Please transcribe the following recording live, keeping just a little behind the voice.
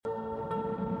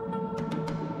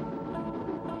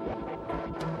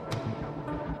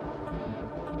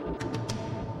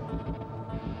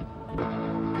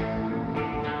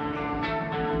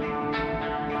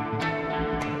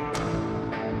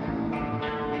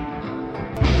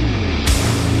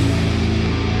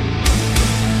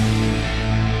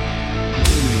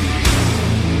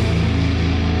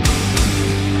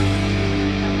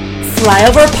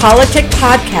Flyover Politic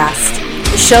Podcast,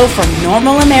 the show for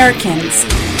normal Americans.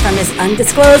 From his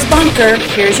undisclosed bunker,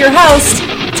 here's your host,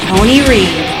 Tony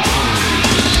Reed.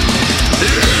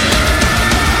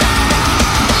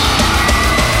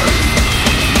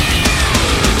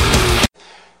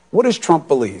 What does Trump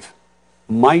believe?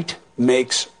 Might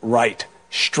makes right.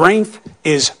 Strength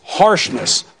is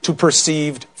harshness to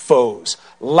perceived foes.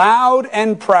 Loud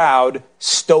and proud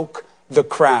stoke the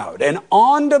crowd. An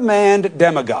on-demand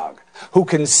demagogue who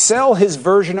can sell his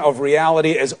version of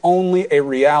reality as only a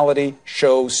reality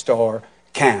show star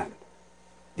can.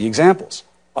 The examples: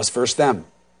 us versus them.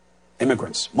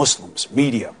 Immigrants, Muslims,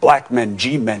 media, black men,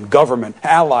 G-men, government,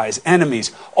 allies,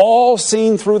 enemies, all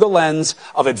seen through the lens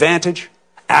of advantage,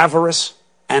 avarice,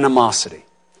 animosity.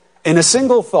 In a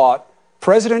single thought,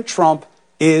 President Trump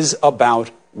is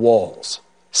about walls.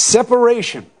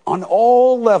 Separation on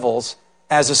all levels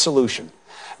as a solution.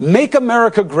 Make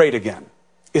America great again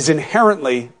is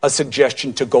inherently a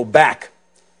suggestion to go back,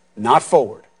 not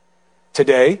forward.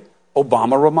 Today,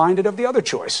 Obama reminded of the other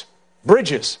choice.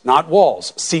 Bridges, not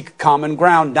walls. Seek common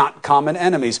ground, not common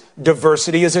enemies.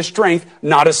 Diversity is a strength,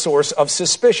 not a source of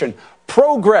suspicion.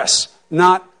 Progress,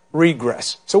 not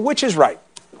regress. So which is right?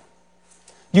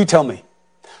 You tell me.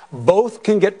 Both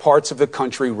can get parts of the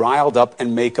country riled up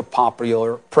and make a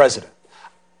popular president.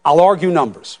 I'll argue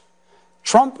numbers.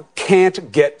 Trump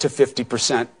can't get to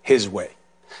 50% his way,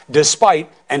 despite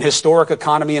an historic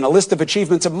economy and a list of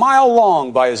achievements a mile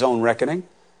long by his own reckoning.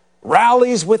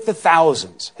 Rallies with the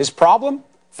thousands. His problem?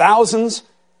 Thousands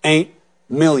ain't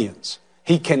millions.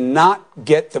 He cannot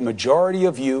get the majority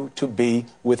of you to be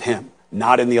with him.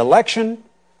 Not in the election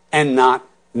and not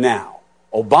now.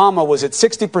 Obama was at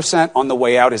 60% on the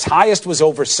way out. His highest was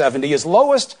over 70. His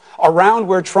lowest around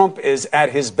where Trump is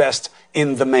at his best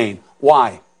in the main.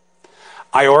 Why?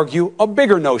 I argue a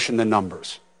bigger notion than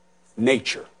numbers.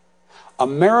 Nature.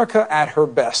 America at her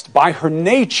best, by her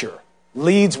nature,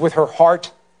 leads with her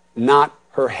heart, not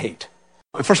her hate.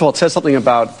 First of all, it says something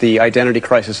about the identity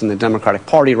crisis in the Democratic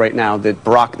Party right now, that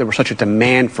there was such a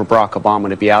demand for Barack Obama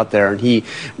to be out there, and he,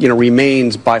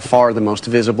 remains by far the most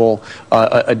visible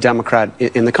a Democrat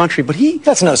in the country. But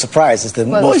that's no surprise. It's the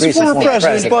most recent former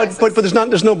president, but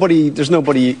there's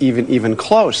nobody even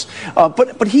close.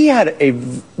 But he had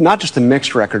not just a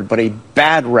mixed record, but a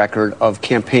bad record of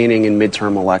campaigning in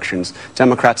midterm elections.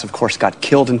 Democrats, of course, got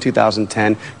killed in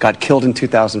 2010, got killed in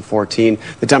 2014.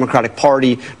 The Democratic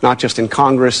Party, not just in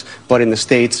Congress, but in the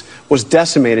states, was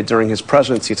decimated during his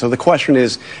presidency. So the question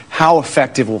is, how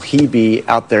effective will he be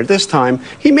out there this time?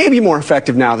 He may be more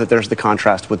effective now that there's the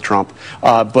contrast with Trump,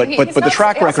 but the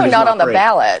track record is not on the great.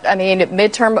 ballot. I mean,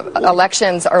 midterm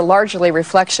elections are largely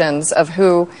reflections of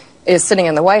who is sitting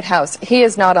in the White House. He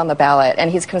is not on the ballot, and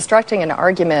he's constructing an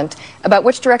argument about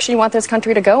which direction you want this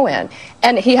country to go in.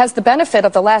 And he has the benefit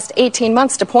of the last 18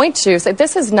 months to point to, say,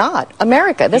 this is not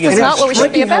America. This is not what we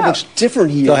should be about. How much different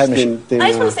he is than I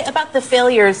just want to say about the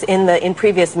failures in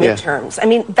previous midterms. Yeah. I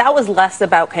mean, that was less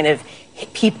about kind of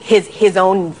his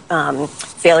own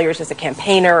failures as a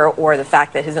campaigner, or the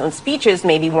fact that his own speeches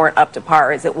maybe weren't up to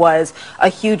par, as it was a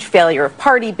huge failure of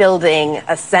party building,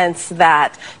 a sense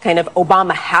that kind of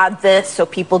Obama had this, so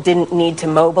people didn't need to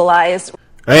mobilize.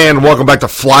 And welcome back to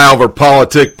Flyover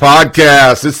Politic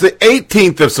Podcast. It's the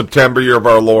 18th of September, year of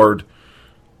our Lord,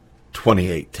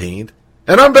 2018.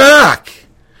 And I'm back.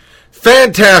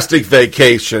 Fantastic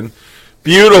vacation.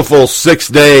 Beautiful 6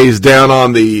 days down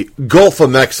on the Gulf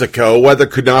of Mexico. Weather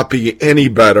could not be any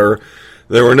better.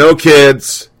 There were no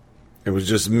kids. It was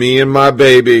just me and my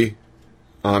baby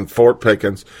on Fort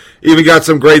Pickens. Even got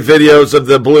some great videos of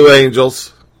the Blue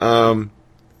Angels. Didn't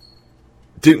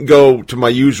go to my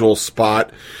usual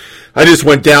spot. I just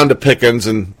went down to Pickens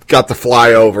and got the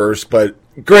flyovers. But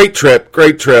great trip.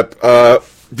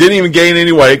 Didn't even gain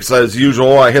any weight because, as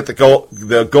usual, I hit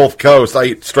the Gulf Coast. I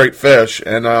eat straight fish,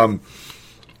 and I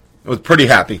was pretty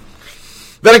happy.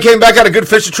 Then I came back, had a good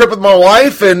fishing trip with my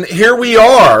wife, and here we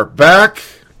are, back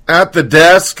at the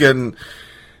desk, and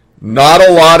not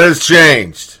a lot has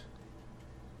changed.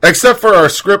 Except for our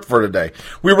script for today.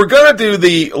 We were going to do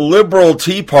the liberal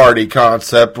Tea Party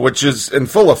concept, which is in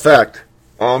full effect.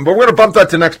 But we're going to bump that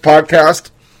to next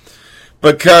podcast,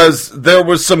 because there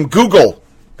was some Google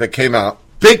that came out,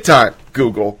 big time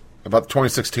Google, about the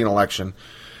 2016 election,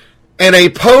 and a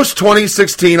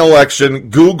post-2016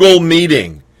 election Google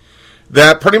meeting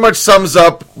that pretty much sums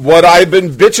up what I've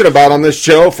been bitching about on this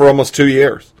show for almost 2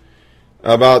 years.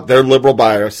 about their liberal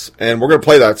bias, and we're going to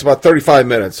play that. It's about 35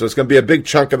 minutes, so it's going to be a big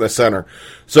chunk in the center.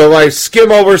 So if I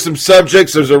skim over some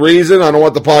subjects, there's a reason. I don't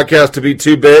want the podcast to be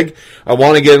too big. I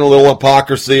want to get in a little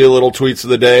hypocrisy, a little tweets of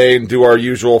the day, and do our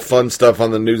usual fun stuff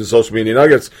on the news and social media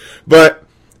nuggets. But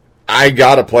I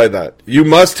got to play that. You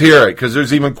must hear it, because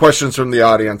there's even questions from the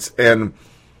audience. And,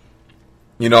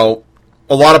 you know,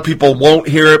 a lot of people won't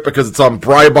hear it because it's on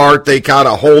Breitbart. They got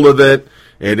a hold of it.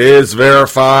 It is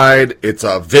verified. It's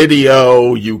a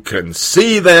video. You can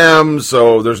see them.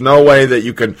 So there's no way that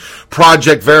you can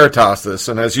Project Veritas this.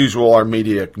 And as usual, our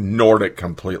media ignored it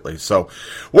completely. So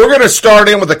we're going to start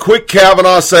in with a quick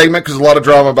Kavanaugh segment because a lot of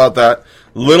drama about that.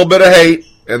 A little bit of hate.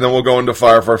 And then we'll go into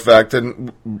Fire for Effect.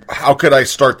 And how could I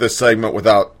start this segment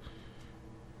without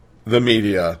the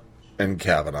media and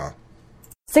Kavanaugh?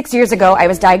 6 years ago, I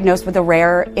was diagnosed with a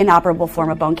rare, inoperable form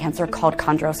of bone cancer called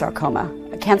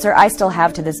chondrosarcoma, a cancer I still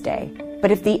have to this day.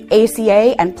 But if the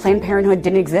ACA and Planned Parenthood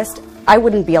didn't exist, I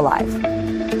wouldn't be alive.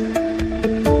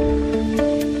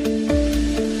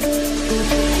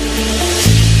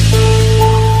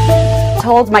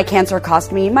 Told my cancer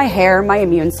cost me my hair, my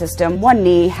immune system, one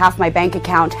knee, half my bank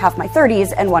account, half my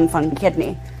 30s, and one fun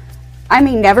kidney. I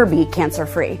may never be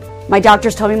cancer-free. My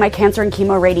doctors told me my cancer and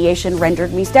chemo radiation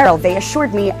rendered me sterile. They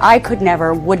assured me I could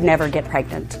never, would never get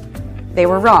pregnant. They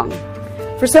were wrong.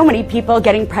 For so many people,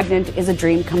 getting pregnant is a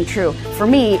dream come true. For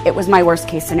me, it was my worst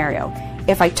case scenario.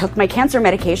 If I took my cancer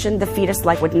medication, the fetus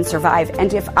likely wouldn't survive.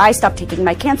 And if I stopped taking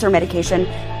my cancer medication,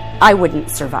 I wouldn't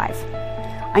survive.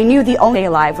 I knew the only way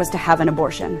alive was to have an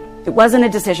abortion. It wasn't a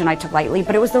decision I took lightly,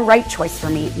 but it was the right choice for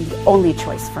me, and the only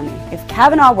choice for me. If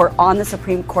Kavanaugh were on the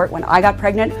Supreme Court when I got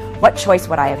pregnant, what choice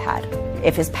would I have had?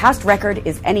 If his past record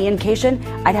is any indication,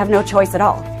 I'd have no choice at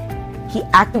all. He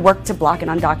actively worked to block an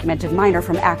undocumented minor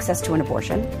from access to an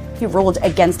abortion. He ruled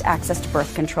against access to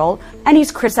birth control, and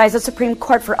he's criticized the Supreme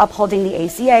Court for upholding the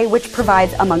ACA, which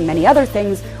provides, among many other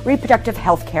things, reproductive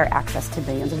health care access to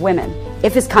millions of women.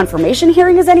 If his confirmation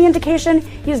hearing is any indication,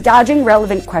 he's dodging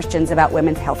relevant questions about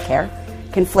women's health care,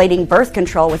 conflating birth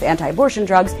control with anti-abortion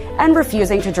drugs, and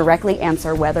refusing to directly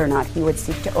answer whether or not he would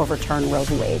seek to overturn Roe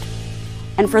v. Wade.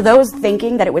 And for those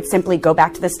thinking that it would simply go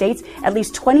back to the states, at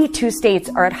least 22 states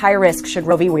are at high risk should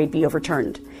Roe v. Wade be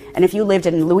overturned. And if you lived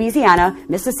in Louisiana,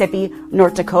 Mississippi,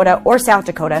 North Dakota, or South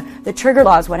Dakota, the trigger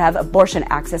laws would have abortion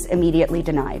access immediately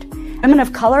denied. Women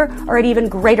of color are at even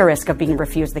greater risk of being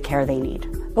refused the care they need.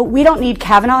 But we don't need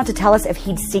Kavanaugh to tell us if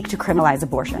he'd seek to criminalize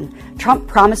abortion. Trump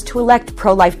promised to elect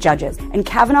pro-life judges, and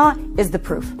Kavanaugh is the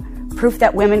proof. Proof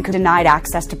that women could be denied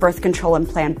access to birth control and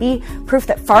Plan B, proof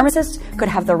that pharmacists could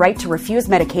have the right to refuse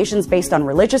medications based on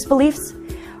religious beliefs.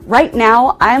 Right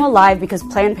now, I am alive because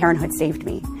Planned Parenthood saved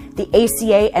me. The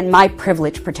ACA and my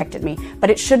privilege protected me, but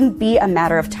it shouldn't be a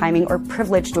matter of timing or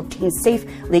privilege to obtain safe,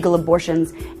 legal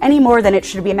abortions, any more than it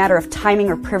should be a matter of timing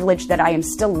or privilege that I am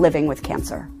still living with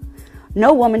cancer.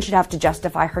 No woman should have to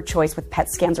justify her choice with PET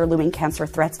scans or looming cancer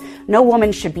threats. No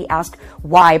woman should be asked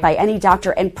why by any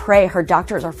doctor and pray her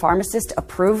doctors or pharmacists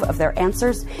approve of their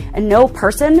answers. And no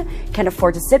person can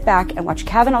afford to sit back and watch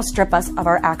Kavanaugh strip us of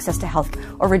our access to health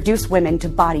or reduce women to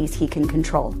bodies he can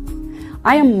control.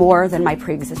 I am more than my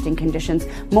pre-existing conditions,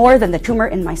 more than the tumor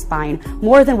in my spine,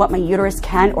 more than what my uterus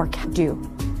can or can't do.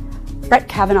 Brett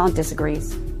Kavanaugh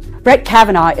disagrees. Brett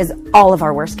Kavanaugh is all of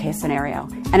our worst case scenario,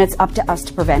 and it's up to us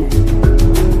to prevent it.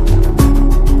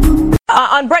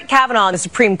 On Brett Kavanaugh in the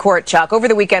Supreme Court, Chuck, over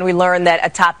the weekend we learned that a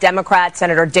top Democrat,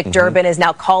 Senator Dick Durbin, is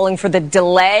now calling for the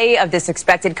delay of this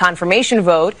expected confirmation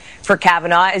vote for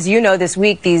Kavanaugh. As you know, this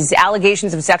week, these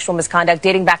allegations of sexual misconduct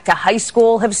dating back to high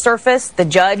school have surfaced. The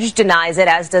judge denies it,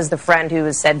 as does the friend who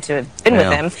is said to have been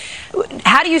with him.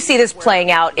 How do you see this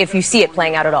playing out, if you see it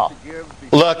playing out at all?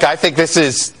 Look, I think this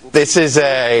is to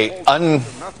say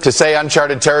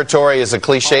uncharted territory is a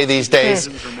cliche these days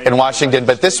in Washington,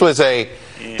 but this was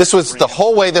the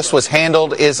whole way this was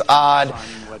handled is odd.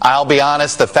 I'll be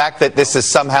honest, the fact that this has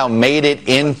somehow made it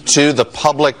into the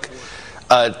public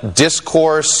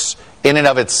discourse in and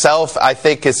of itself, I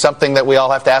think, is something that we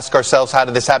all have to ask ourselves, how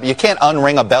did this happen? You can't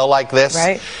unring a bell like this,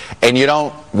 right? And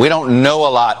we don't know a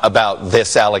lot about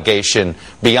this allegation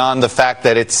beyond the fact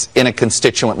that it's in a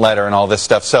constituent letter and all this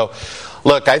stuff. So,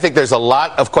 look, I think there's a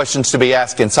lot of questions to be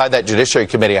asked inside that Judiciary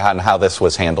Committee on how this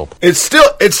was handled. It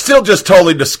still just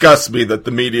totally disgusts me that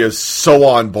the media is so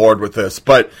on board with this.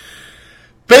 But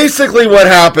basically what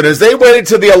happened is they waited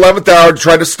to the 11th hour to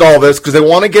try to stall this because they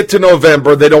want to get to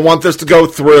November. They don't want this to go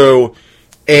through.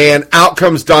 And out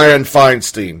comes Dianne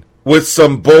Feinstein with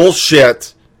some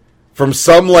bullshit from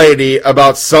some lady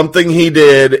about something he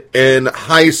did in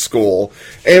high school.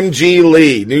 M.G.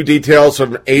 Lee. New details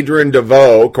from Adrian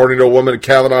DeVoe. According to a woman,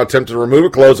 Kavanaugh attempted to remove her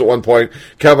clothes at one point.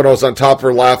 Kavanaugh was on top of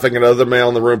her laughing, and another male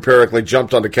in the room periodically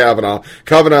jumped onto Kavanaugh.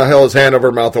 Kavanaugh held his hand over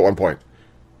her mouth at one point.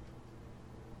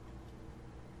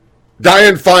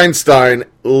 Dianne Feinstein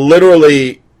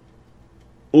literally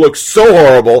looks so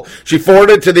horrible. She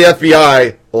forwarded it to the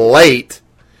FBI late.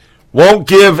 Won't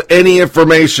give any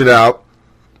information out.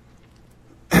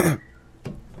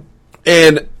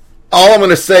 And all I'm going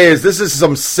to say is this is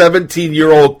some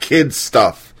 17-year-old kid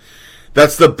stuff.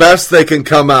 That's the best they can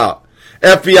come out.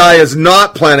 FBI is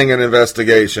not planning an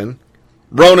investigation.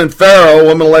 Ronan Farrow, a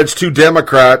woman alleged 2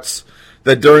 Democrats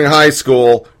that during high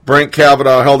school, Brent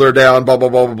Kavanaugh held her down, blah, blah,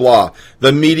 blah, blah, blah.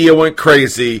 The media went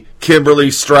crazy. Kimberly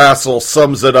Strassel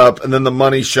sums it up, and then the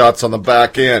money shots on the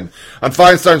back end. On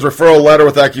Feinstein's referral letter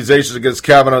with accusations against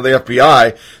Kavanaugh to the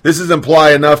FBI, this is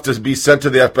imply enough to be sent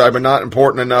to the FBI, but not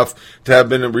important enough to have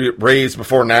been raised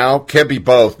before now. Can't be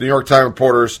both. New York Times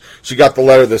reporters, she got the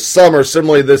letter this summer.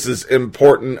 Similarly, this is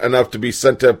important enough to be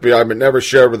sent to FBI, but never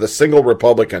shared with a single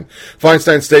Republican.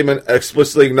 Feinstein's statement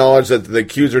explicitly acknowledged that the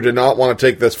accuser did not want to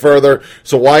take this further,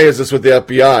 so why is this with the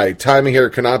FBI? Timing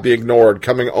here cannot be ignored,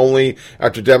 coming only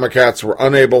after Democrats were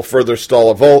unable to further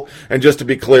stall a vote. And just to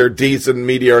be clear, Dees and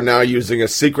media are now using a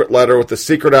secret letter with a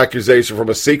secret accusation from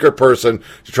a secret person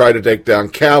to try to take down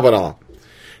Kavanaugh.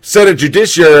 Senate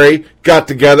Judiciary got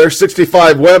together.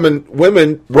 65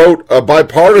 women wrote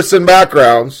bipartisan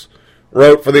backgrounds,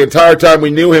 wrote for the entire time we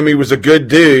knew him, he was a good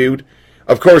dude.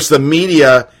 Of course, the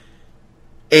media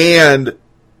and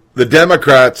the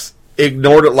Democrats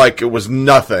ignored it like it was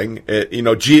nothing.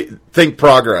 Think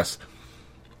progress.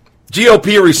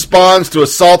 GOP responds to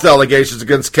assault allegations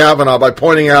against Kavanaugh by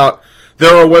pointing out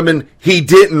there are women he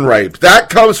didn't rape. That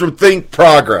comes from Think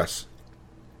Progress.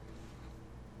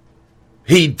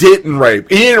 He didn't rape.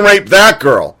 He didn't rape that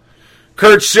girl.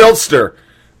 Kurt Schilster.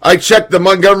 I checked the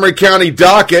Montgomery County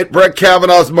docket. Brett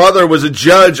Kavanaugh's mother was a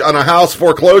judge on a house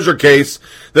foreclosure case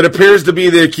that appears to be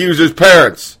the accuser's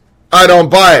parents. I don't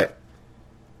buy it.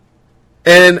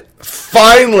 And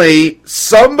finally,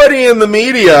 somebody in the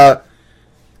media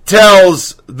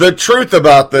tells the truth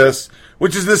about this,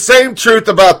 which is the same truth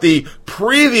about the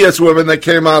previous women that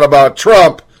came out about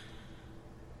Trump.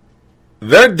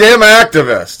 They're dim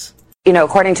activists.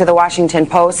 According to the Washington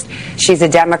Post, she's a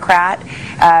Democrat.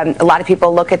 A lot of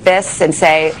people look at this and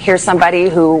say, here's somebody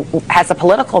who has a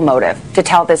political motive to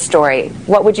tell this story.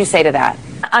 What would you say to that?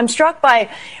 I'm struck by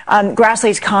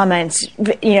Grassley's comments.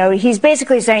 He's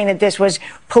basically saying that this was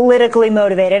politically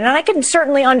motivated, and I can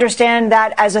certainly understand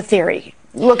that as a theory.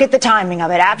 Look at the timing of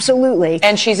it, absolutely.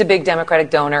 And she's a big Democratic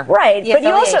donor. Right,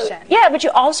 but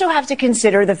you also have to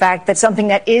consider the fact that something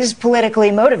that is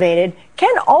politically motivated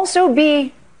can also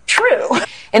be true.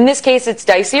 In this case, it's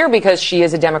dicier because she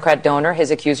is a Democrat donor,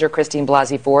 his accuser, Christine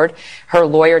Blasey Ford. Her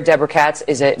lawyer, Deborah Katz,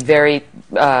 is a very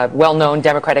well-known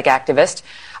Democratic activist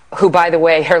who, by the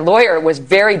way, her lawyer was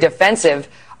very defensive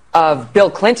of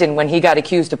Bill Clinton when he got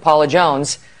accused of Paula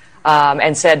Jones,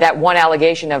 and said that one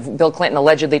allegation of Bill Clinton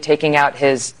allegedly taking out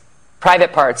his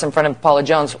private parts in front of Paula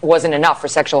Jones wasn't enough for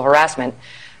sexual harassment.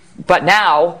 But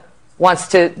now wants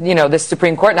to, this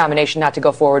Supreme Court nomination not to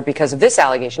go forward because of this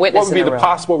allegation. What would be the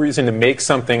possible reason to make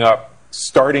something up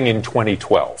starting in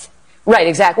 2012? Right,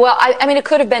 exactly. Well, I mean, it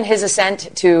could have been his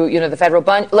assent to, the federal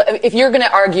bunch. If you're going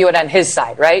to argue it on his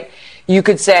side, right, you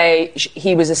could say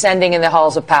he was ascending in the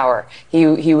halls of power.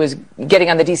 He was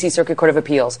getting on the D.C. Circuit Court of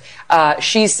Appeals.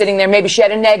 She's sitting there. Maybe she had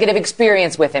a negative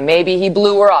experience with him. Maybe he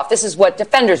blew her off. This is what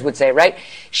defenders would say, right?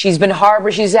 She's been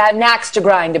harbored. She's had an axe to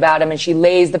grind about him, and she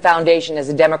lays the foundation as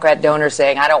a Democrat donor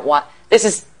saying, I don't want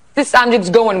this. I'm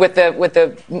just going with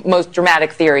the most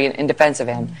dramatic theory in defense of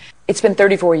him. It's been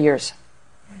 34 years.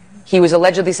 He was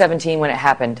allegedly 17 when it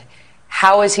happened.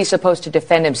 How is he supposed to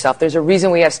defend himself? There's a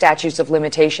reason we have statutes of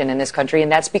limitation in this country,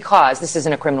 and that's because, this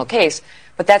isn't a criminal case,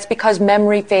 but that's because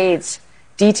memory fades,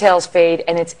 details fade,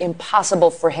 and it's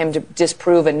impossible for him to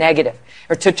disprove a negative,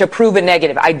 or to prove a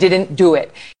negative. I didn't do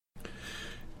it.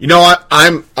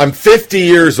 I'm 50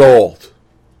 years old,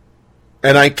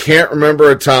 and I can't remember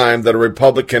a time that a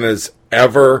Republican has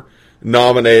ever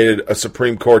nominated a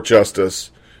Supreme Court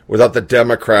justice without the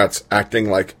Democrats acting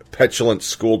like petulant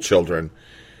school children.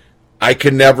 I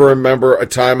can never remember a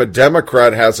time a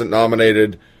Democrat hasn't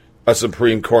nominated a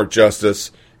Supreme Court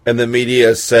justice and the media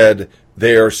has said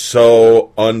they are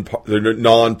so they're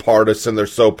nonpartisan, they're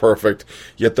so perfect,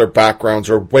 yet their backgrounds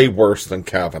are way worse than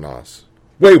Kavanaugh's.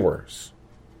 Way worse.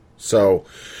 So,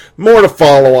 more to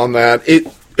follow on that.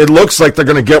 It looks like they're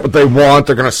going to get what they want.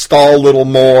 They're going to stall a little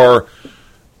more.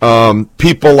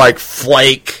 People like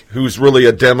Flake, who's really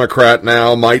a Democrat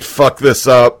now, might fuck this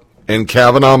up, and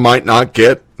Kavanaugh might not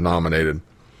get nominated.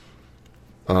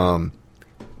 Over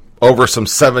some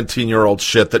 17-year-old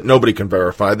shit that nobody can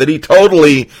verify, that he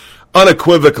totally,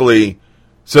 unequivocally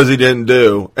says he didn't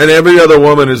do. And every other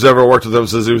woman who's ever worked with him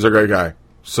says he was a great guy.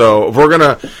 So if we're going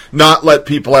to not let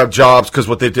people have jobs because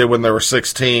what they did when they were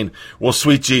 16, well,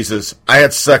 sweet Jesus, I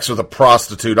had sex with a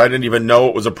prostitute. I didn't even know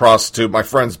it was a prostitute. My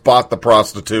friends bought the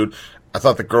prostitute. I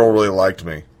thought the girl really liked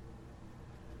me.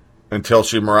 Until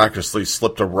she miraculously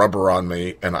slipped a rubber on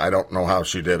me, and I don't know how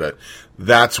she did it.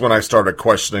 That's when I started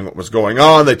questioning what was going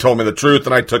on. They told me the truth,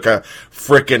 and I took a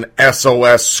frickin'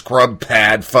 SOS scrub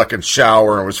pad fucking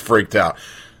shower and was freaked out.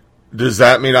 Does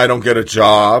that mean I don't get a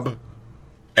job?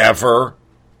 Ever?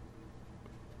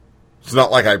 It's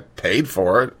not like I paid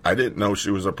for it. I didn't know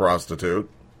she was a prostitute.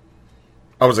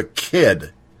 I was a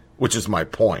kid, which is my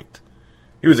point.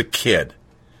 He was a kid.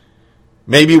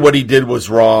 Maybe what he did was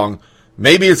wrong.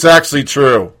 Maybe it's actually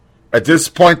true. At this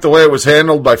point, the way it was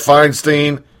handled by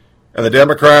Feinstein and the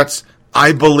Democrats,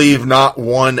 I believe not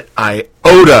one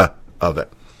iota of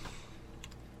it.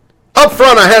 Up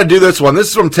front, I had to do this one. This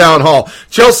is from Town Hall.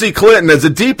 Chelsea Clinton, as a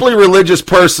deeply religious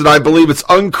person, I believe it's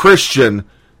unchristian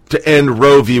to end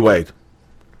Roe v. Wade.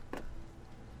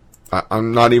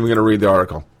 I'm not even going to read the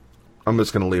article. I'm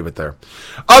just going to leave it there.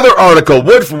 Other article,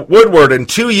 Woodward, in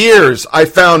 2 years, I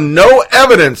found no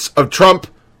evidence of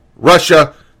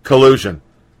Trump-Russia collusion.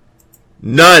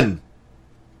 None.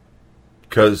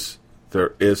 Because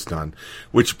there is none.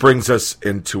 Which brings us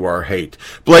into our hate.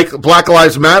 Black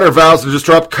Lives Matter vows to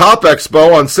disrupt Cop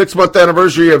Expo on 6-month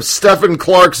anniversary of Stephen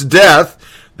Clark's death.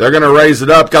 They're going to raise it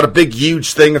up. Got a big,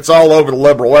 huge thing. It's all over the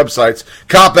liberal websites.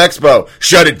 Cop Expo.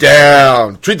 Shut it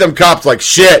down. Treat them cops like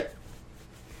shit.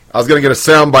 I was going to get a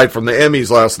soundbite from the Emmys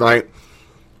last night.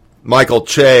 Michael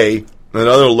Che,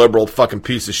 another liberal fucking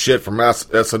piece of shit from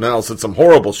SNL, said some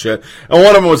horrible shit. And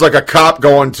one of them was like a cop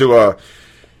going to a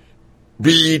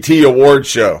BET award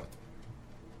show.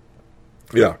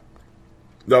 Yeah.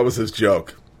 That was his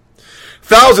joke.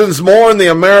 Thousands mourn the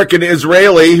American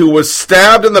Israeli who was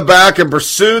stabbed in the back and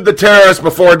pursued the terrorist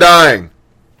before dying.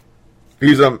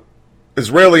 He's an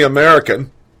Israeli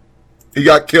American. He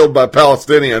got killed by a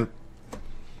Palestinian.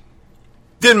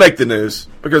 Didn't make the news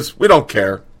because we don't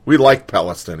care. We like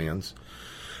Palestinians.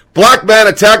 Black man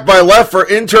attacked by left for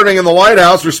interning in the White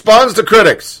House responds to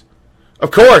critics.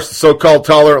 Of course, the so-called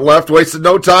tolerant left wasted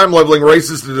no time leveling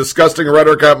racist and disgusting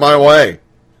rhetoric at my way.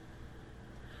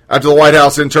 After the White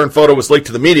House intern photo was leaked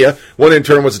to the media, one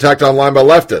intern was attacked online by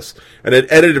leftists. And an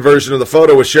edited version of the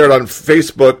photo was shared on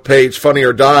Facebook page Funny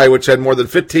or Die, which had more than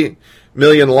 15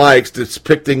 million likes,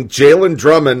 depicting Jalen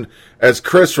Drummond as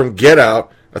Chris from Get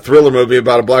Out, a thriller movie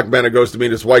about a black man who goes to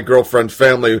meet his white girlfriend's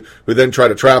family who then try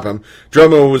to trap him.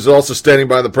 Drummond, who was also standing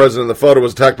by the president in the photo,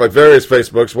 was attacked by various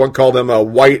Facebooks. One called him a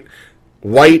white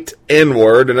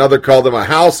N-word, another called him a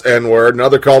house N-word,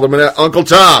 another called him an Uncle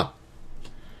Tom.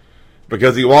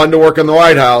 Because he wanted to work in the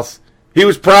White House. He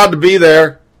was proud to be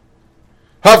there.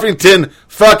 Huffington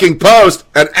fucking Post,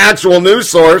 an actual news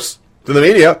source to the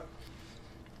media.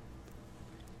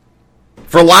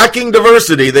 For lacking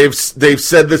diversity, they've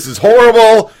said this is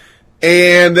horrible,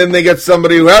 and then they get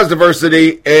somebody who has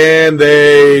diversity, and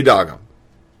they dog them.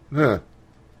 Huh.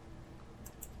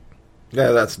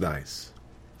 Yeah, that's nice.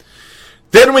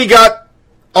 Then we got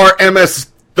our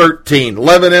MS-13.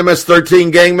 11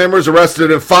 MS-13 gang members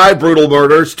arrested in 5 brutal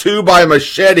murders, 2 by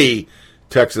machete,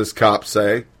 Texas cops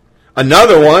say.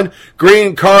 Another one,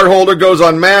 green card holder goes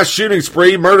on mass shooting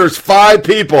spree, murders 5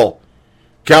 people.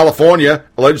 California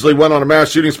allegedly went on a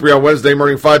mass shooting spree on Wednesday,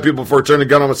 murdering 5 people before turning a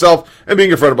gun on himself and being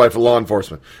confronted by law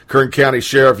enforcement. Kern County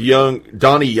Sheriff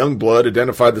Donnie Youngblood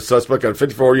identified the suspect, a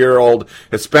 54-year-old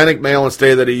Hispanic male, and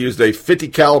stated that he used a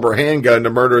 .50 caliber handgun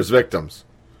to murder his victims.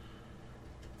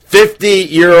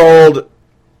 50-year-old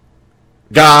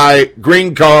guy,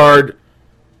 green card,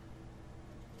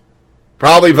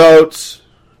 probably votes.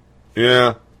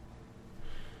 Yeah.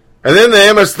 And then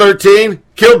the MS-13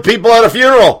 killed people at a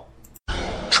funeral.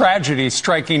 Tragedy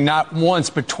striking not once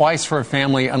but twice for a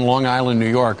family on Long Island, New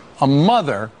York. A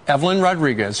mother, Evelyn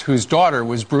Rodriguez, whose daughter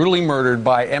was brutally murdered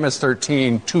by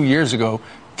MS-13 2 years ago,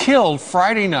 killed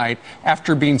Friday night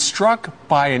after being struck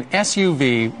by an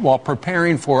SUV while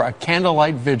preparing for a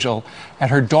candlelight vigil at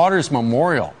her daughter's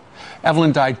memorial.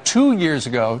 Evelyn died 2 years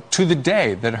ago to the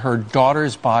day that her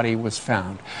daughter's body was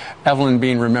found. Evelyn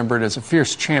being remembered as a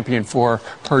fierce champion for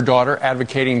her daughter,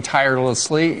 advocating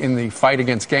tirelessly in the fight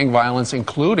against gang violence,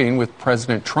 including with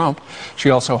President Trump. She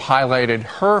also highlighted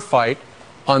her fight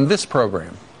on this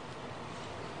program.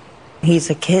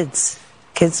 He's a kids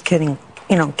kidding,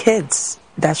 kids.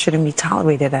 that shouldn't be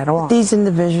tolerated at all. These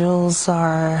individuals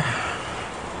are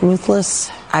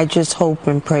ruthless. I just hope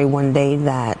and pray one day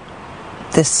that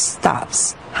this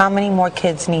stops. How many more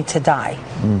kids need to die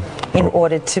in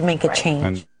order to make a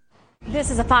change?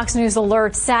 This is a Fox News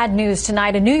alert. Sad news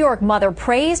tonight. A New York mother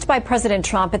praised by President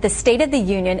Trump at the State of the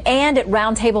Union and at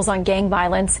roundtables on gang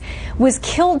violence was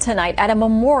killed tonight at a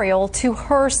memorial to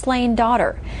her slain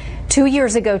daughter. 2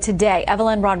 years ago today,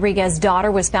 Evelyn Rodriguez's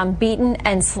daughter was found beaten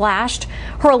and slashed.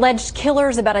 Her alleged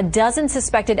killers, about a dozen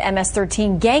suspected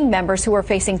MS-13 gang members who are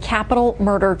facing capital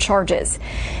murder charges.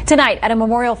 Tonight, at a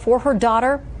memorial for her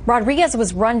daughter, Rodriguez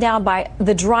was run down by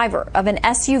the driver of an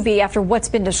SUV after what's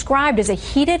been described as a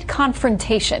heated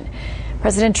confrontation.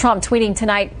 President Trump tweeting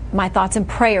tonight, "My thoughts and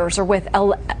prayers are with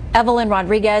Evelyn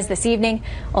Rodriguez this evening,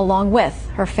 along with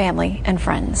her family and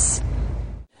friends."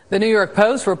 The New York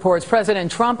Post reports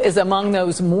President Trump is among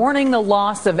those mourning the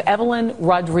loss of Evelyn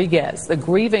Rodriguez, the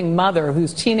grieving mother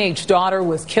whose teenage daughter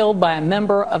was killed by a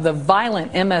member of the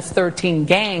violent MS-13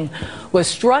 gang, was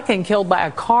struck and killed by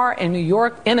a car in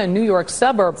a New York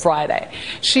suburb Friday.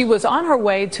 She was on her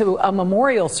way to a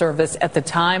memorial service at the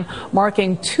time,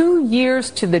 marking 2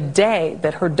 years to the day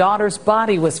that her daughter's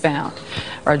body was found.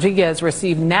 Rodriguez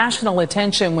received national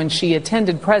attention when she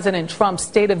attended President Trump's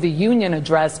State of the Union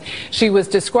address. She was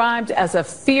described as a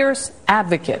fierce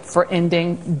advocate for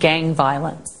ending gang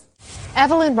violence.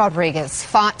 Evelyn Rodriguez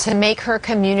fought to make her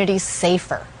community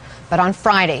safer. But on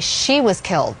Friday, she was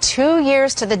killed 2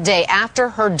 years to the day after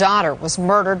her daughter was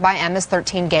murdered by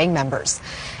MS-13 gang members.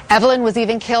 Evelyn was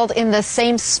even killed in the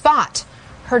same spot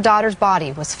her daughter's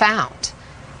body was found.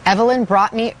 Evelyn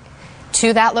brought me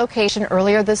to that location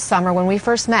earlier this summer when we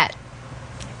first met.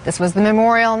 This was the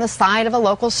memorial on the side of a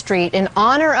local street in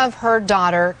honor of her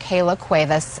daughter, Kayla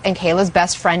Cuevas, and Kayla's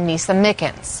best friend, Nisa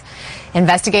Mickens.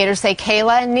 Investigators say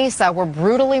Kayla and Nisa were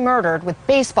brutally murdered with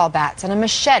baseball bats and a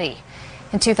machete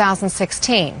in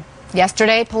 2016.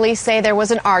 Yesterday, police say there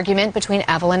was an argument between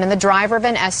Evelyn and the driver of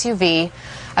an SUV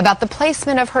about the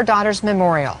placement of her daughter's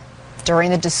memorial. During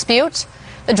the dispute,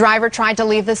 the driver tried to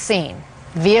leave the scene.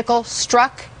 The vehicle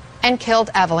struck and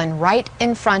killed Evelyn right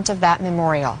in front of that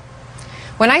memorial.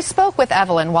 When I spoke with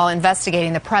Evelyn while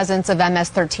investigating the presence of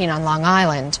MS-13 on Long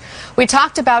Island, we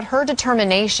talked about her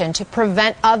determination to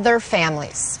prevent other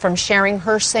families from sharing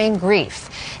her same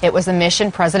grief. It was a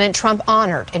mission President Trump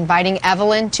honored, inviting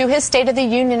Evelyn to his State of the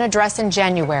Union address in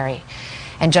January.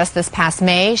 And just this past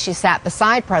May, she sat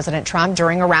beside President Trump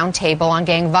during a roundtable on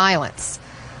gang violence.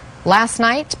 Last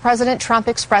night, President Trump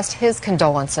expressed his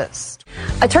condolences.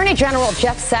 Attorney General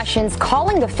Jeff Sessions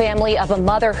calling the family of a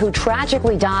mother who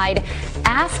tragically died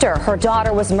after her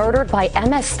daughter was murdered by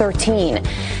MS-13.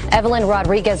 Evelyn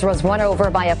Rodriguez was run over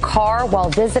by a car while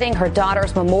visiting her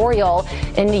daughter's memorial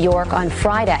in New York on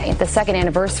Friday, the second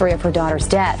anniversary of her daughter's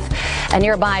death. A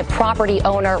nearby property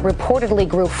owner reportedly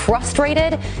grew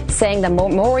frustrated, saying the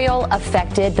memorial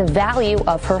affected the value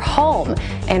of her home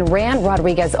and ran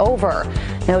Rodriguez over.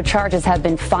 No charges have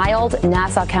been filed.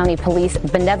 Nassau County Police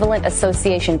Benevolent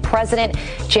Association President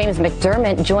James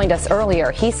McDermott joined us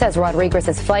earlier. He says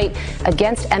Rodriguez's fight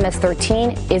against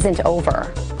MS-13 isn't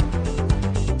over.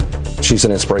 She's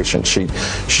an inspiration. She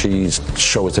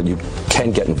shows that you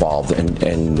can get involved and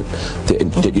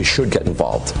that you should get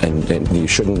involved and you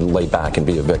shouldn't lay back and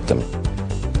be a victim.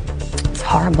 It's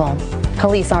horrible.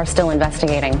 Police are still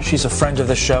investigating. She's a friend of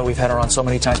the show. We've had her on so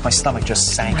many times. My stomach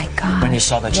just sank when you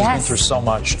saw that. She's been through so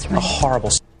much. A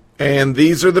horrible. And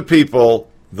these are the people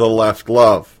the left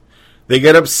love. They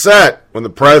get upset when the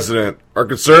president or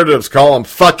conservatives call them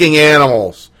fucking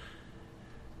animals.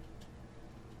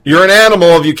 You're an animal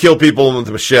if you kill people with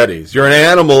machetes. You're an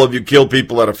animal if you kill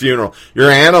people at a funeral. You're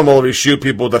an animal if you shoot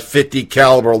people with a 50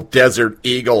 caliber Desert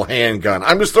Eagle handgun.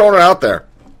 I'm just throwing it out there.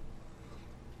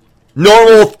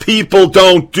 Normal people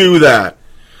don't do that.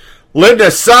 Linda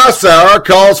Sassower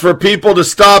calls for people to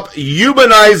stop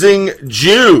humanizing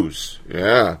Jews.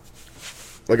 Yeah.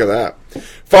 Look at that.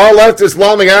 Far-left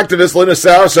Islamic activist Linda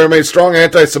Sassower made strong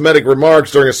anti-Semitic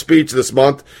remarks during a speech this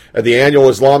month at the annual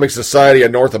Islamic Society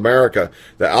of North America.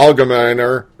 The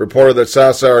Allgemeiner reported that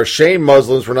Sassower shamed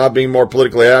Muslims for not being more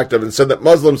politically active and said that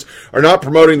Muslims are not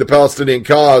promoting the Palestinian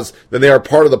cause, then they are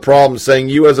part of the problem, saying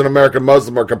you as an American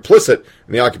Muslim are complicit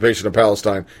in the occupation of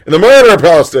Palestine and the murder of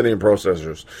Palestinian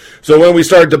protesters. So when we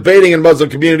start debating in the Muslim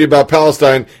community about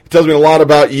Palestine, it tells me a lot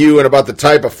about you and about the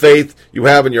type of faith you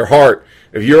have in your heart.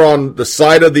 If you're on the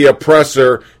side of the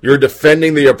oppressor, you're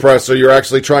defending the oppressor, you're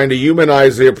actually trying to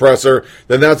humanize the oppressor,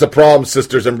 then that's a problem,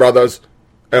 sisters and brothers.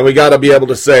 And we got to be able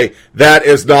to say, that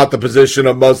is not the position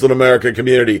of Muslim American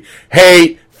community.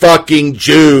 Hate fucking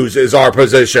Jews is our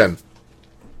position.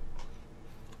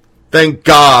 Thank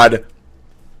God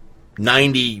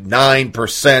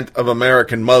 99% of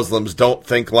American Muslims don't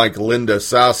think like Linda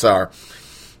Sarsour.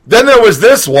 Then there was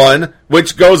this one,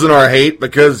 which goes in our hate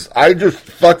because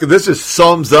this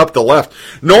sums up the left.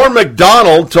 Norm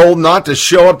Macdonald told not to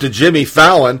show up to Jimmy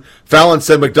Fallon. Fallon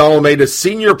said Macdonald made his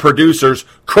senior producers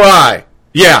cry.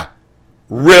 Yeah,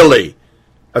 really.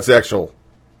 That's the actual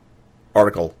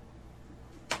article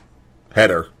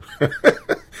header.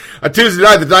 On Tuesday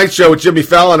night, The Tonight Show with Jimmy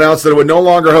Fallon announced that it would no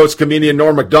longer host comedian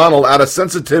Norm Macdonald out of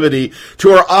sensitivity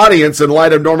to our audience in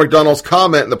light of Norm Macdonald's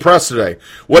comment in the press today.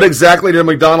 What exactly did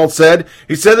Macdonald said?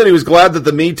 He said that he was glad that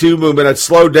the Me Too movement had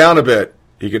slowed down a bit.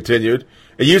 He continued,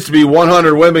 it used to be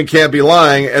 100 women can't be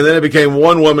lying, and then it became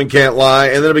one woman can't lie,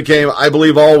 and then it became I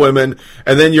believe all women,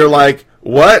 and then you're like,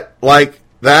 what? Like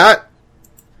that?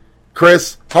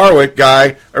 Chris Hardwick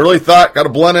guy, I really thought got a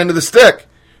blunt end of the stick.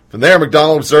 From there,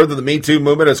 Macdonald observed that the Me Too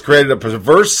movement has created a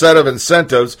perverse set of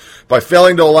incentives by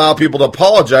failing to allow people to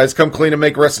apologize, come clean, and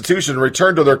make restitution and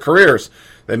return to their careers.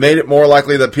 They made it more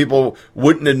likely that people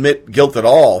wouldn't admit guilt at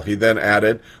all, he then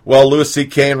added. Well, Louis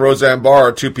C.K. and Roseanne Barr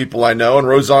are two people I know, and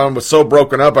Roseanne was so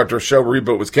broken up after a show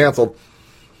reboot was canceled.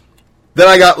 Then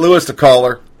I got Louis to call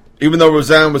her, even though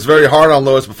Roseanne was very hard on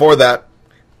Louis before that.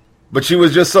 But she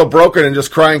was just so broken and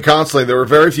just crying constantly. There were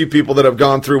very few people that have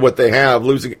gone through what they have,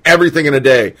 losing everything in a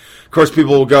day. Of course,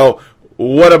 people will go,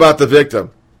 what about the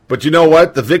victim? But you know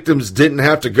what? The victims didn't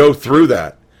have to go through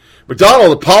that.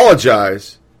 Macdonald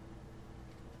apologized,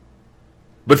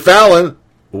 but Fallon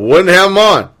wouldn't have him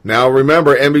on. Now,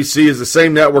 remember, NBC is the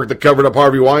same network that covered up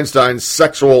Harvey Weinstein's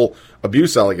sexual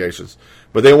abuse allegations.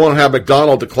 But they won't have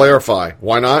Macdonald to clarify.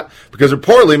 Why not? Because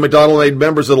reportedly, Macdonald made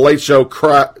members of the Late Show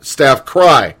staff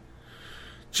cry.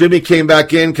 Jimmy came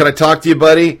back in, can I talk to you,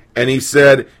 buddy? And he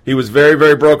said he was very,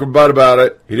 very broken about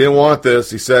it. He didn't want this.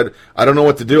 He said, I don't know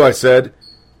what to do. I said,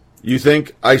 you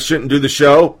think I shouldn't do the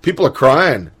show? People are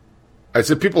crying. I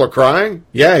said, people are crying?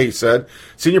 Yeah, he said.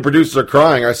 Senior producers are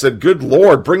crying. I said, good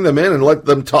Lord, bring them in and let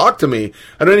them talk to me.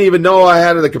 I didn't even know I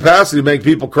had the capacity to make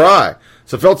people cry.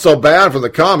 So I felt so bad from the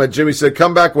comment. Jimmy said,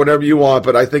 come back whenever you want,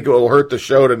 but I think it will hurt the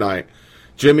show tonight.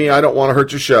 Jimmy, I don't want to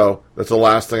hurt your show. That's the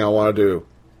last thing I want to do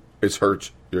is hurt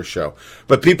your show.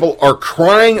 But people are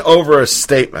crying over a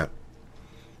statement.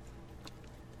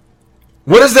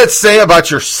 What does that say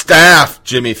about your staff,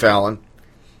 Jimmy Fallon?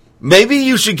 Maybe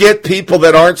you should get people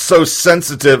that aren't so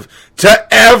sensitive to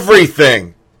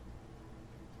everything.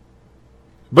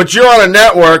 But you're on a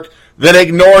network that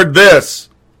ignored this.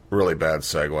 Really bad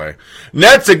segue.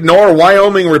 Nets ignore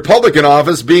Wyoming Republican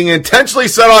office being intentionally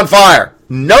set on fire.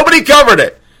 Nobody covered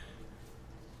it.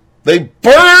 They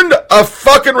burned a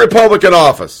fucking Republican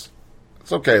office.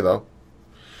 It's okay, though.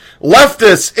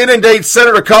 Leftists inundate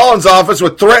Senator Collins' office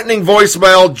with threatening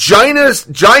voicemail,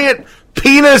 giant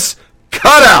penis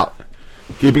cutout.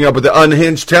 Keeping up with the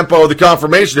unhinged tempo of the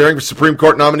confirmation hearing for Supreme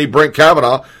Court nominee Brett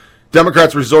Kavanaugh,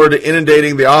 Democrats resorted to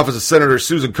inundating the office of Senator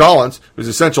Susan Collins, whose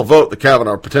essential vote, the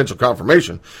Kavanaugh potential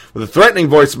confirmation, with the threatening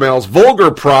voicemails, vulgar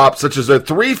props such as a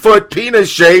 3-foot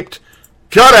penis-shaped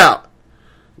cutout.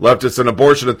 Leftists and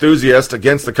abortion enthusiasts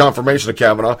against the confirmation of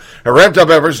Kavanaugh have ramped up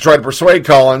efforts to try to persuade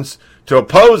Collins to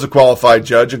oppose a qualified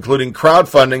judge, including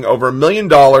crowdfunding over $1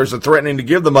 million and threatening to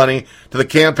give the money to the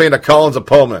campaign of Collins'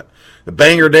 opponent. The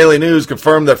Bangor Daily News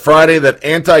confirmed that Friday that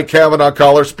anti-Kavanaugh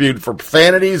caller spewed for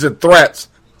profanities and threats.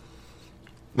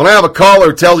 When I have a caller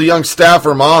who tells a young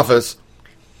staffer in my office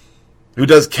who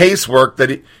does casework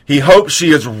that he hopes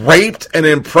she is raped and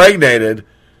impregnated,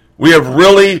 we have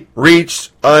really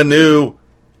reached a new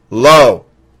low.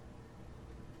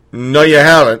 No, you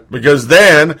haven't, because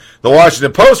then the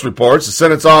Washington Post reports the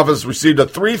Senate's office received a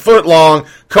 3-foot-long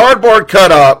cardboard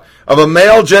cutout of a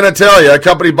male genitalia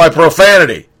accompanied by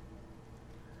profanity.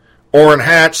 Orrin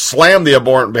Hatch slammed the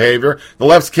abhorrent behavior. The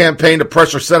left's campaign to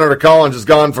pressure Senator Collins has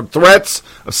gone from threats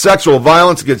of sexual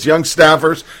violence against young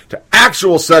staffers to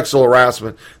actual sexual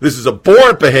harassment. This is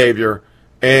abhorrent behavior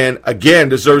and, again,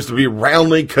 deserves to be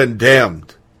roundly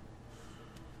condemned.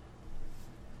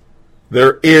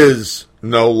 There is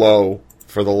no low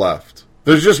for the left.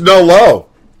 There's just no low.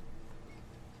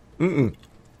 Then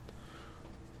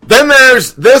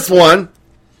there's this one,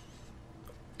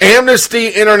 Amnesty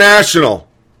International,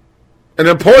 an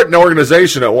important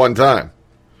organization at one time.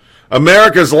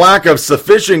 America's lack of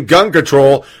sufficient gun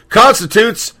control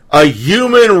constitutes a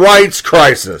human rights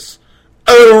crisis.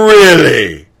 Oh,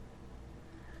 really?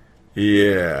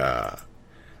 Yeah.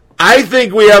 I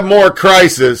think we have more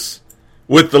crisis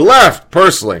with the left,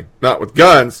 personally, not with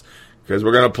guns, because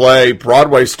we're going to play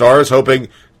Broadway stars hoping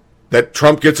that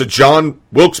Trump gets a John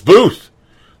Wilkes Booth.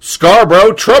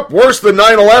 Scarborough, Trump worse than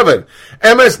 9/11.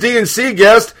 MSDNC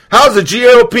guest, how's the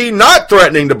GOP not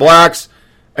threatening to blacks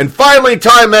And finally,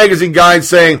 Time Magazine guy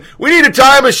saying, we need a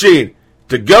time machine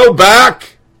to go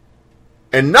back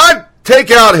and not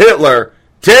take out Hitler,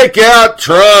 take out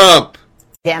Trump.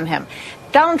 Damn him.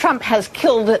 Donald Trump has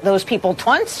killed those people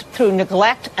once through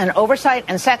neglect and oversight,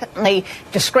 and secondly,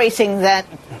 disgracing that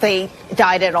they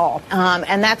died at all.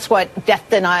 And that's what death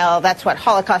denial, that's what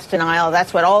Holocaust denial,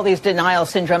 that's what all these denial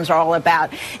syndromes are all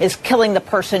about, is killing the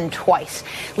person twice.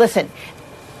 Listen,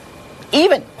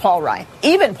 even Paul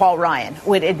Ryan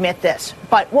would admit this.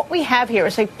 But what we have here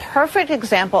is a perfect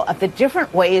example of the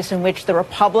different ways in which the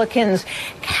Republicans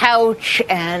couch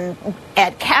and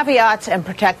add caveats and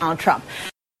protect Donald Trump.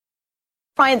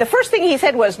 Ryan, the first thing he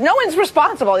said was, no one's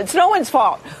responsible. It's no one's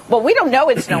fault. Well, we don't know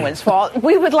it's no one's fault.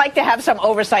 We would like to have some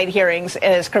oversight hearings,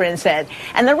 as Corinne said.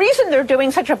 And the reason they're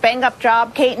doing such a bang-up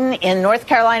job, Caton, in North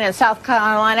Carolina and South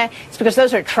Carolina is because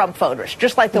those are Trump voters,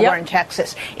 just like they were in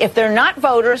Texas. If they're not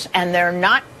voters and they're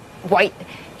not white,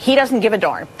 he doesn't give a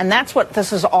darn. And that's what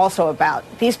this is also about.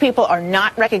 These people are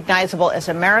not recognizable as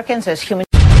Americans, as human.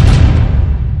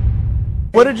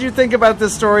 What did you think about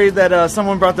this story that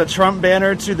someone brought the Trump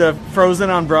banner to the Frozen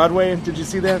on Broadway? Did you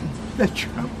see that? The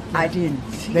Trump? I didn't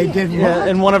see They did Yeah, what?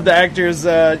 and one of the actors,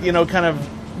 kind of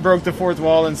broke the fourth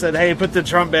wall and said, "Hey, put the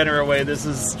Trump banner away. This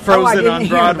is Frozen on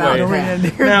Broadway."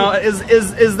 Now,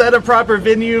 is that a proper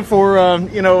venue for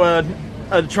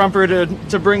a Trumper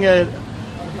to bring a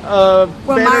Well,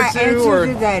 banner my to? answer Or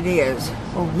to that is,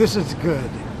 this is good.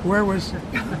 Where was?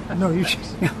 No, you should.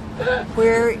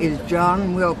 Where is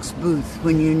John Wilkes Booth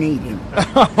when you need him?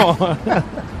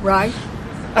 Right?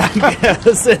 I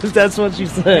guess if that's what you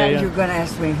say. Now Yeah. you're going to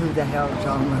ask me who the hell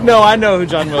John Wilkes. No, I know who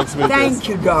John Wilkes Booth is. Thank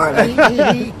you, darling.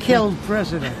 He killed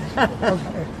presidents.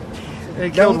 Okay. He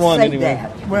killed Don't one say anyway.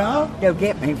 that. Well, they'll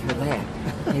get me for that.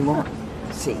 They won't.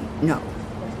 See, no.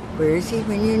 Where is he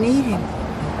when you need him?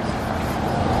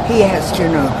 He has to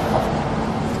know.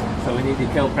 So we need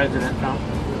to kill President Trump?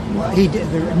 He did.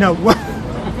 No.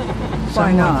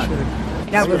 Why not?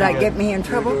 Now, will that get me in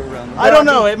trouble? I don't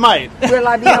know. It might. Will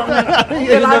I be on?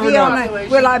 You never know.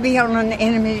 Will I be on an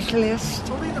enemies list?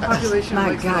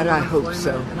 My God, I hope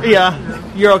so. Yeah,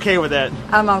 you're okay with that.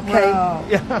 I'm okay. Wow.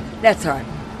 Yeah. That's all right.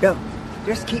 No,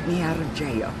 just keep me out of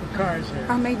jail.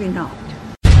 Or maybe not.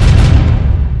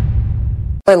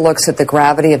 It looks at the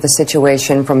gravity of the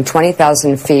situation from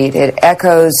 20,000 feet. It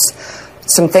echoes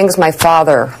some things my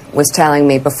father was telling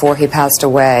me before he passed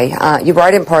away. You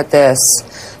write in part this: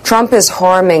 Trump is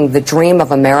harming the dream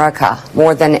of America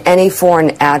more than any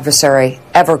foreign adversary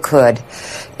ever could,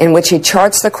 in which he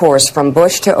charts the course from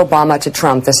Bush to Obama to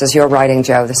Trump. This is your writing,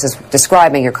 Joe. This is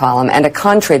describing your column. And a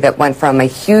country that went from a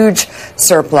huge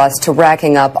surplus to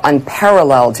racking up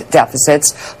unparalleled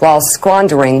deficits while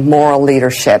squandering moral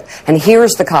leadership. And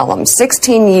here's the column.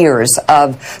 16 years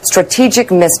of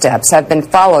strategic missteps have been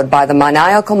followed by the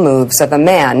maniacal moves of a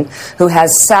man who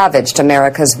has savaged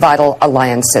America's vital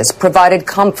alliances, provided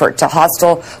comfort to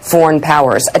hostile foreign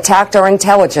powers, attacked our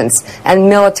intelligence and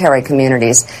military communities,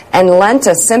 and lent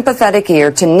a sympathetic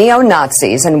ear to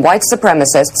neo-Nazis and white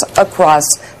supremacists across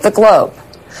the globe.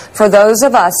 For those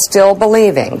of us still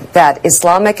believing that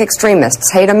Islamic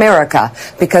extremists hate America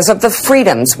because of the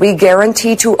freedoms we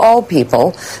guarantee to all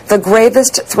people, the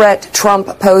gravest threat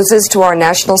Trump poses to our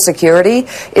national security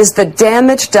is the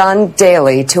damage done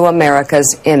daily to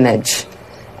America's image.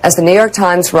 As the New York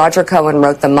Times' Roger Cohen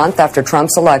wrote the month after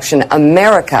Trump's election,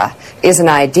 America is an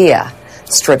idea.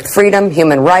 Stripped freedom,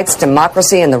 human rights,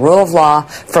 democracy, and the rule of law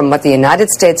from what the United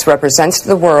States represents to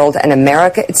the world, and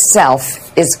America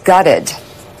itself is gutted.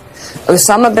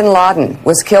 Osama bin Laden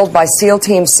was killed by SEAL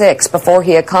Team 6 before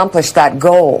he accomplished that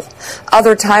goal.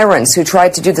 Other tyrants who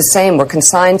tried to do the same were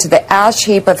consigned to the ash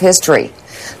heap of history.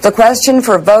 The question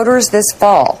for voters this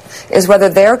fall is whether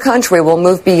their country will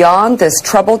move beyond this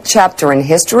troubled chapter in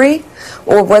history,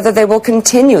 or whether they will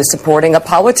continue supporting a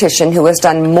politician who has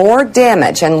done more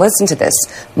damage, and listen to this,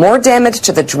 more damage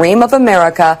to the dream of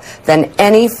America than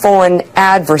any foreign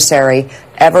adversary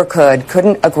ever could.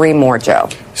 Couldn't agree more, Joe.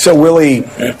 So, Willie,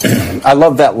 I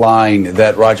love that line,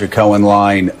 that Roger Cohen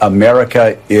line,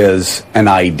 America is an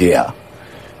idea.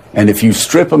 And if you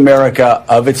strip America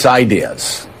of its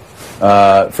ideas,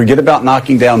 forget about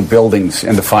knocking down buildings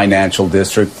in the financial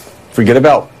district, forget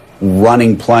about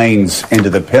running planes into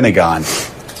the Pentagon.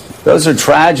 Those are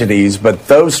tragedies, but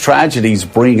those tragedies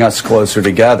bring us closer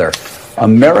together.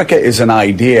 America is an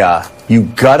idea. You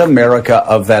gut America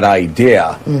of that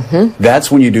idea. Mm-hmm. That's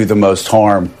when you do the most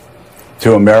harm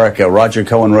to America. Roger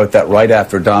Cohen wrote that right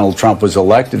after Donald Trump was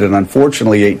elected, and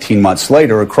unfortunately 18 months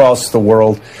later, across the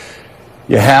world,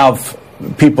 you have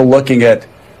people looking at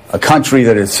a country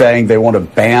that is saying they want to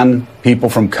ban people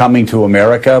from coming to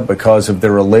America because of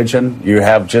their religion. You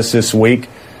have just this week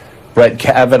Brett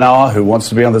Kavanaugh, who wants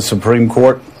to be on the Supreme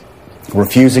Court,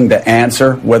 refusing to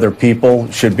answer whether people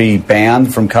should be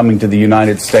banned from coming to the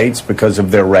United States because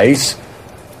of their race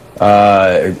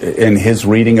in his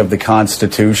reading of the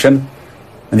Constitution.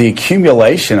 And the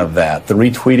accumulation of that, the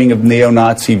retweeting of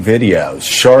neo-Nazi videos,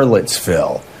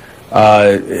 Charlottesville,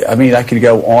 I could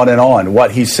go on and on.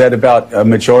 What he said about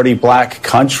majority black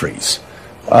countries,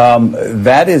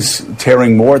 that is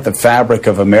tearing more at the fabric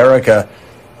of America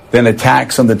than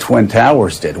attacks on the Twin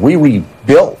Towers did. We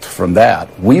rebuilt from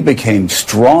that. We became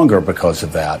stronger because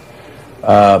of that.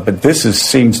 But this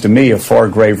seems to me a far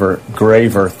graver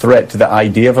threat to the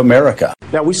idea of America.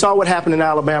 Now, we saw what happened in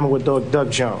Alabama with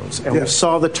Doug Jones, and we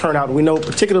saw the turnout. We know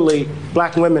particularly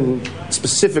black women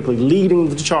specifically leading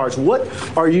the charge. What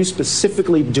are you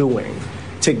specifically doing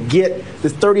to get the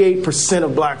 38%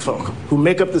 of black folk who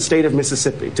make up the state of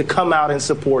Mississippi to come out and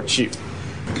support you?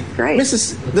 Great.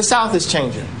 The South is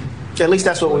changing. At least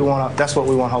that's what we want. That's what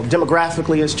we want.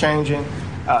 Demographically, it's changing.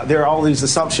 There are all these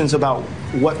assumptions about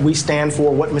what we stand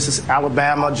for, what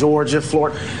Alabama, Georgia,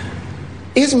 Florida.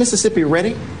 Is Mississippi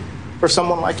ready for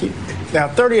someone like you? Now,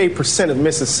 38% of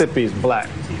Mississippi is black.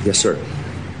 Yes, sir.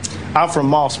 I'm from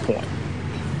Moss Point.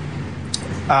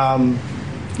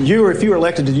 If you were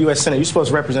elected to the U.S. Senate, you're supposed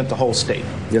to represent the whole state.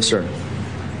 Yes, sir.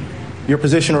 Your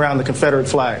position around the Confederate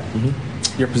flag.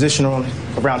 Mm-hmm. Your position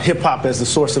around hip-hop as the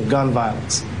source of gun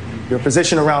violence. Your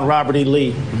position around Robert E.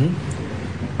 Lee.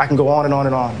 Mm-hmm. I can go on and on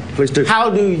and on. Please do. How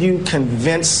do you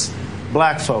convince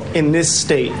black folk in this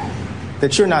state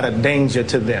that you're not a danger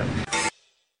to them?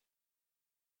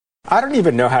 I don't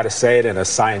even know how to say it in a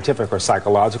scientific or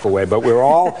psychological way, but we're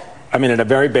all, at a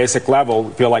very basic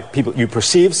level, feel like you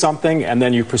perceive something and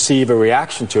then you perceive a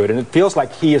reaction to it. And it feels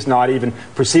like he is not even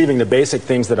perceiving the basic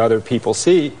things that other people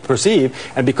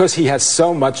perceive. And because he has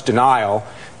so much denial,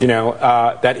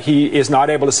 that he is not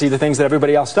able to see the things that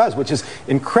everybody else does, which is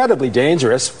incredibly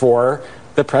dangerous for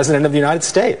the President of the United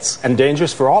States and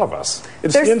dangerous for all of us.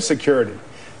 It's insecurity.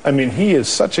 He is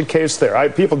such a case there.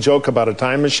 People joke about a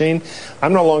time machine.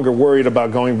 I'm no longer worried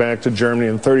about going back to Germany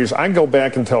in the 30s. I go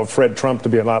back and tell Fred Trump to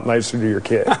be a lot nicer to your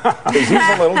kid. Because he's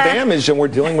a little damaged, and we're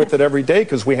dealing with it every day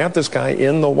because we have this guy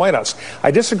in the White House. I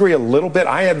disagree a little bit.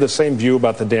 I have the same view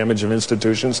about the damage of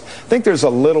institutions. I think there's a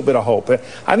little bit of hope.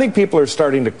 I think people are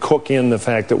starting to cook in the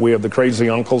fact that we have the crazy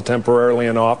uncle temporarily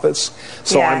in office.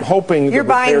 So I'm hoping you're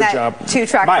buying that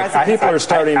two-track presidency. People are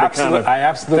starting to kind of I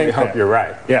absolutely hope you're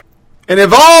right. Yeah. And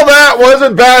if all that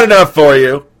wasn't bad enough for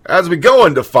you, as we go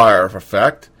into fire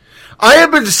effect, I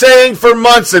have been saying for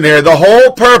months in here the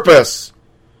whole purpose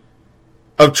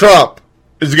of Trump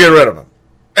is to get rid of him.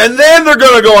 And then they're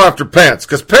going to go after Pence,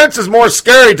 because Pence is more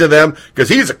scary to them because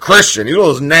he's a Christian. He's one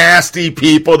of those nasty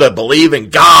people that believe in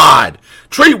God.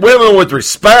 Treat women with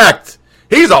respect.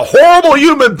 He's a horrible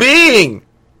human being.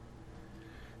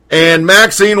 And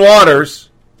Maxine Waters,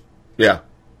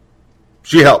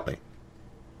 she helped me.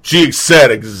 She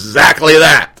said exactly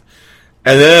that.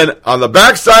 And then on the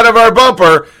backside of our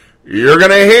bumper, you're going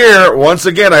to hear, once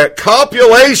again, a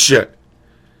compilation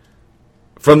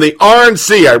from the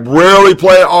RNC. I rarely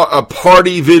play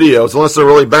party videos unless they're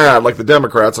really bad, like the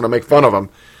Democrats, and I make fun of them.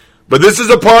 But this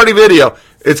is a party video.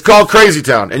 It's called Crazy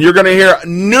Town. And you're going to hear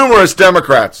numerous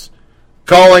Democrats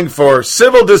calling for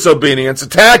civil disobedience,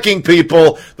 attacking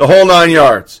people, the whole 9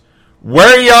 yards.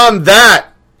 Where are you on that?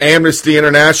 Amnesty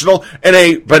International, and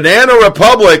a banana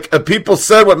republic of people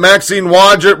said what Maxine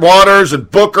Waters and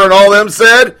Booker and all them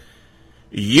said,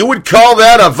 you would call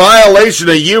that a violation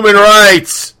of human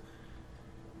rights.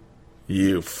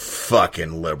 You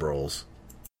fucking liberals.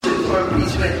 For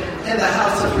impeachment in the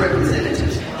House of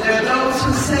Representatives. There are those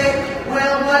who say,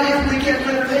 well, what if we get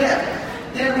rid of him?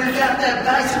 Then we've got that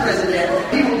vice president.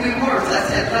 He will be worse. I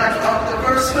said, knock off the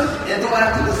first one and go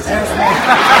after the second one.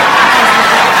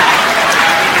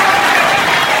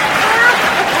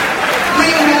 We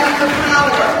have the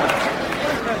power.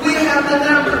 We have the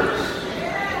numbers.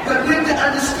 But we've got to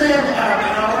understand our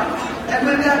power, and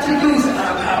we've got to use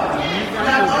our power.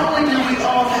 Not only do we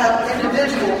all have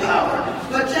individual power,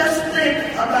 but just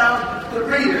think about the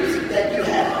readers that you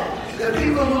have, the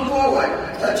people who forward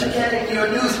to getting your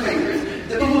newspapers,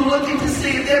 the people who are looking to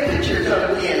see if their picture is going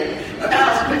to be in it, or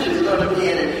our picture is going to be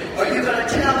in it, or you're going to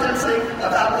tell them something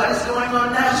about what is going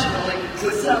on nationally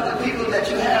with some of the people that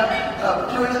you have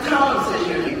doing the columns in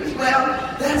your newspapers. Well,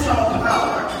 that's all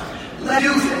power. Let's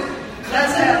use it.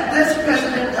 Let's have this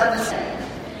president understand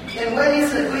in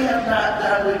ways that we have not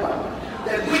done before,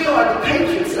 that we are the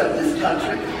patriots of this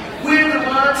country. We're the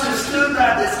ones who stood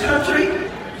by this country.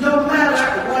 No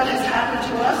matter what has happened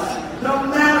to us, no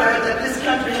matter that this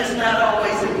country has not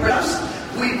always impressed,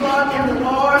 we fought in the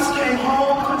wars, came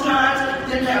home sometimes,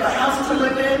 didn't have a house to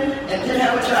live in, and didn't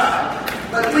have a job.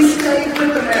 But we stayed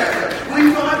with America. We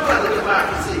fought for the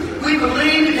democracy. We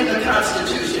believed in the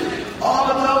Constitution. All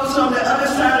of those on the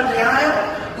other side of the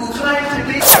aisle who claim to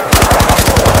be...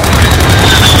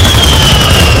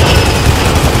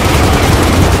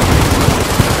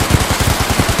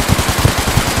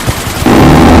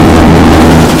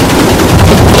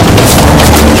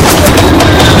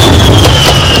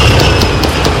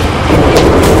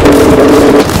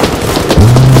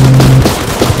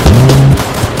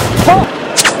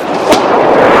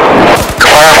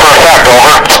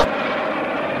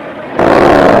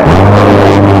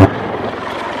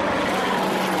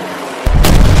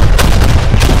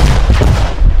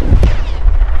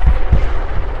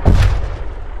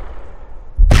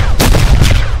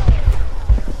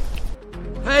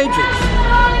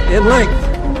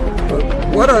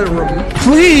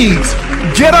 Please,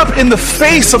 get up in the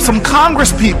face of some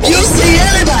Congress people. You see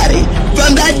anybody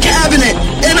from that cabinet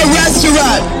in a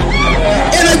restaurant,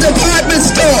 in a department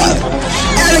store,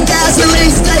 at a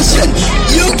gasoline station,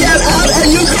 you get out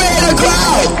and you create a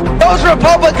crowd. Those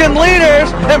Republican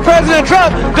leaders and President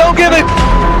Trump don't give a...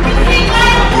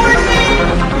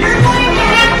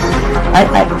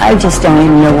 I just don't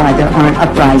even know why there aren't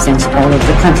uprisings all over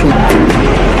the country.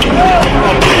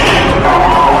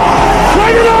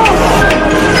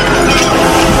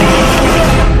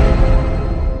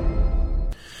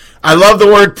 I love the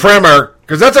word primer,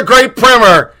 because that's a great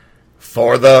primer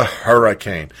for the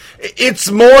hurricane.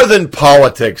 It's more than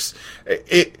politics.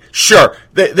 Sure,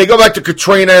 they go back to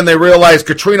Katrina and they realize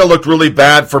Katrina looked really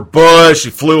bad for Bush. He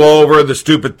flew over the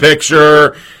stupid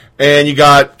picture, and you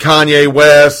got Kanye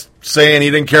West saying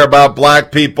he didn't care about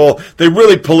black people. They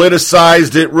really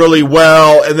politicized it really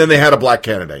well, and then they had a black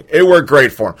candidate. It worked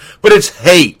great for them. But it's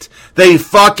hate. They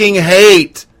fucking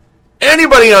hate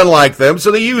anybody unlike them, so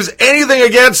they use anything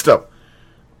against them.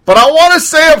 But I want to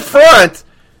say up front,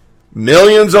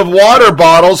 millions of water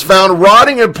bottles found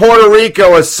rotting in Puerto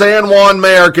Rico as San Juan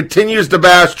mayor continues to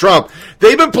bash Trump.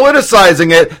 They've been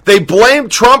politicizing it. They blame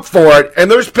Trump for it, and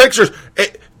there's pictures.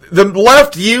 The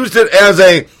left used it as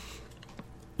a,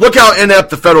 look how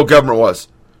inept the federal government was.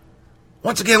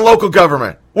 Once again, local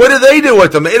government. What did they do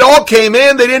with them? It all came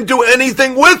in. They didn't do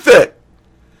anything with it.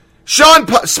 Sean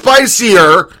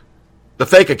Spicier, the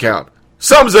fake account,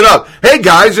 sums it up. Hey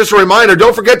guys, just a reminder,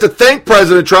 don't forget to thank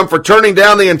President Trump for turning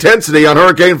down the intensity on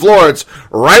Hurricane Florence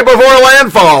right before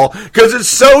landfall, because it's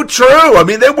so true. I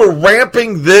mean, they were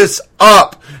ramping this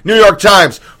up. New York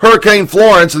Times, Hurricane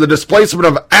Florence and the displacement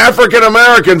of African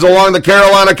Americans along the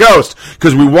Carolina coast.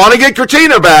 Because we want to get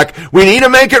Katrina back, we need to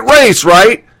make it race,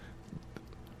 right?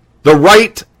 The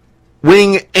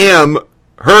right-wing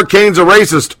hurricane's a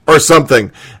racist or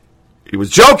something. He was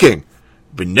joking.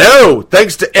 But no,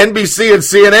 thanks to NBC and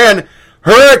CNN,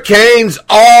 hurricanes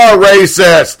are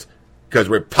racist because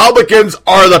Republicans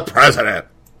are the president.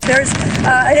 There's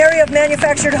an area of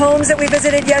manufactured homes that we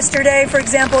visited yesterday, for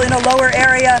example, in a lower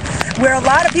area where a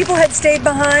lot of people had stayed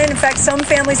behind. In fact, some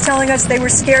families telling us they were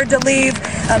scared to leave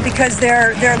because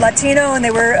they're Latino and they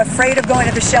were afraid of going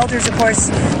to the shelters. Of course,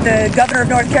 the governor of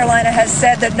North Carolina has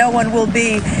said that no one will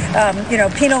be,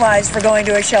 penalized for going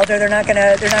to a shelter. They're not going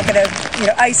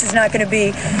to, ICE is not going to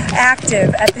be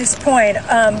active at this point.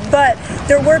 But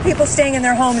there were people staying in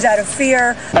their homes out of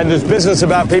fear. And this business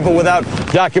about people without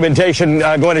documentation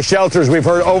going to shelters, we've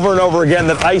heard over and over again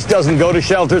that ICE doesn't go to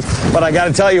shelters. But I got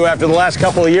to tell you, after the last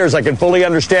couple of years, I can fully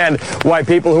understand why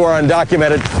people who are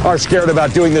undocumented are scared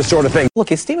about doing this sort of thing. Look,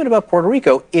 his statement about Puerto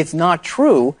Rico, it's not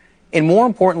true. And more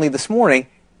importantly, this morning,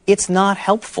 it's not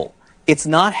helpful. It's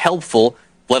not helpful,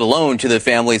 let alone to the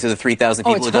families of the 3,000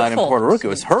 people who died in Puerto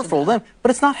Rico. It's hurtful to them,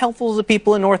 but it's not helpful to the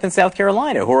people in North and South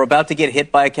Carolina who are about to get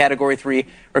hit by a Category 3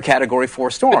 or Category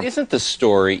 4 storm. But isn't the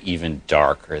story even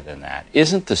darker than that?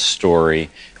 Isn't the story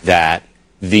that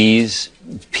these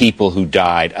people who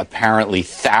died, apparently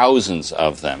thousands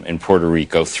of them in Puerto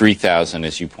Rico, 3,000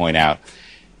 as you point out,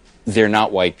 they're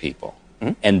not white people?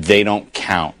 And they don't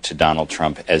count to Donald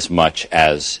Trump as much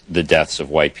as the deaths of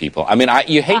white people. I mean,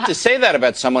 you hate to say that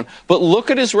about someone, but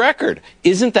look at his record.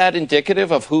 Isn't that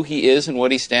indicative of who he is and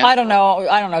what he stands for? I don't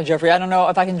know, Jeffrey. I don't know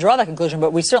if I can draw that conclusion,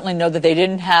 but we certainly know that they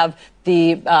didn't have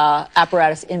the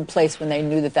apparatus in place when they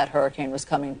knew that hurricane was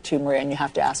coming to Maria, and you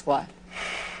have to ask why.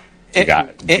 You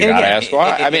got to ask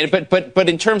why. I mean, but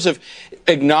in terms of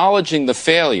acknowledging the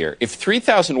failure, if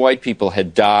 3,000 white people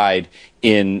had died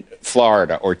in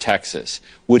Florida or Texas,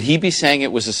 would he be saying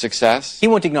it was a success? He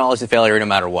won't acknowledge the failure no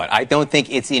matter what. I don't think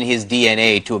it's in his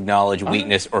DNA to acknowledge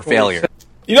weakness or failure.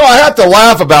 You know, I have to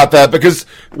laugh about that because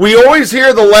we always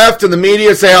hear the left and the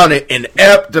media say how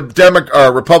inept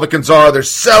Republicans are. They're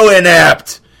so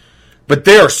inept. But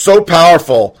they are so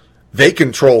powerful, they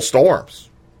control storms.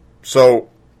 So,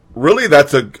 really,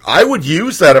 I would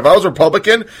use that if I was a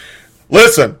Republican.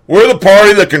 Listen, we're the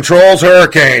party that controls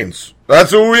hurricanes.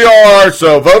 That's who we are,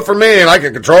 so vote for me and I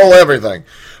can control everything.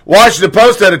 Washington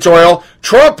Post editorial,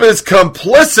 Trump is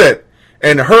complicit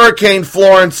in Hurricane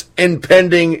Florence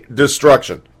impending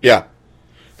destruction. Yeah.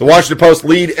 The Washington Post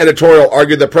lead editorial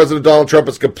argued that President Donald Trump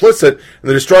is complicit in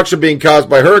the destruction being caused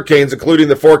by hurricanes, including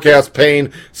the forecast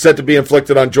pain set to be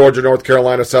inflicted on Georgia, North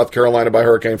Carolina, South Carolina by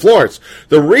Hurricane Florence.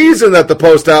 The reason that the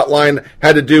Post outline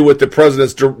had to do with the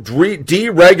president's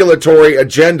deregulatory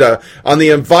agenda on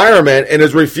the environment and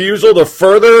his refusal to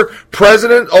further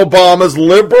President Obama's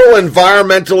liberal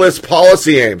environmentalist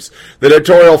policy aims. The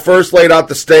editorial first laid out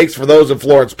the stakes for those in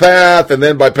Florence path, and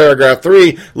then by paragraph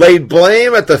 3, laid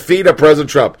blame at the feet of President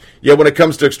Trump. Yet when it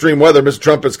comes to extreme weather, Mr.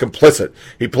 Trump is complicit.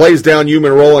 He plays down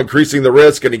human role, increasing the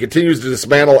risk, and he continues to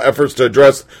dismantle efforts to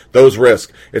address those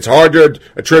risks. It's hard to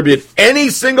attribute any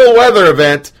single weather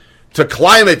event to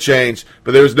climate change,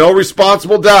 but there's no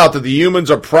responsible doubt that the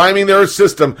humans are priming their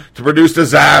system to produce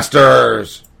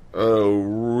disasters. Oh,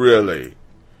 really?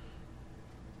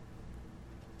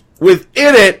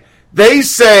 Within it, they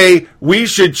say we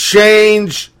should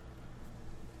change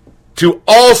to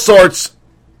all sorts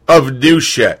of new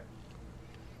shit.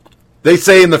 They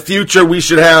say in the future we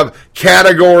should have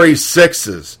category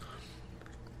 6s.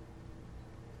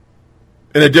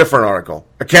 In a different article,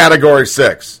 a category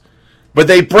 6. But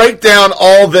they break down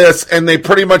all this and they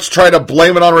pretty much try to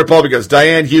blame it on Republicans.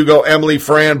 Diane, Hugo, Emily,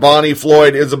 Fran, Bonnie,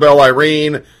 Floyd, Isabel,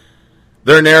 Irene.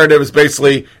 Their narrative is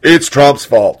basically, it's Trump's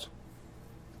fault.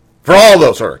 For all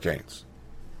those hurricanes.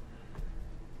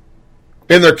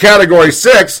 In their Category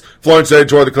 6, Florence said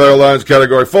enjoy the Carolinas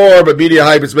Category 4, but media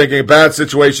hype is making a bad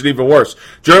situation even worse.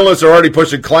 Journalists are already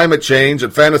pushing climate change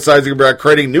and fantasizing about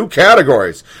creating new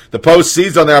categories. The Post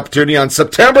seized on the opportunity on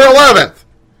September 11th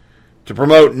to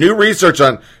promote new research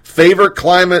on favorite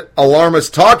climate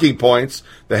alarmist talking points.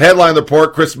 The headline of the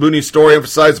report, Chris Mooney's story,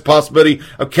 emphasized the possibility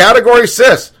of Category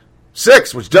 6,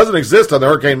 which doesn't exist on the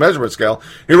hurricane measurement scale.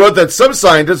 He wrote that some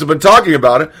scientists have been talking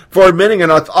about it for admitting an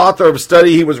author of a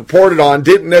study he was reported on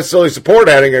didn't necessarily support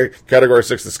adding a Category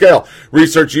 6 to scale.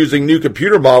 Research using new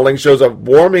computer modeling shows a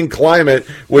warming climate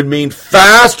would mean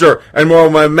faster and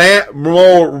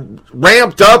more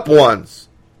ramped up ones.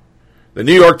 The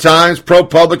New York Times,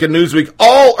 ProPublica, and Newsweek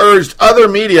all urged other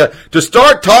media to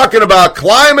start talking about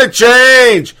climate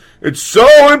change. It's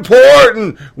so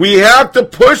important. We have to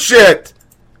push it.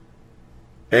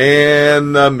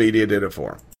 And the media did it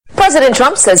for him. President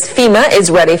Trump says FEMA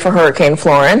is ready for Hurricane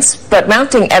Florence, but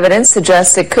mounting evidence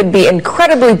suggests it could be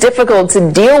incredibly difficult to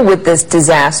deal with this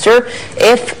disaster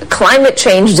if climate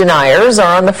change deniers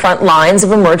are on the front lines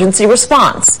of emergency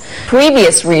response.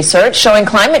 Previous research showing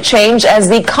climate change as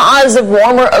the cause of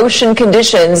warmer ocean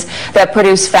conditions that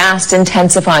produce fast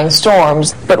intensifying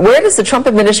storms. But where does the Trump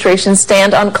administration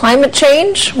stand on climate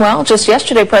change? Well, just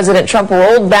yesterday, President Trump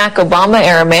rolled back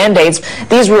Obama-era mandates.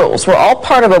 These rules were all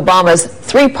part of Obama's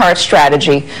three-part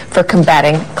strategy for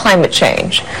combating climate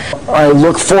change. I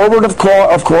look forward, of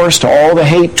course, to all the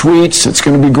hate tweets. It's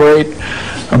going to be great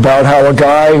about how a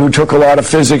guy who took a lot of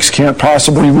physics can't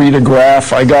possibly read a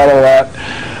graph. I got all that.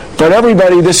 But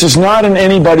everybody, this is not in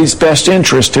anybody's best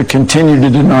interest to continue to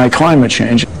deny climate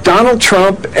change. Donald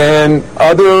Trump and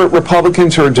other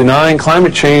Republicans who are denying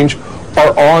climate change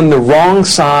are on the wrong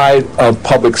side of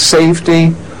public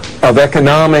safety, of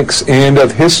economics, and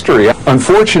of history.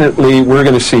 Unfortunately, we're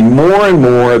going to see more and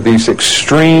more of these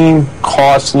extreme,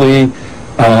 costly,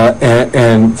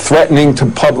 and threatening to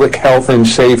public health and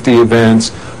safety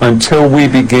events until we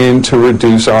begin to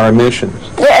reduce our emissions.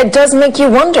 Yeah, it does make you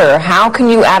wonder, how can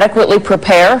you adequately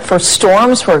prepare for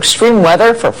storms, for extreme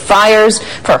weather, for fires,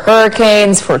 for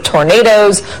hurricanes, for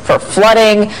tornadoes, for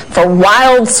flooding, for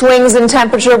wild swings in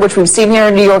temperature, which we've seen here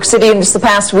in New York City in just the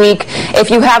past week, if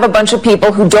you have a bunch of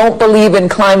people who don't believe in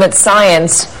climate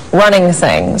science running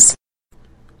things?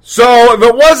 So if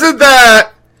it wasn't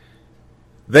that,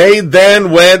 they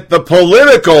then went the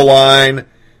political line,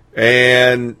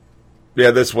 and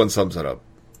yeah, this one sums it up.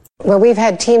 Well, we've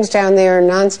had teams down there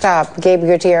nonstop, Gabe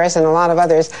Gutierrez and a lot of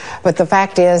others, but the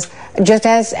fact is, just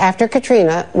as after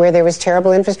Katrina, where there was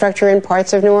terrible infrastructure in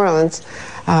parts of New Orleans,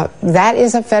 That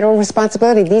is a federal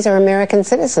responsibility. These are American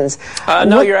citizens.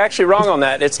 No, you're actually wrong on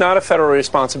that. It's not a federal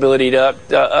responsibility to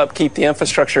upkeep the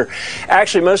infrastructure.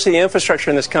 Actually, most of the infrastructure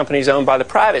in this company is owned by the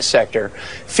private sector.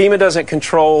 FEMA doesn't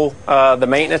control the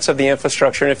maintenance of the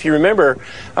infrastructure. And if you remember,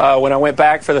 when I went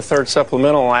back for the third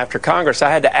supplemental after Congress, I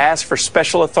had to ask for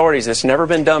special authorities that's never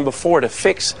been done before to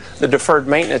fix the deferred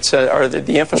maintenance or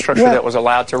the infrastructure that was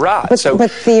allowed to rot. But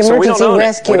the emergency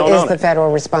rescue is the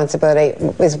federal responsibility,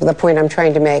 is the point I'm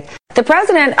trying to make. The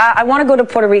president, I want to go to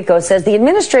Puerto Rico, says the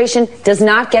administration does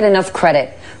not get enough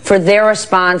credit for their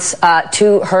response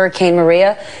to Hurricane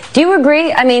Maria. Do you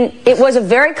agree? I mean, it was a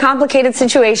very complicated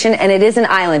situation, and it is an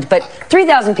island, but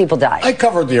 3,000 people died. I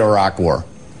covered the Iraq War.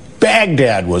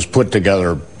 Baghdad was put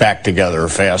together, back together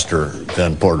faster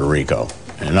than Puerto Rico.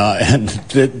 And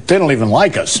they don't even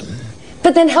like us.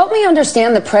 But then help me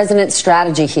understand the president's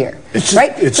strategy here.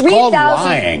 It's called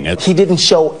lying. He didn't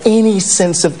show any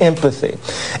sense of empathy.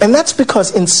 And that's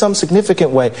because in some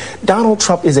significant way, Donald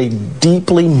Trump is a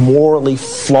deeply morally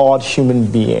flawed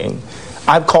human being.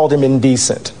 I've called him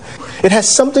indecent. It has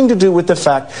something to do with the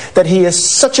fact that he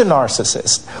is such a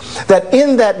narcissist that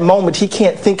in that moment he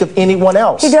can't think of anyone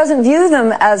else. He doesn't view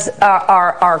them as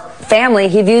our family.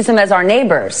 He views them as our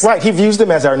neighbors. Right. He views them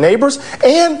as our neighbors.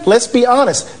 And let's be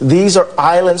honest, these are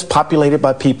islands populated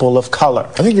by people of color.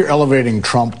 I think you're elevating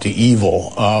Trump to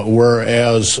evil,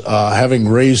 whereas having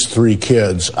raised 3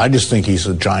 kids, I just think he's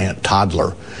a giant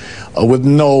toddler. With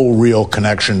no real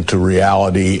connection to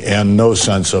reality and no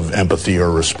sense of empathy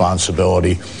or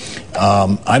responsibility.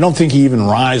 I don't think he even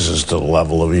rises to the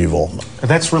level of evil.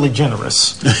 That's really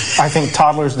generous. I think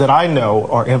toddlers that I know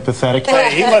are empathetic.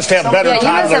 Hey, he must have better toddlers. He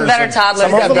must have better toddlers.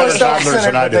 Some of them are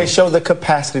self-centered, but they show the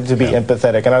capacity to be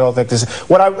empathetic, and I don't think this.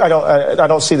 I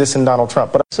don't see this in Donald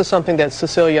Trump. But this is something that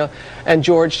Cecilia and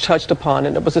George touched upon,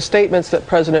 and it was the statements that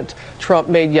President Trump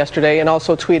made yesterday, and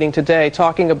also tweeting today,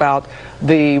 talking about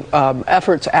the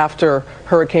efforts after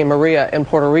Hurricane Maria in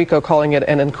Puerto Rico, calling it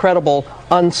an incredible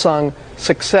unsung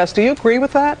success. Do you agree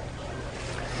with that?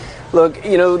 Look,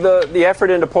 you know, the effort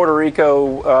into Puerto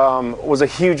Rico was a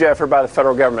huge effort by the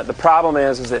federal government. The problem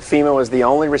is that FEMA was the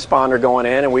only responder going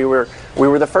in, and we were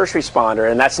the first responder,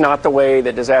 and that's not the way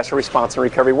that disaster response and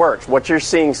recovery works. What you're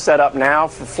seeing set up now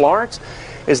for Florence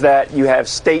is that you have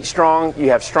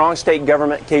strong state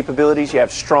government capabilities, you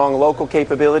have strong local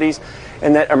capabilities,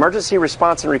 and that emergency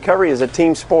response and recovery is a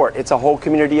team sport. It's a whole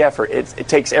community effort. It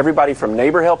takes everybody from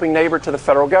neighbor helping neighbor to the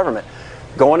federal government.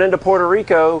 Going into Puerto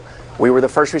Rico, we were the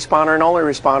first responder and only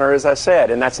responder, as I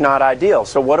said, and that's not ideal.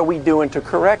 So what are we doing to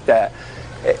correct that?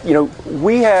 You know,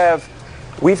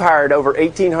 we've hired over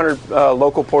 1,800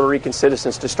 local Puerto Rican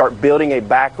citizens to start building a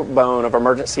backbone of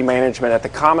emergency management at the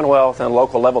Commonwealth and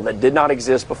local level that did not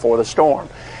exist before the storm.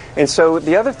 And so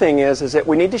the other thing is that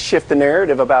we need to shift the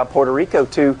narrative about Puerto Rico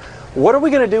to what are we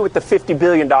going to do with the $50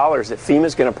 billion that FEMA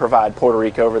is going to provide Puerto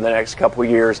Rico over the next couple of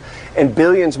years and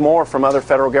billions more from other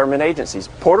federal government agencies?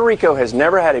 Puerto Rico has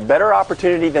never had a better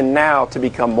opportunity than now to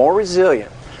become more resilient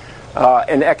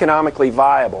and economically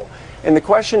viable. And the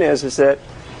question is that,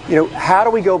 you know, how do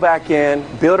we go back in,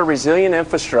 build a resilient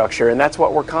infrastructure? And that's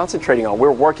what we're concentrating on.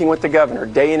 We're working with the governor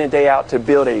day in and day out to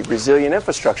build a resilient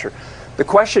infrastructure. The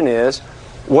question is,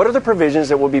 what are the provisions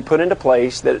that will be put into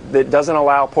place that doesn't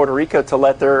allow Puerto Rico to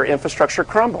let their infrastructure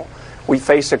crumble? We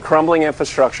face a crumbling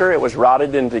infrastructure. It was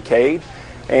rotted and decayed,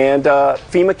 and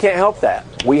FEMA can't help that.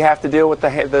 We have to deal with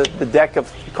the deck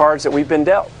of cards that we've been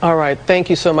dealt. All right. Thank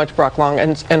you so much, Brock Long,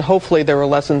 and hopefully there were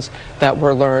lessons that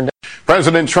were learned.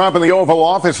 President Trump in the Oval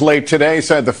Office late today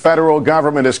said the federal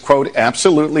government is, quote,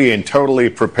 absolutely and totally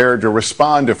prepared to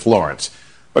respond to Florence.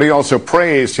 But he also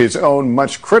praised his own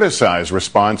much criticized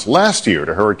response last year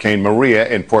to Hurricane Maria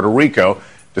in Puerto Rico,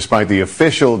 despite the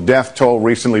official death toll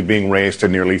recently being raised to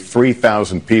nearly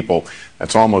 3,000 people.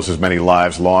 That's almost as many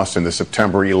lives lost in the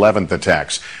September 11th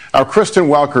attacks. Our Kristen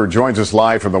Welker joins us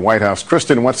live from the White House.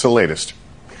 Kristen, what's the latest?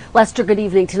 Lester, good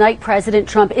evening. Tonight, President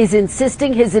Trump is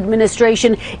insisting his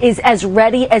administration is as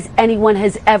ready as anyone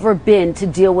has ever been to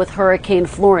deal with Hurricane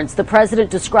Florence. The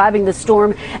president describing the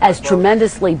storm as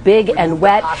tremendously big and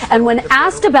wet. And when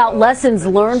asked about lessons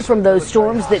learned from those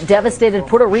storms that devastated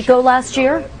Puerto Rico last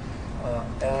year,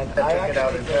 the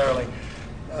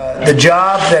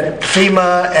job that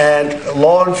FEMA and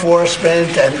law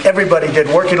enforcement and everybody did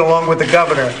working along with the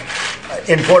governor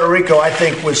in Puerto Rico, I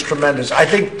think, was tremendous. I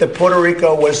think that Puerto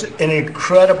Rico was an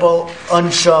incredible,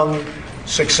 unsung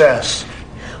success.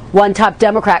 One top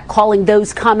Democrat calling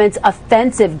those comments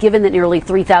offensive, given that nearly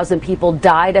 3,000 people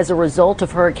died as a result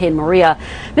of Hurricane Maria.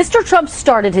 Mr. Trump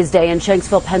started his day in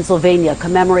Shanksville, Pennsylvania,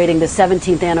 commemorating the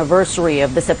 17th anniversary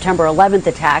of the September 11th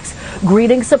attacks,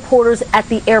 greeting supporters at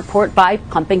the airport by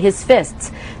pumping his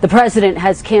fists. The president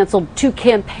has canceled 2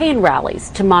 campaign rallies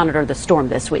to monitor the storm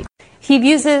this week. He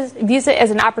views it as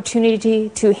an opportunity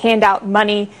to hand out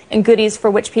money and goodies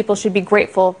for which people should be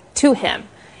grateful to him.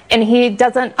 And he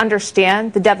doesn't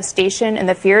understand the devastation and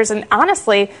the fears. And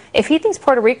honestly, if he thinks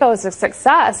Puerto Rico is a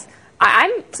success,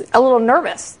 I'm a little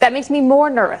nervous. That makes me more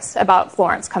nervous about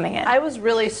Florence coming in. I was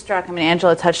really struck. I mean,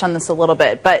 Angela touched on this a little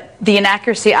bit, but the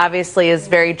inaccuracy obviously is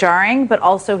very jarring, but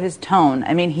also his tone.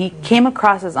 I mean, he came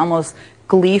across as almost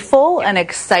gleeful and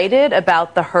excited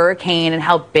about the hurricane and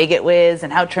how big it was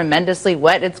and how tremendously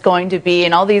wet it's going to be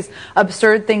and all these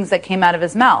absurd things that came out of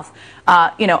his mouth.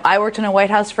 I worked in a White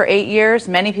House for 8 years.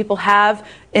 Many people have.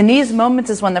 In these moments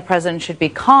is when the president should be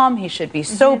calm. He should be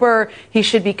sober. He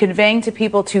should be conveying to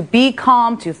people to be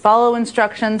calm, to follow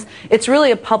instructions. It's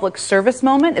really a public service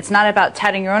moment. It's not about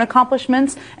touting your own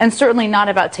accomplishments and certainly not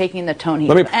about taking the tone he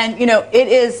does. And, it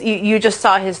is, you just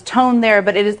saw his tone there,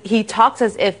 but he talks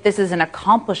as if this is an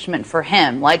accomplishment for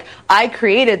him. Like, I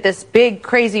created this big,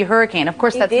 crazy hurricane. Of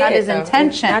course, that's not his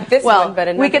intention. Not this one,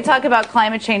 but we could talk about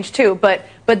climate change too, but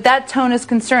that tone is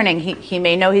concerning. He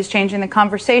may know he's changing the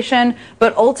conversation,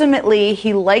 but ultimately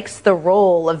he likes the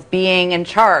role of being in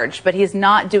charge, but he's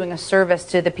not doing a service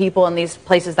to the people in these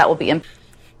places that will be impacted.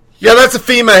 Yeah, that's a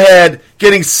FEMA head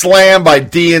getting slammed by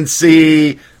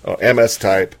DNC, MS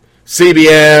type,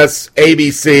 CBS,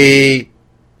 ABC.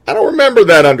 I don't remember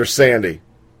that under Sandy.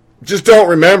 Just don't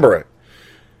remember it.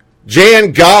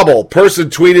 Jan Gobble,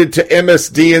 person tweeted to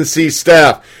MSDNC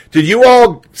staff, did you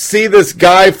all see this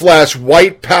guy flash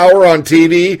white power on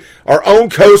TV? Our own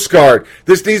Coast Guard.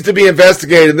 This needs to be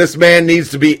investigated, and this man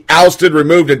needs to be ousted,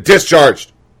 removed, and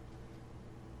discharged.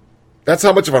 That's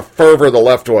how much of a fervor the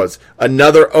left was.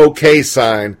 Another okay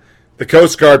sign. The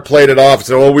Coast Guard played it off and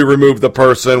said, we removed the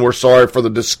person. We're sorry for the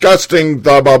disgusting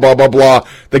blah, blah, blah, blah, blah.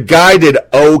 The guy did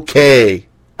okay.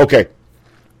 Okay.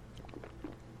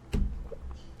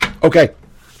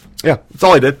 Yeah, that's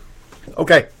all I did.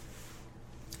 Okay.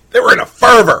 They were in a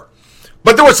fervor.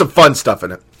 But there was some fun stuff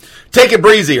in it. Take it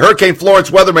breezy. Hurricane Florence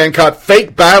weatherman caught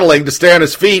fake battling to stay on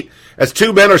his feet as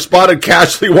 2 men are spotted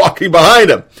casually walking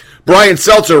behind him. Brian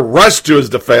Seltzer rushed to his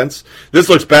defense. This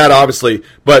looks bad, obviously,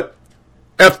 but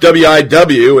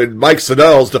FWIW and Mike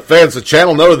Siddell's defense, the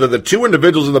channel noted that the 2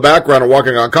 individuals in the background are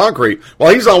walking on concrete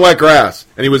while he's on wet grass,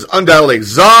 and he was undoubtedly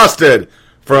exhausted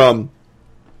from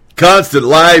constant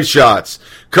live shots.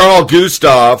 Carl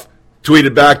Gustav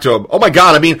tweeted back to him, oh my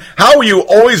God, I mean, how are you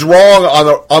always wrong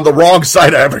on the wrong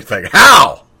side of everything?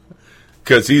 How?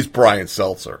 Because he's Brian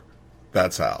Seltzer.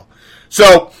 That's how.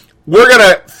 So we're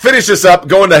going to finish this up,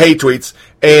 go into hate tweets,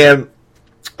 and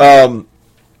I'm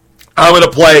going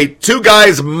to play 2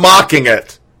 guys mocking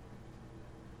it.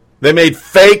 They made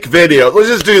fake videos. Let's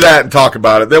just do that and talk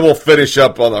about it. Then we'll finish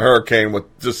up on the hurricane with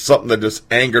just something that just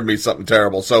angered me, something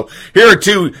terrible. So here are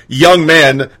 2 young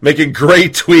men making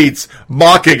great tweets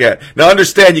mocking it. Now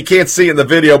understand you can't see it in the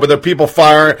video, but there are people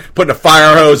putting a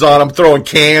fire hose on them, throwing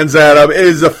cans at them. It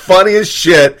is the funniest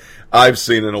shit I've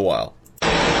seen in a while.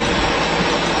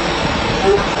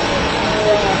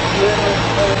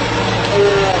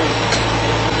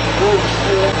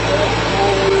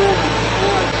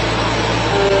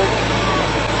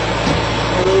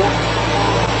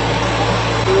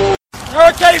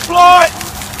 Hurricane Florence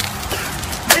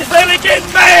is really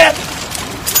getting bad.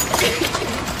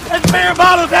 There's beer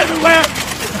bottles everywhere.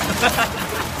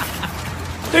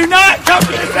 Do not come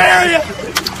to this area.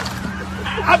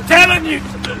 I'm telling you,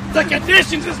 the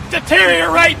conditions is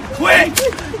deteriorating quick.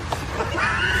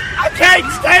 I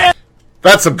can't stand.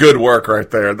 That's some good work right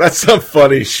there. That's some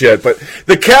funny shit. But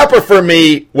the capper for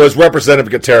me was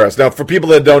Representative Gutierrez. Now, for people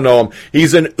that don't know him,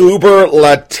 he's an uber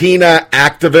Latina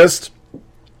activist.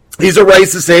 He's a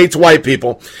racist, hates white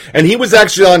people. And he was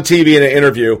actually on TV in an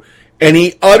interview, and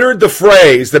he uttered the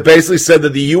phrase that basically said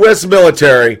that the U.S.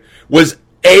 military was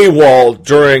AWOL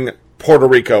during Puerto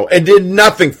Rico and did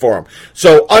nothing for him.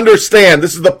 So understand,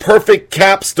 this is the perfect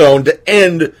capstone to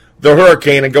end the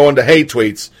hurricane and go into hate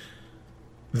tweets.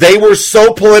 They were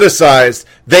so politicized,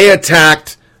 they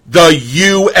attacked the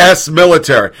U.S.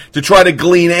 military to try to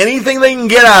glean anything they can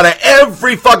get out of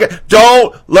every fucking...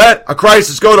 Don't let a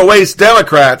crisis go to waste,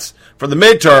 Democrats, for the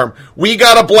midterm. We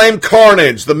got to blame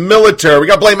carnage, the military. We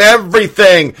got to blame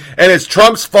everything. And it's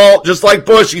Trump's fault, just like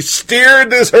Bush. He steered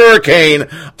this hurricane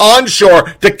onshore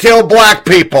to kill black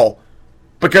people.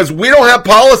 Because we don't have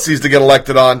policies to get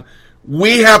elected on.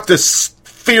 We have to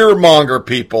fear-monger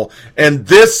people. And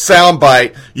this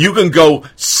soundbite, you can go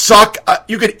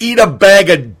you can eat a bag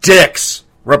of dicks,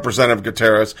 Representative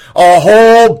Gutierrez. A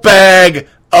whole bag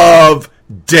of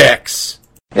dicks.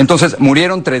 Entonces,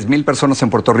 ¿murieron 3,000 personas en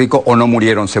Puerto Rico o no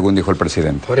murieron, según dijo el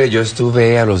presidente? Jorge, yo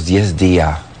estuve a los 10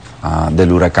 días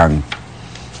del huracán.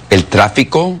 El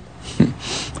tráfico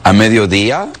a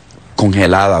mediodía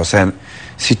congelada. O sea,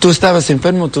 si tú estabas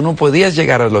enfermo, tú no podías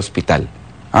llegar al hospital.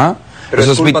 ¿Ah? ¿Pero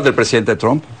es culpa del presidente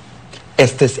Trump?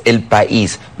 Este es el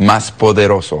país más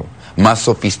poderoso, más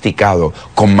sofisticado,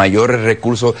 con mayores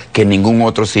recursos que ningún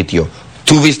otro sitio.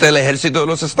 ¿Tú viste el ejército de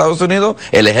los Estados Unidos?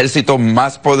 El ejército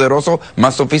más poderoso,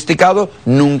 más sofisticado,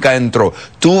 nunca entró.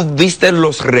 ¿Tú viste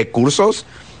los recursos?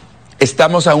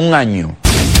 Estamos a un año.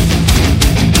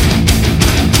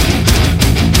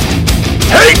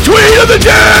 Hate tweet of the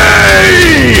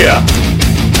day!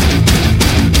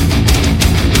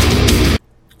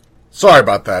 Sorry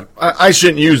about that. I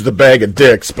shouldn't use the bag of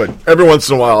dicks, but every once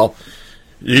in a while,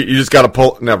 you just got to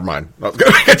pull. Never mind. I was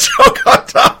going to make a joke on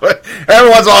top of it.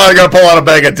 Every once in a while, you got to pull out a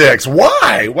bag of dicks.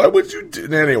 Why? Why would you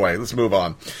do? Anyway, let's move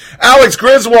on. Alex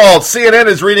Griswold, CNN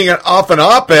is reading off an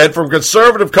op-ed from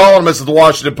conservative columnist at the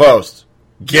Washington Post.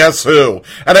 Guess who?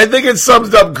 And I think it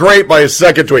sums up great by his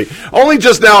second tweet. Only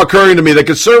just now occurring to me that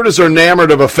conservatives are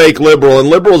enamored of a fake liberal and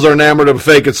liberals are enamored of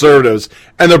fake conservatives,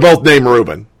 and they're both named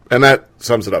Rubin. And that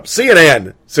sums it up.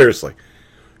 CNN, seriously.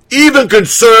 Even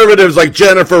conservatives like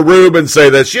Jennifer Rubin say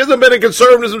this. She hasn't been a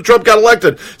conservative since Trump got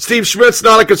elected. Steve Schmidt's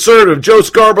not a conservative. Joe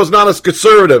Scarborough's not a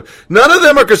conservative. None of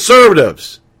them are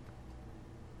conservatives.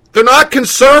 They're not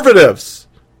conservatives.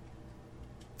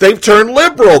 They've turned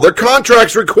liberal. Their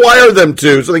contracts require them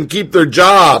to, so they can keep their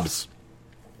jobs.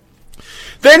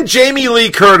 Then Jamie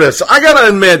Lee Curtis. I gotta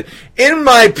admit, in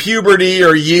my puberty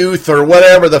or youth or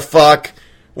whatever the fuck,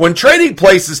 when Trading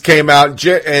Places came out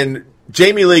and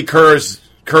Jamie Lee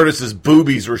Curtis's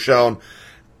boobies were shown,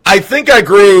 I think I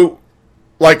grew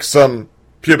like some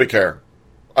pubic hair.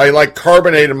 I like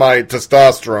carbonated my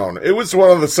testosterone. It was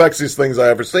one of the sexiest things I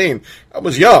ever seen. I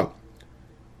was young.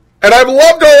 And I've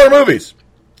loved all her movies.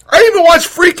 I even watched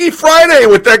Freaky Friday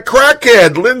with that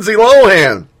crackhead, Lindsay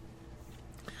Lohan.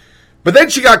 But then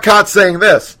she got caught saying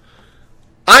this.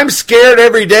 I'm scared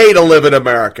every day to live in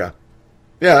America.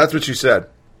 Yeah, that's what she said.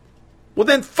 Well,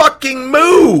 then fucking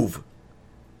move.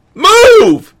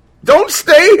 Move! Don't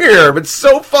stay here. If it's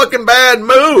so fucking bad,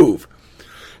 move.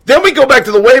 Then we go back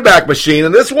to the Wayback Machine,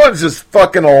 and this one's just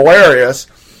fucking hilarious.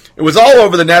 It was all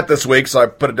over the net this week, so I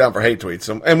put it down for hate tweets.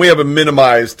 And we have a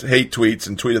minimized hate tweets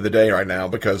and tweet of the day right now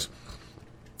because,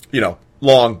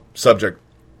 long subject.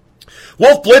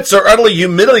 Wolf Blitzer utterly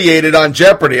humiliated on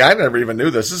Jeopardy. I never even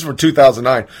knew this. This is from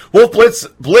 2009. Wolf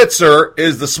Blitzer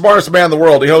is the smartest man in the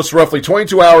world. He hosts roughly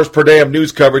 22 hours per day of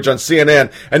news coverage on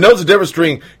CNN and knows the difference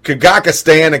between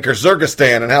Kyrgyzstan and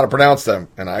Kyrgyzstan and how to pronounce them.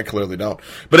 And I clearly don't.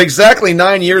 But exactly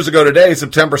 9 years ago today,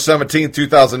 September 17,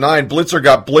 2009, Blitzer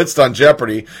got blitzed on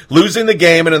Jeopardy, losing the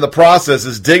game and in the process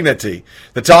his dignity.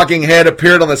 The talking head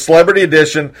appeared on the celebrity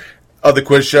edition of the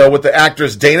quiz show with the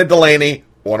actress Dana Delaney,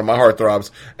 one of my heartthrobs,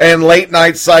 and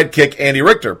late-night sidekick Andy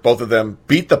Richter. Both of them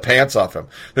beat the pants off him.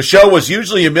 The show was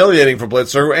hugely humiliating for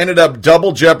Blitzer, who ended up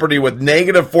double Jeopardy with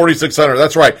negative 4,600.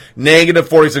 That's right, negative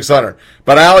 4,600.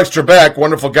 But Alex Trebek,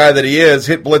 wonderful guy that he is,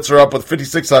 hit Blitzer up with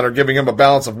 5,600, giving him a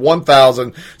balance of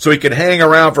 1,000 so he could hang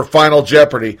around for Final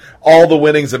Jeopardy. All the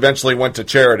winnings eventually went to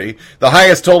charity. The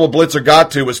highest total Blitzer got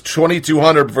to was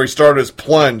 2,200 before he started his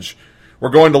plunge. We're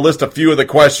going to list a few of the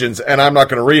questions, and I'm not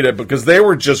going to read it because they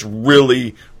were just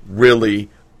really,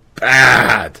 really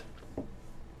bad.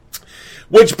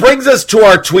 Which brings us to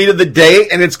our tweet of the day,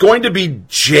 and it's going to be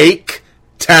Jake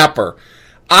Tapper.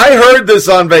 I heard this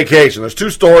on vacation. There's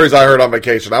two stories I heard on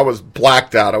vacation. I was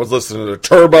blacked out. I was listening to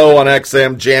Turbo on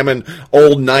XM, jamming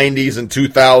old 90s and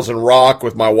 2000 rock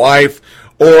with my wife,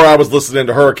 or I was listening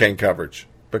to hurricane coverage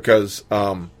because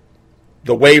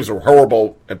the waves were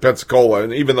horrible in Pensacola,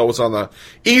 and even though it was on the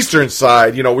eastern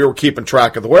side, we were keeping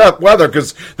track of the weather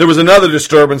because there was another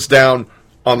disturbance down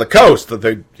on the coast that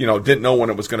they, didn't know when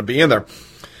it was going to be in there.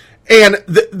 And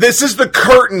this is the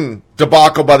curtain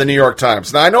debacle by the New York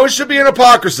Times. Now, I know it should be an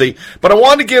hypocrisy, but I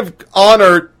wanted to give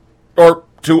honor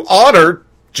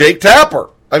Jake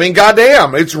Tapper. I mean,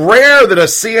 goddamn, it's rare that a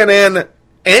CNN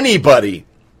anybody,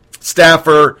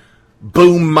 staffer,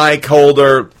 boom mic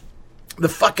holder, the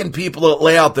fucking people that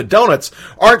lay out the donuts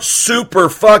aren't super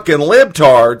fucking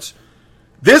libtards.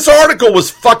 This article was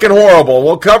fucking horrible.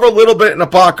 We'll cover a little bit in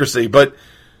hypocrisy, but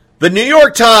the New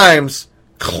York Times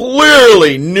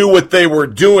clearly knew what they were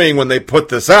doing when they put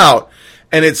this out,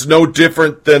 and it's no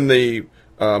different than the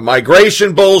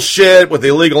migration bullshit with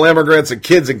illegal immigrants and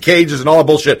kids in cages and all that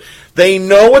bullshit. They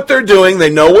know what they're doing.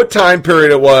 They know what time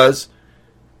period it was.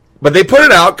 But they put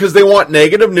it out because they want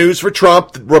negative news for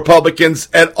Trump, Republicans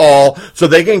at all, so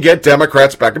they can get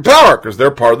Democrats back in power because they're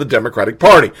part of the Democratic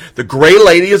Party. The gray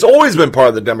lady has always been part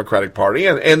of the Democratic Party,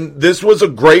 and this was a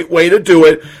great way to do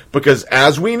it because,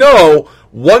 as we know,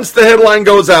 once the headline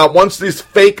goes out, once this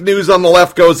fake news on the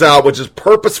left goes out, which is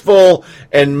purposeful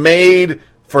and made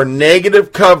for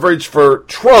negative coverage for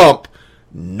Trump,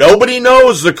 nobody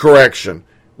knows the correction.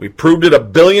 We proved it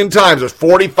 1 billion times. There's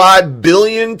 45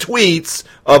 billion tweets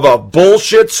of a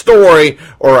bullshit story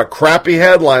or a crappy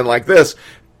headline like this.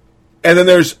 And then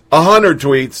there's 100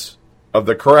 tweets of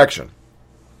the correction.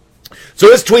 So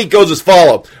this tweet goes as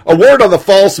follows. A word on the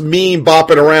false meme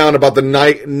bopping around about the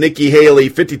Nikki Haley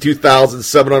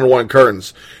 52,701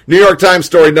 curtains. New York Times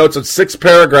story notes in 6th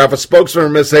paragraph, a spokesman for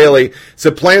Ms. Haley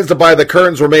said plans to buy the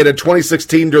curtains were made in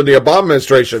 2016 during the Obama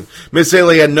administration. Ms.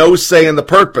 Haley had no say in the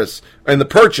purchase.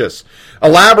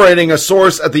 Elaborating, a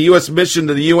source at the U.S. mission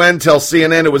to the UN tells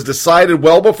CNN it was decided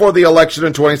well before the election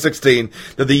in 2016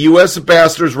 that the U.S.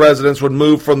 ambassador's residence would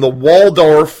move from the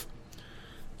Waldorf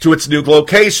to its new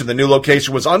location. The new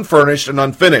location was unfurnished and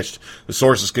unfinished. The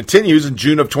sources continues, in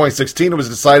June of 2016, it was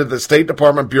decided that the State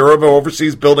Department Bureau of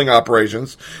Overseas Building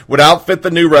Operations would outfit the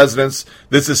new residence.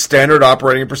 This is standard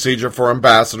operating procedure for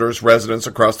ambassadors' residents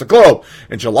across the globe.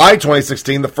 In July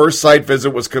 2016, the first site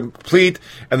visit was complete,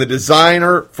 and the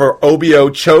designer for OBO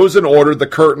chose and ordered the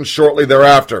curtains shortly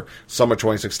thereafter, summer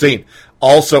 2016.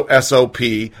 Also, SOP,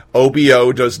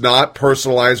 OBO does not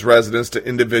personalize residence to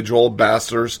individual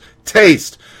ambassadors'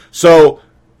 taste. So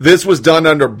this was done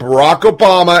under Barack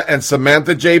Obama and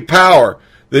Samantha J. Power.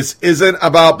 This isn't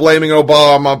about blaming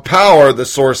Obama Power, the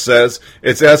source says.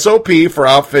 It's SOP for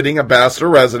outfitting ambassador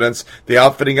residence. The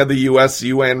outfitting of the U.S.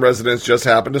 UN residence just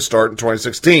happened to start in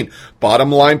 2016.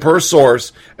 Bottom line per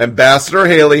source, Ambassador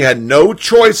Haley had no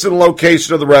choice in the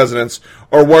location of the residence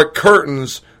or what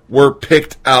curtains were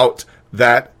picked out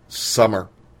that summer.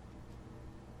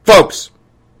 Folks,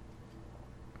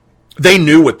 they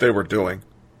knew what they were doing.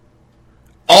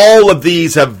 All of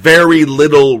these have very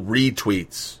little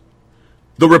retweets.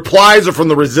 The replies are from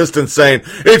the resistance saying,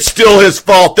 it's still his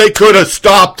fault. They could have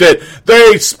stopped it.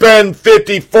 They spend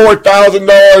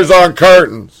 $54,000 on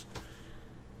curtains.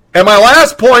 And my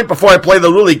last point before I play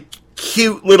the really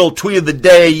cute little tweet of the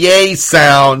day, yay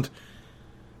sound.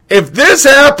 If this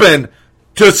happened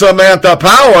to Samantha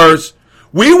Powers,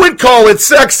 we would call it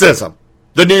sexism.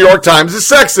 The New York Times is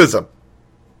sexism.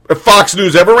 If Fox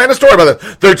News ever ran a story about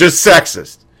it, they're just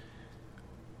sexist.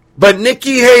 But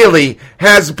Nikki Haley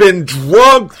has been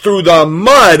dragged through the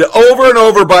mud over and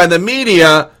over by the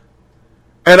media,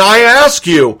 and I ask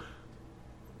you,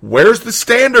 where's the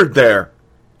standard there?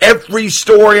 Every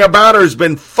story about her has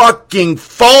been fucking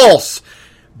false.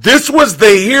 This was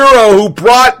the hero who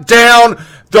brought down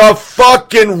the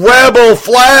fucking rebel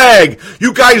flag.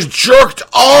 You guys jerked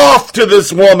off to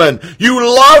this woman. You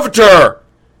loved her.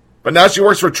 But now she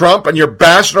works for Trump and you're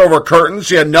bashing over curtains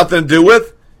she had nothing to do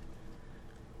with?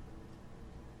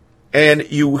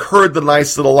 And you heard the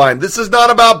nice little line. This is not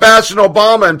about bashing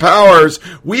Obama and Powers.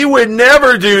 We would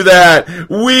never do that.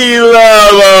 We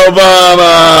love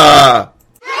Obama.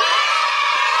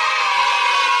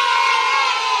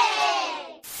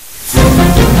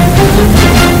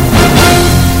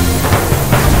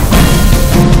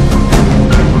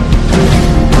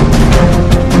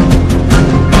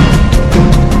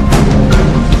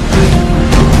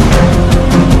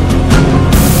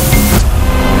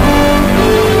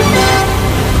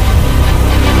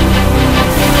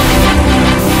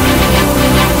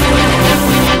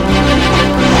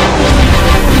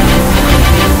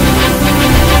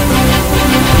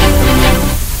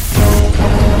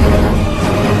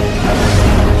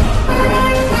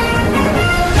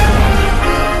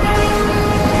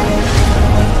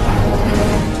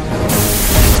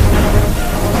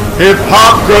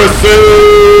 Hypocrisy!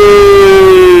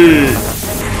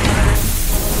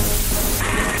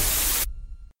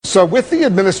 So with the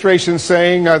administration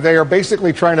saying they are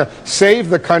basically trying to save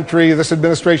the country, this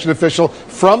administration official,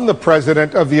 from the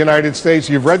President of the United States,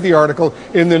 you've read the article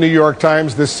in the New York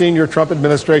Times, this senior Trump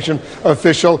administration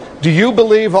official. Do you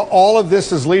believe all of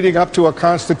this is leading up to a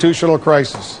constitutional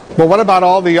crisis? Well, what about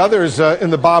all the others in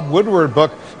the Bob Woodward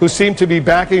book who seem to be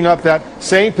backing up that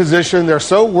same position? They're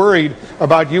so worried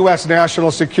about U.S.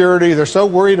 national security. They're so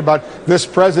worried about this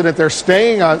president. They're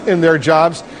staying in their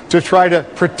jobs to try to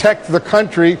protect the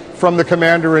country from the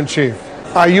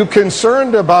commander-in-chief. Are you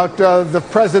concerned about the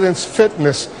president's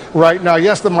fitness right now?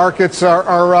 Yes, the markets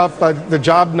are up, but the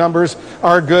job numbers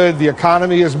are good. The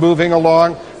economy is moving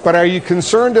along. But are you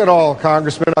concerned at all,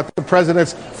 Congressman, about the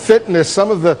president's fitness, some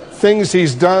of the things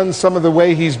he's done, some of the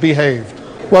way he's behaved?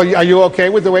 Well, are you okay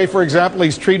with the way, for example,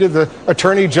 he's treated the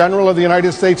Attorney General of the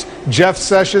United States, Jeff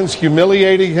Sessions,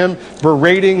 humiliating him,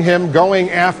 berating him,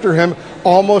 going after him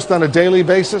almost on a daily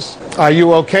basis? Are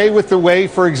you okay with the way,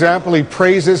 for example, he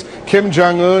praises Kim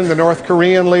Jong-un, the North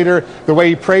Korean leader, the way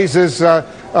he praises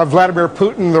Vladimir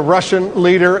Putin, the Russian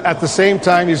leader? At the same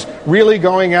time, he's really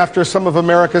going after some of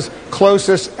America's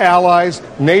closest allies,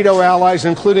 NATO allies,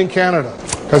 including Canada.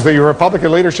 Because the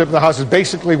Republican leadership in the House has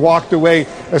basically walked away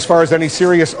as far as any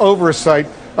serious oversight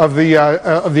of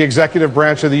the executive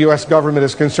branch of the U.S. government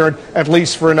is concerned, at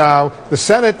least for now. The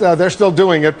Senate, they're still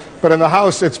doing it, but in the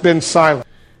House, it's been silent.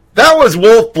 That was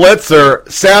Wolf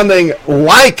Blitzer sounding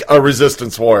like a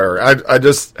resistance warrior. I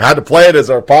just had to play it as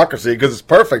a hypocrisy because it's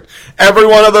perfect. Every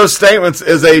one of those statements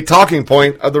is a talking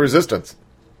point of the resistance.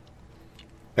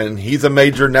 And he's a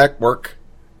major network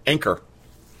anchor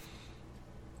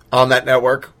on that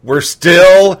network. We're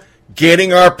still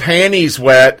getting our panties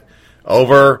wet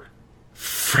over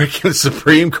freaking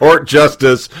Supreme Court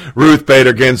Justice Ruth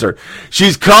Bader Ginsburg.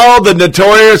 She's called the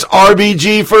notorious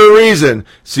RBG for a reason.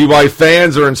 See why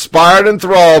fans are inspired and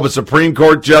enthralled with Supreme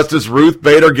Court Justice Ruth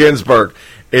Bader Ginsburg.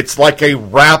 It's like a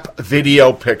rap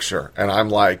video picture. And I'm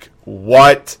like,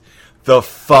 what the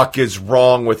fuck is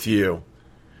wrong with you?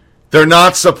 They're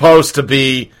not supposed to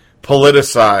be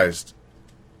politicized.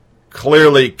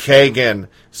 Clearly, Kagan,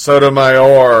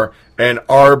 Sotomayor, and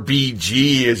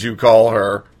RBG, as you call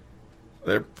her,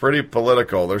 they're pretty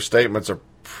political. Their statements are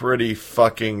pretty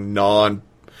fucking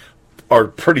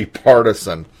pretty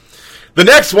partisan. The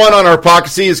next one on our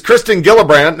hypocrisy is Kristen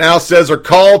Gillibrand now says her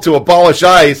call to abolish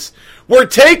ICE were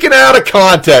taken out of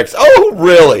context. Oh,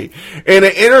 really? In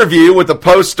an interview with the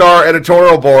Post-Star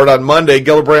editorial board on Monday,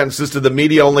 Gillibrand insisted the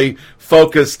media only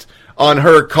focused on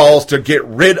her calls to get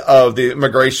rid of the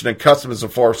Immigration and Customs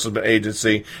Enforcement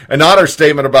Agency and not her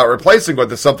statement about replacing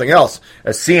with something else.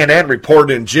 As CNN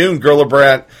reported in June,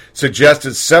 Gillibrand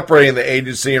suggested separating the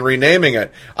agency and renaming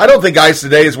it. I don't think ICE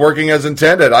today is working as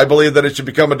intended. I believe that it should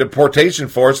become a deportation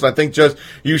force, and I think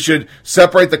you should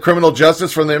separate the criminal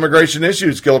justice from the immigration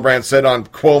issues, Gillibrand said on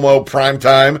Cuomo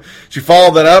Primetime. She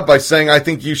followed that up by saying, I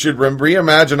think you should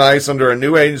reimagine ICE under a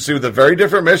new agency with a very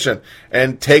different mission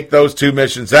and take those two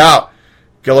missions out.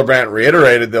 Gillibrand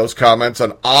reiterated those comments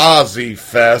on Ozzy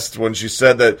Fest when she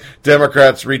said that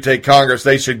Democrats retake Congress,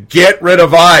 they should get rid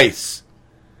of ICE.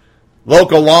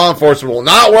 Local law enforcement will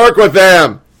not work with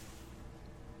them.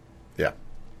 Yeah.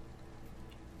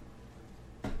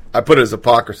 I put it as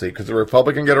hypocrisy. Could the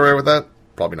Republican get away with that?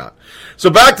 Probably not. So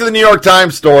back to the New York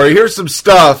Times story. Here's some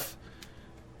stuff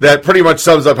that pretty much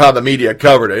sums up how the media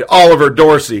covered it. Oliver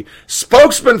Dorsey,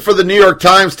 spokesman for the New York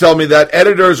Times, tell me that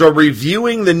editors are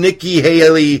reviewing the Nikki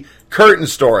Haley curtain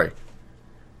story.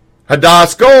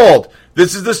 Hadass Gold,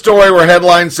 this is the story where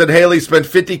headlines said Haley spent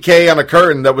 $50K on a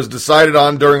curtain that was decided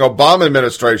on during Obama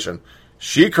administration.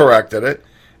 She corrected it.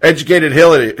 Educated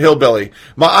hillbilly.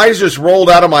 My eyes just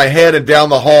rolled out of my head and down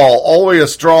the hall. Always a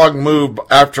strong move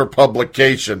after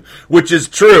publication, which is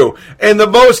true. And the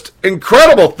most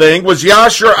incredible thing was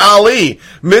Yashar Ali.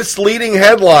 Misleading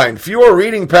headline. Few are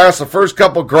reading past the first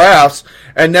couple graphs,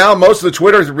 and now most of the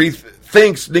Twitter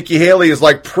thinks Nikki Haley is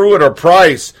like Pruitt or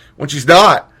Price when she's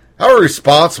not. How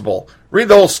irresponsible. Read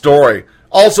the whole story.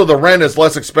 Also, the rent is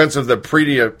less expensive than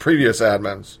previous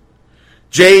admins.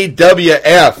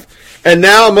 JWF. And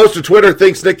now most of Twitter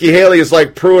thinks Nikki Haley is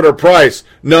like Pruitt or Price.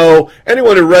 No,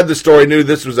 anyone who read the story knew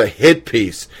this was a hit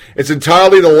piece. It's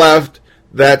entirely the left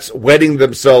that's wetting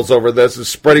themselves over this and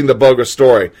spreading the bogus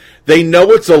story. They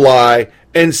know it's a lie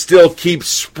and still keep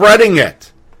spreading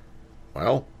it.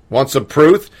 Well, want some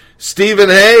proof? Stephen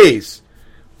Hayes.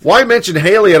 Why mention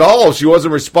Haley at all if she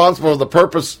wasn't responsible for the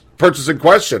purchase in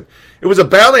question? It was a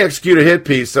badly executed hit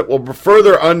piece that will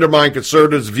further undermine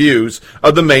conservatives' views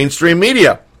of the mainstream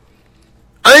media.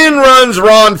 In runs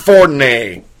Ron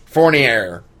Fournier,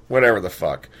 whatever the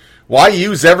fuck. Why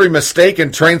use every mistake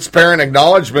and transparent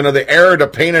acknowledgement of the error to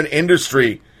paint an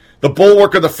industry, the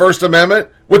bulwark of the First Amendment,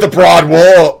 with a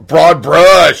broad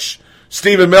brush?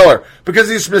 Stephen Miller, because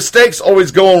these mistakes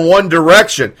always go in one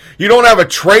direction. You don't have a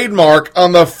trademark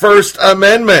on the First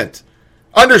Amendment.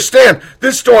 Understand,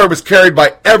 this story was carried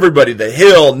by everybody, The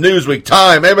Hill, Newsweek,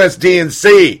 Time,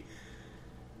 MSDNC.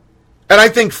 And I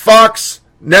think Fox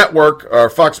Network, or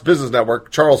Fox Business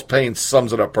Network, Charles Payne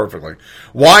sums it up perfectly.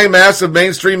 Why massive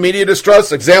mainstream media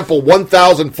distrust? Example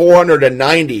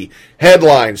 1,490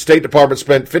 headline. State Department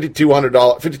spent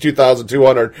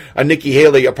 $52,200 on Nikki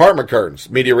Haley apartment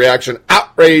curtains. Media reaction,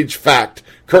 outrage fact.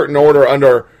 Curtain order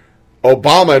under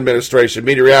Obama administration.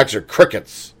 Media reaction,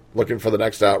 crickets. looking for the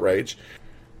next outrage.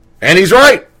 And he's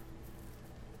right.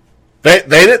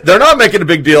 They're not making a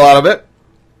big deal out of it.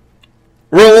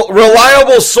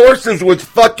 Reliable sources with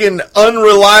fucking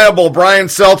unreliable Brian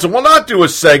Stelter will not do a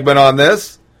segment on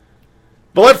this.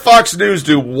 But let Fox News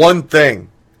do one thing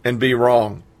and be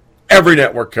wrong. Every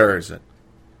network carries it.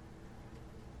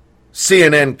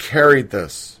 CNN carried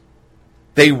this.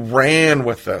 They ran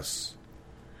with this.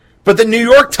 But the New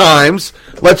York Times,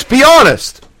 let's be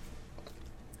honest,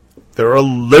 they're a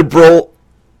liberal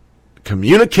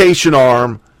communication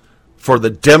arm for the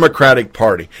Democratic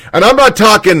Party. And I'm not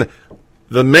talking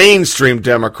the mainstream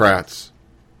Democrats.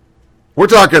 We're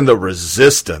talking the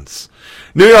resistance.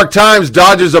 New York Times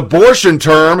dodges abortion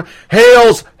term,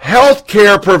 hails health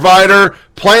care provider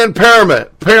Planned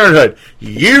Parenthood.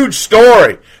 Huge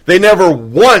story. They never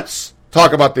once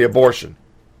talk about the abortion.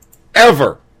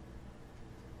 Ever.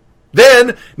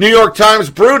 Then, New York Times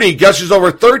Broody gushes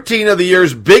over 13 of the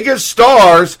year's biggest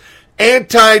stars,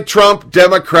 anti-Trump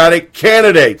Democratic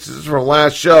candidates. This is from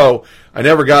last show. I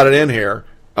never got it in here.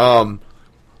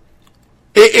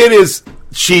 It is,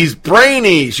 she's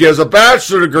brainy. She has a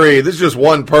bachelor's degree. This is just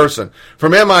one person.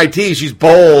 From MIT, she's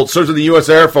bold, serves in the U.S.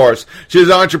 Air Force. She has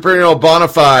entrepreneurial bona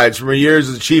fides from her years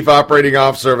as chief operating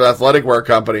officer of an athletic wear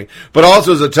company, but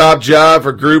also has a top job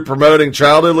for group promoting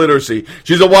childhood literacy.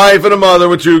 She's a wife and a mother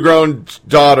with 2 grown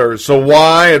daughters. So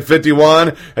why, at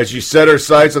 51, has she set her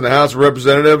sights on the House of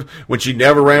Representatives when she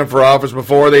never ran for office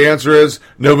before? The answer is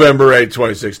November 8,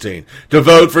 2016. To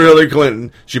vote for Hillary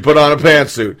Clinton, she put on a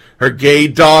pantsuit. Her gay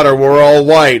daughter wore all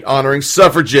white, honoring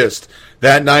suffragists.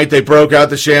 That night they broke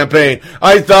out the champagne.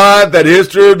 I thought that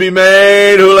history would be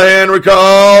made, Houlihan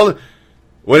recalled.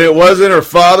 When it wasn't, her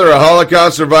father, a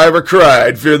Holocaust survivor,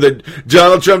 cried, feared that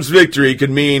Donald Trump's victory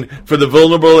could mean for the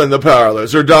vulnerable and the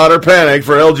powerless. Her daughter panicked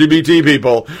for LGBT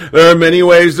people. There are many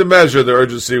ways to measure the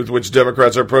urgency with which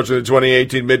Democrats are approaching the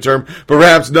 2018 midterm,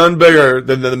 perhaps none bigger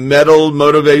than the metal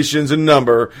motivations in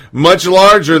number, much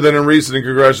larger than in recent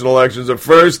congressional elections of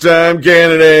first-time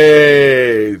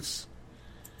candidates.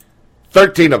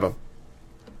 13 of them.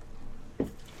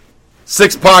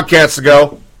 6 podcasts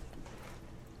ago,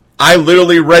 I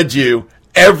literally read you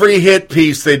every hit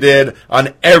piece they did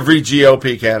on every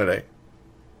GOP candidate.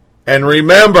 And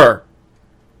remember,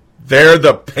 they're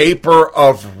the paper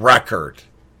of record.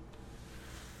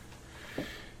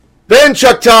 Then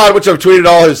Chuck Todd, which I've tweeted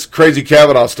all his crazy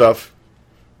Kavanaugh stuff,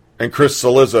 and Chris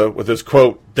Cillizza with his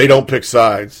quote, "They don't pick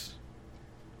sides."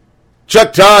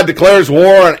 Chuck Todd declares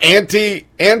war on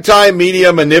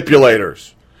anti-media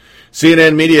manipulators.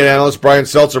 CNN media analyst Brian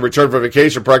Stelter returned from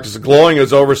vacation practice glowing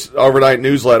his overnight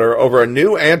newsletter over a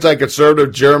new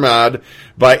anti-conservative germad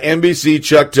by NBC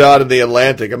Chuck Todd and The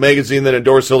Atlantic, a magazine that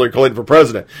endorsed Hillary Clinton for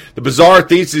president. The bizarre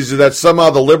thesis is that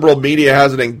somehow the liberal media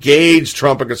hasn't engaged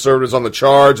Trump and conservatives on the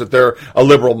charge that they're a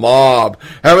liberal mob.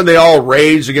 Haven't they all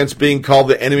raged against being called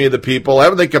the enemy of the people?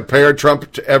 Haven't they compared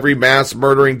Trump to every mass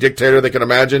murdering dictator they can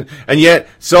imagine? And yet,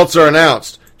 Stelter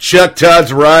announced, Chuck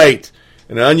Todd's right.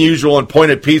 An unusual and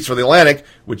pointed piece for The Atlantic,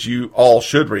 which you all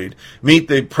should read. Meet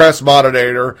the press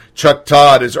moderator, Chuck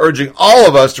Todd, is urging all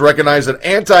of us to recognize that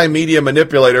anti-media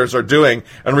manipulators are doing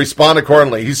and respond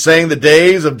accordingly. He's saying the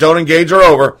days of don't engage are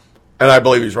over, and I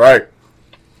believe he's right.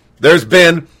 There's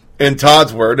been, in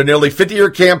Todd's word, a nearly 50-year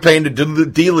campaign to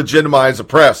delegitimize the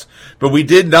press, but we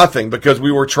did nothing because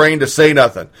we were trained to say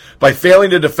nothing. By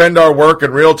failing to defend our work in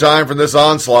real time from this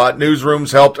onslaught,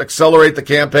 newsrooms helped accelerate the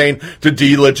campaign to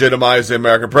delegitimize the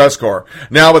American press corps.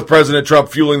 Now, with President Trump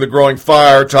fueling the growing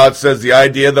fire, Todd says the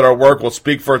idea that our work will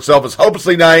speak for itself is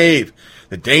hopelessly naive.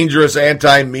 The dangerous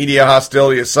anti-media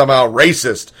hostility is somehow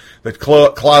racist. The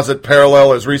closet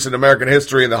parallel is recent American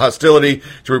history and the hostility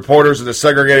to reporters in the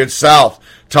segregated South,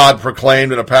 Todd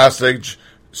proclaimed in a passage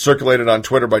circulated on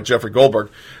Twitter by Jeffrey Goldberg.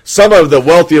 Some of the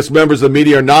wealthiest members of the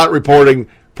media are not reporters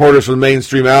from the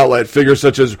mainstream outlet. Figures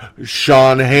such as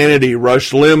Sean Hannity,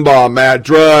 Rush Limbaugh, Matt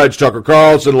Drudge, Tucker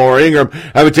Carlson, Laura Ingraham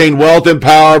have attained wealth and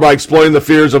power by exploiting the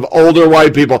fears of older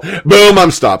white people. Boom,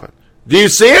 I'm stopping. Do you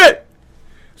see it?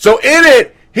 So in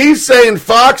it, he's saying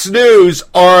Fox News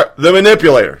are the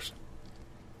manipulators.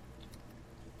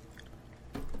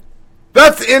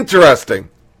 That's interesting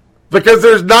because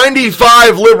there's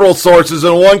 95 liberal sources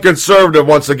and 1 conservative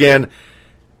once again,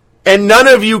 and none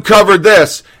of you covered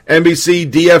this.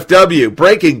 NBC DFW.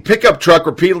 Breaking, pickup truck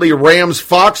repeatedly rams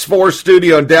Fox 4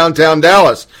 studio in downtown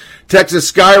Dallas. Texas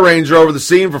Sky Ranger over the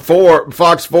scene for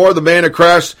Fox 4. The man who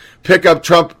crashed pickup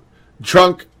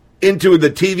trunk into the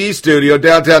TV studio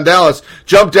downtown Dallas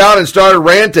jumped out and started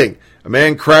ranting. A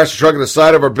man crashed a truck on the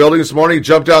side of our building this morning. He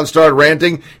jumped out and started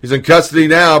ranting. He's in custody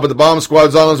now, but the bomb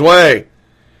squad's on his way.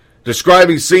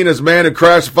 Describing Cena's man who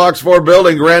crashed Fox 4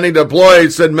 building, granting to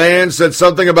employees, said man said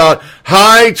something about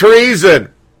high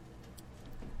treason.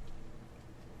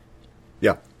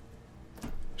 Yeah.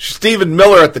 Stephen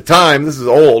Miller at the time, this is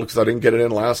old because I didn't get it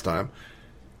in last time.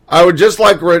 I would just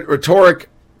like rhetoric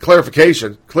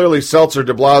clarification. Clearly, Seltzer,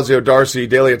 de Blasio, Darcy,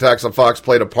 daily attacks on Fox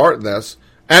played a part in this,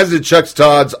 as did Chuck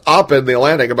Todd's op-ed in The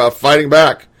Atlantic about fighting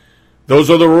back. Those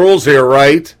are the rules here,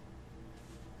 right?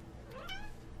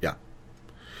 Yeah.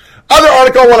 Other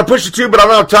article I want to push you to, but I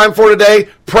don't have time for today.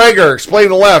 Prager,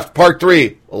 Explaining the Left, Part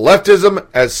 3, Leftism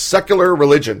as Secular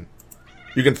Religion.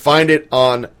 You can find it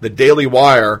on the Daily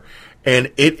Wire,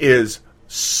 and it is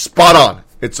spot on.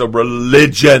 It's a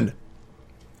religion.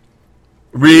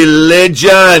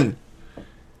 Religion.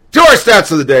 To our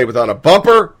stats of the day without a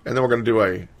bumper, and then we're going to do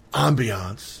a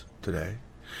ambiance today.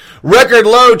 Record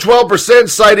low 12%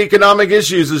 cite economic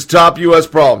issues as top U.S.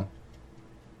 problem.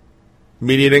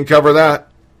 Media didn't cover that.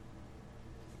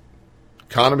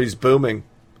 Economy's booming.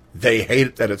 They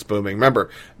hate that it's booming. Remember,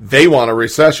 they want a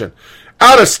recession.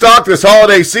 Out of stock this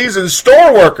holiday season,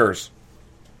 store workers.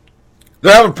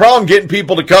 They're having a problem getting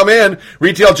people to come in.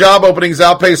 Retail job openings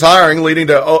outpace hiring, leading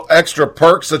to extra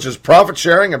perks such as profit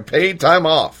sharing and paid time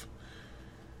off.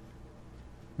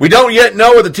 We don't yet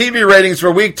know what the TV ratings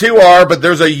for week 2 are, but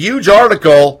there's a huge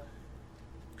article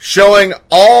showing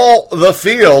all the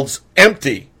fields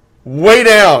empty, way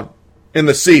down in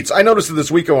the seats. I noticed it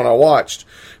this weekend when I watched.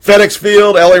 FedEx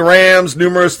Field, LA Rams,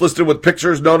 numerous listed with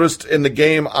pictures noticed in the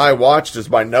game I watched is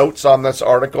my notes on this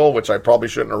article, which I probably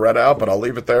shouldn't have read out, but I'll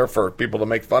leave it there for people to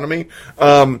make fun of me.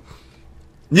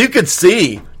 You could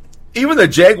see, even the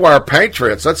Jaguar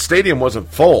Patriots, that stadium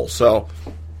wasn't full. So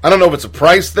I don't know if it's a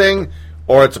price thing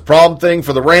or it's a problem thing.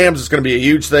 For the Rams, it's going to be a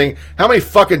huge thing. How many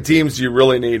fucking teams do you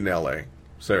really need in LA?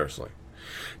 Seriously.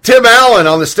 Tim Allen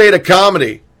on the state of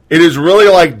comedy. It is really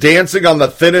like dancing on the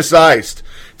thinnest ice.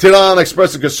 Tim Allen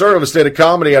expressed a concern of a state of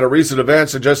comedy at a recent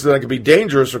event, suggesting that it could be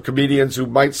dangerous for comedians who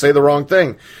might say the wrong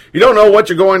thing. You don't know what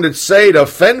you're going to say to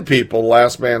offend people,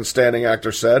 Last Man Standing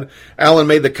actor said. Allen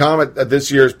made the comment at this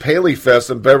year's Paley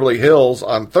Fest in Beverly Hills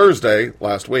on Thursday,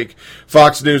 last week.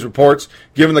 Fox News reports,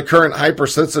 given the current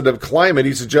hypersensitive climate,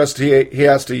 he suggests he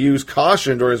has to use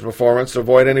caution during his performance to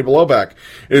avoid any blowback.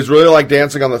 It is really like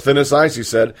dancing on the thinnest ice, he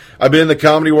said. I've been in the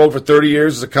comedy world for 30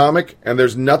 years as a comic, and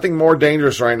there's nothing more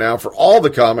dangerous right now for all the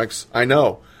comics I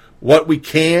know. What we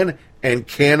can and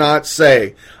cannot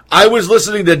say. I was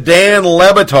listening to Dan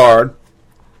Le Batard,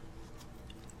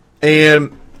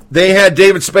 and they had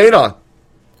David Spade on.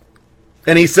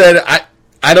 And he said,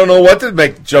 I don't know what to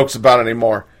make jokes about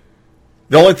anymore.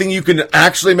 The only thing you can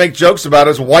actually make jokes about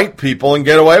is white people and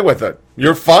get away with it.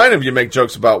 You're fine if you make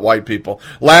jokes about white people.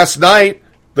 Last night,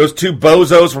 those two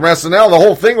bozos from SNL, the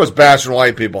whole thing was bashing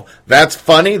white people. That's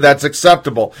funny. That's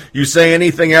acceptable. You say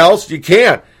anything else, you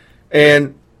can't.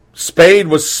 And Spade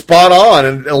was spot on,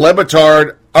 and Le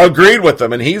Batard agreed with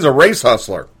him, and he's a race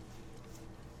hustler.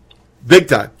 Big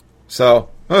time. So,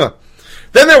 Then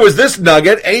there was this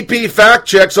nugget. AP fact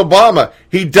checks Obama.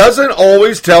 He doesn't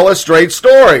always tell a straight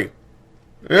story.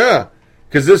 Yeah.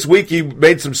 Because this week he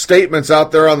made some statements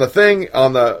out there on the thing,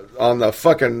 on the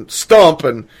fucking stump,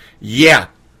 and yeah,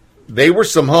 they were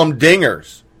some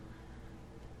humdingers.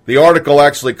 The article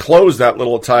actually closed that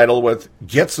little title with,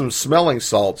 get some smelling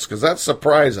salts, because that's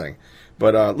surprising.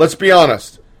 But let's be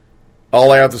honest.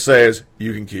 All I have to say is,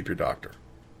 you can keep your doctor.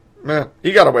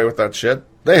 He got away with that shit.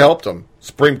 They helped him.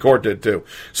 Supreme Court did too.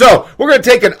 So, we're going to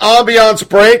take an ambiance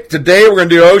break. Today we're going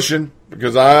to do ocean,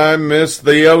 because I miss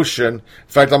the ocean. In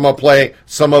fact, I'm going to play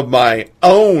some of my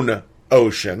own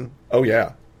ocean. Oh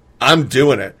yeah, I'm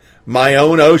doing it. My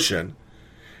own ocean.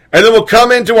 And then we'll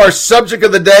come into our subject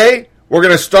of the day. We're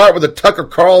going to start with a Tucker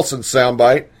Carlson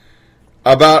soundbite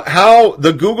about how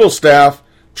the Google staff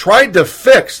tried to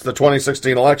fix the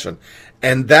 2016 election.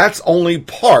 And that's only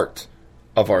part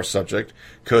of our subject,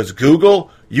 because Google,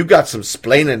 you got some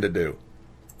splaining to do.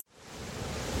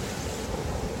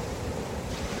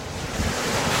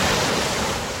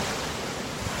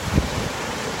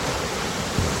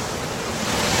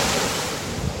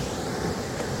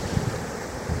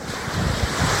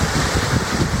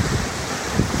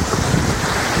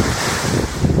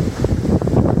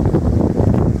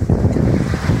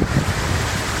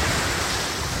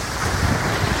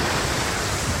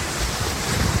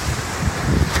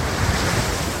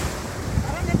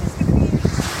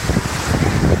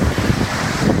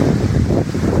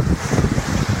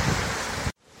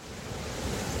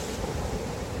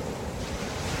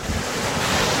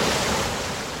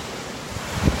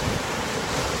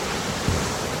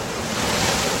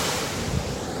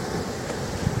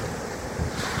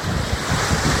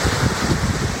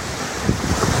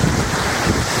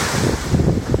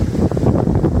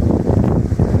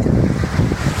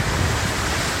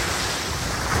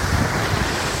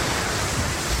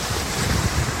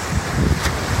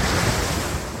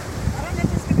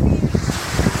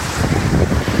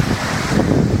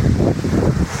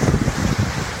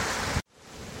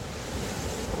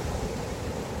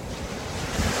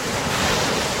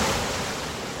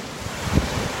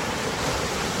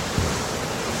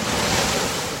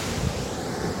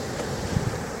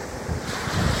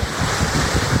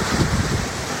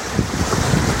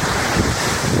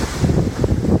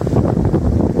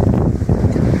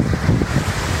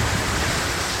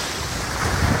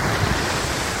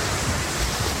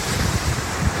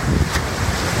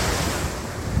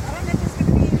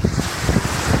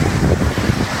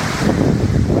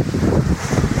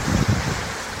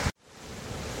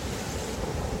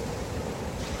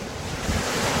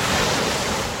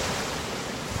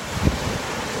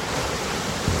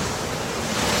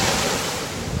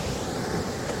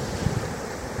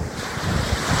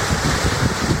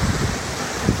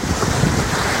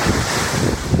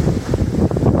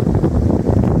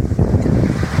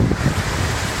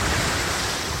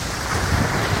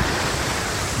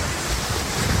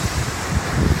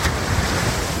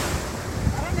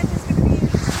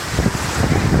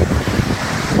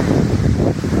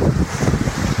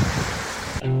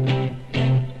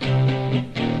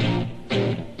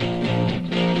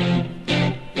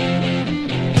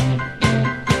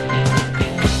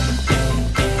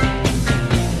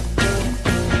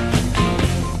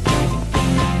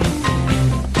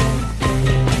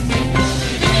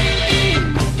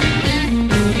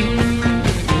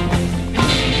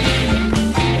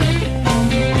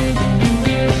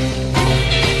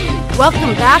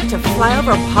 Welcome back to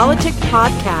Flyover Politics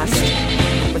Podcast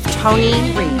with Tony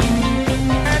Reed.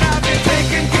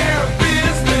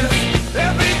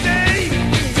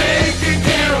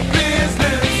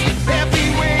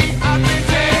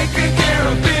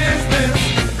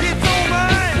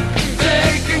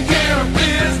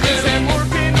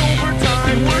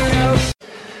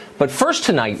 But first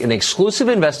tonight, an exclusive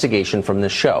investigation from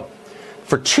this show.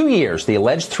 For 2 years, the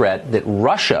alleged threat that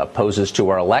Russia poses to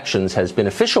our elections has been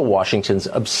official Washington's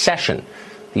obsession.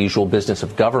 The usual business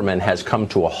of government has come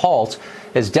to a halt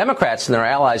as Democrats and their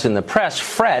allies in the press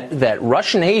fret that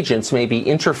Russian agents may be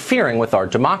interfering with our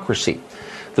democracy.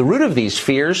 The root of these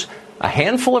fears, a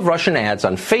handful of Russian ads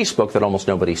on Facebook that almost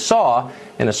nobody saw,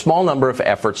 and a small number of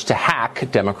efforts to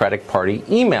hack Democratic Party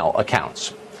email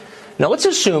accounts. Now, let's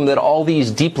assume that all these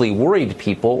deeply worried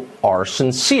people are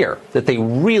sincere, that they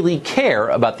really care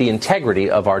about the integrity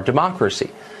of our democracy.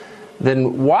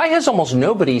 Then why has almost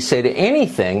nobody said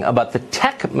anything about the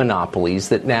tech monopolies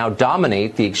that now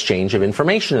dominate the exchange of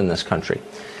information in this country?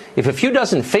 If a few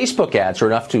dozen Facebook ads are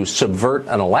enough to subvert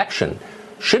an election,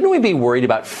 shouldn't we be worried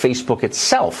about Facebook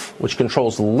itself, which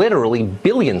controls literally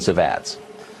billions of ads?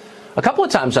 A couple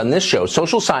of times on this show,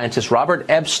 social scientist Robert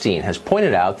Epstein has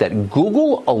pointed out that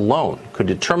Google alone could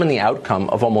determine the outcome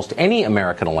of almost any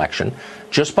American election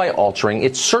just by altering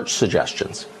its search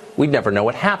suggestions. We'd never know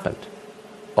what happened.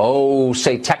 Oh,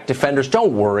 say tech defenders,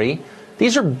 don't worry.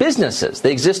 These are businesses.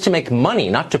 They exist to make money,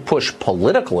 not to push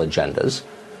political agendas.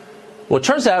 Well, it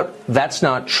turns out that's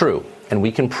not true, and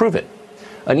we can prove it.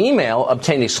 An email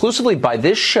obtained exclusively by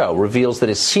this show reveals that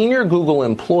a senior Google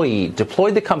employee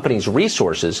deployed the company's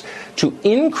resources to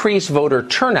increase voter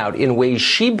turnout in ways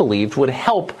she believed would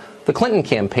help the Clinton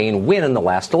campaign win in the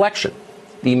last election.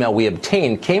 The email we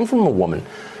obtained came from a woman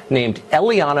named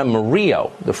Eliana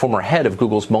Murillo, the former head of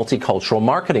Google's multicultural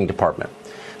marketing department.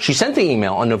 She sent the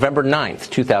email on November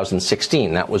 9th,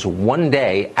 2016. That was one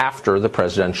day after the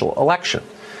presidential election.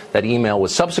 That email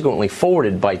was subsequently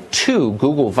forwarded by 2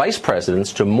 Google vice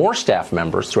presidents to more staff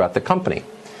members throughout the company.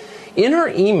 In her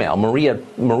email,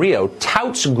 Murillo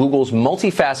touts Google's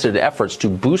multifaceted efforts to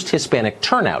boost Hispanic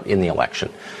turnout in the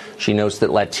election. She notes that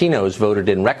Latinos voted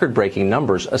in record-breaking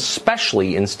numbers,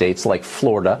 especially in states like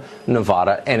Florida,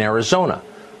 Nevada, and Arizona,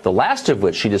 the last of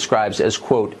which she describes as,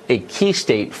 quote, a key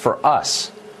state for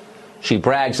us. She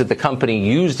brags that the company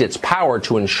used its power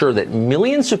to ensure that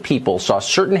millions of people saw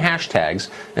certain hashtags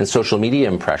and social media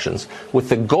impressions with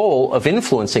the goal of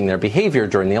influencing their behavior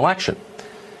during the election.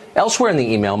 Elsewhere in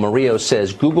the email, Murillo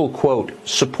says Google, quote,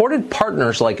 supported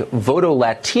partners like Voto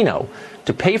Latino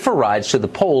to pay for rides to the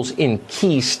polls in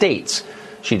key states.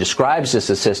 She describes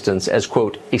this assistance as,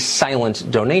 quote, a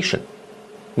silent donation.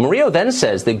 Murillo then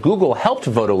says that Google helped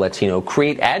Voto Latino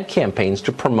create ad campaigns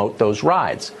to promote those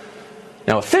rides.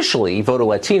 Now, officially, Voto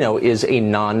Latino is a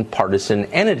nonpartisan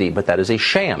entity, but that is a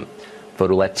sham.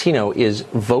 Voto Latino is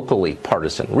vocally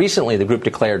partisan. Recently, the group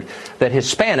declared that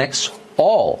Hispanics,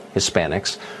 all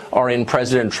Hispanics, are in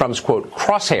President Trump's, quote,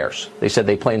 crosshairs. They said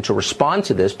they plan to respond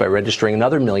to this by registering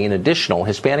another 1 million additional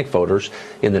Hispanic voters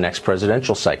in the next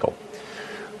presidential cycle.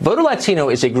 Voto Latino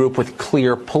is a group with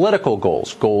clear political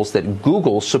goals, goals that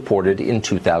Google supported in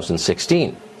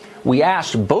 2016. We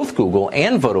asked both Google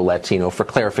and Voto Latino for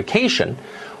clarification.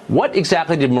 What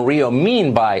exactly did Murillo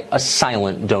mean by a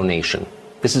silent donation?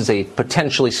 This is a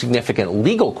potentially significant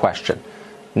legal question.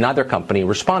 Neither company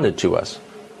responded to us.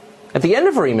 At the end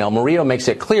of her email, Murillo makes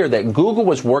it clear that Google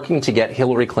was working to get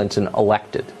Hillary Clinton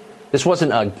elected. This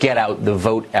wasn't a get out the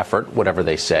vote effort, whatever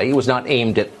they say. It was not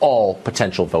aimed at all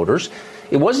potential voters.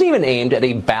 It wasn't even aimed at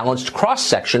a balanced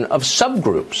cross-section of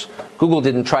subgroups. Google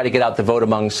didn't try to get out the vote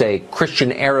among, say,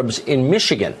 Christian Arabs in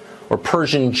Michigan or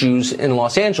Persian Jews in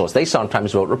Los Angeles. They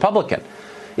sometimes vote Republican.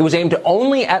 It was aimed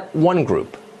only at one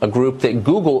group, a group that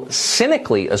Google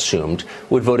cynically assumed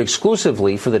would vote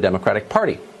exclusively for the Democratic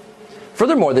Party.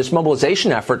 Furthermore, this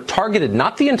mobilization effort targeted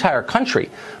not the entire country,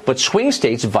 but swing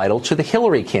states vital to the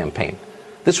Hillary campaign.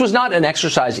 This was not an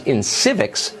exercise in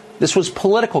civics. This was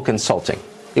political consulting.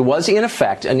 It was, in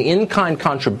effect, an in-kind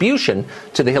contribution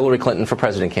to the Hillary Clinton for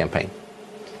President campaign.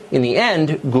 In the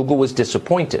end, Google was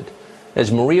disappointed.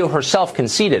 As Murillo herself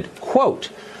conceded, quote,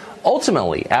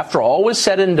 ultimately, after all was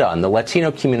said and done, the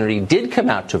Latino community did come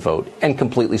out to vote and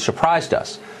completely surprised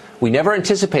us. We never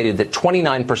anticipated that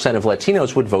 29% of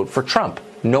Latinos would vote for Trump.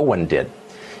 No one did.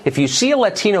 If you see a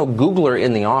Latino Googler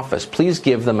in the office, please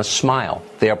give them a smile.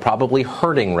 They are probably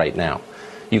hurting right now.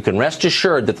 You can rest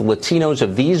assured that the Latinos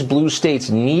of these blue states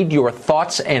need your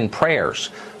thoughts and prayers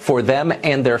for them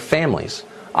and their families.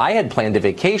 I had planned a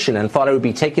vacation and thought I would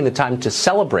be taking the time to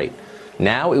celebrate.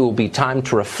 Now it will be time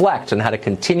to reflect on how to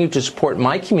continue to support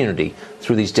my community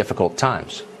through these difficult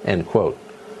times, end quote.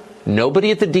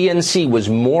 Nobody at the DNC was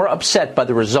more upset by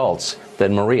the results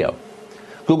than Murillo.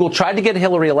 Google tried to get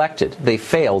Hillary elected. They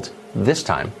failed this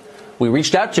time. We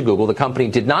reached out to Google. The company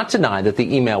did not deny that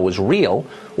the email was real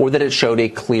or that it showed a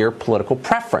clear political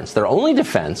preference. Their only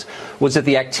defense was that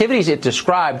the activities it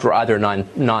described were either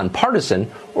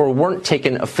nonpartisan or weren't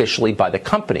taken officially by the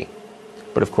company.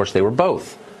 But of course they were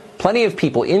both. Plenty of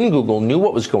people in Google knew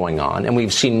what was going on, and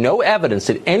we've seen no evidence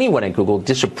that anyone at Google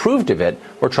disapproved of it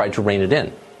or tried to rein it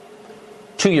in.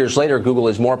 2 years later, Google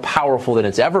is more powerful than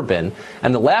it's ever been,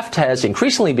 and the left has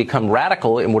increasingly become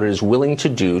radical in what it is willing to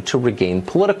do to regain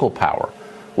political power.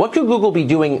 What could Google be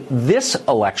doing this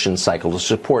election cycle to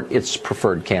support its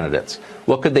preferred candidates?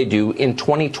 What could they do in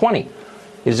 2020? It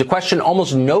is a question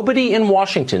almost nobody in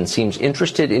Washington seems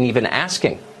interested in even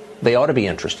asking. They ought to be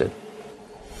interested.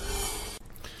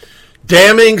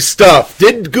 Damning stuff.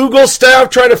 Did Google staff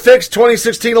try to fix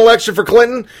 2016 election for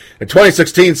Clinton? In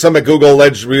 2016, some at Google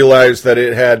realized that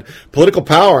it had political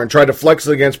power and tried to flex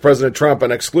it against President Trump.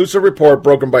 An exclusive report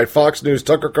broken by Fox News'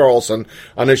 Tucker Carlson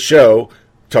on his show,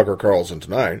 Tucker Carlson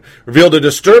Tonight, revealed a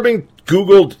disturbing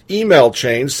Google email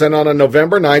chain sent on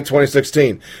November 9,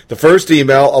 2016. The first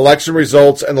email, Election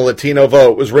Results and the Latino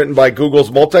Vote, was written by Google's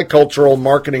multicultural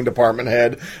marketing department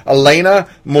head, Elena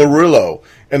Murillo.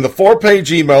 In the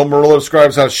 4-page email, Murillo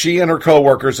describes how she and her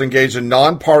coworkers engaged in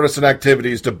nonpartisan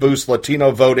activities to boost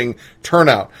Latino voting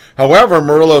turnout. However,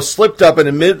 Murillo slipped up and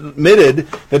admitted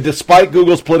that despite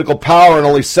Google's political power and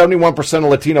only 71% of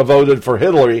Latino voted for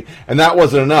Hillary, and that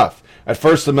wasn't enough. At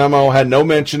first, the memo had no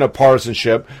mention of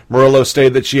partisanship. Murillo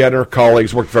stated that she and her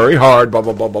colleagues worked very hard, blah,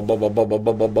 blah, blah, blah, blah, blah, blah, blah,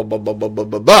 blah, blah, blah, blah, blah, blah,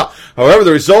 blah, blah. However,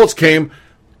 the results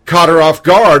caught her off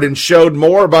guard and showed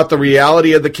more about the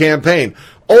reality of the campaign.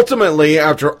 Ultimately,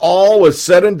 after all was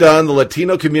said and done, the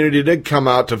Latino community did come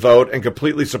out to vote and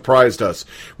completely surprised us.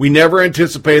 We never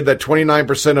anticipated that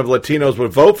 29% of Latinos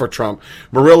would vote for Trump.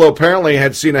 Murillo apparently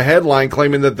had seen a headline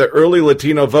claiming that the early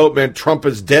Latino vote meant Trump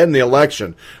is dead in the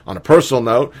election. On a personal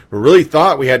note, we really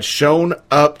thought we had shown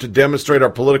up to demonstrate our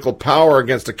political power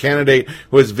against a candidate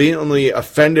who has vehemently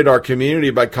offended our community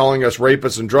by calling us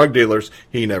rapists and drug dealers.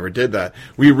 He never did that.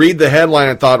 We read the headline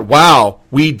and thought, wow,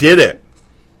 we did it.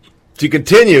 She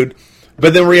continued,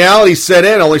 but then reality set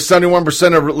in. Only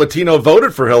 71% of Latino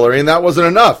voted for Hillary, and that wasn't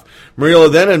enough. Murillo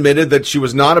then admitted that she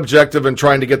was not objective in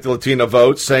trying to get the Latino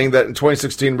vote, saying that in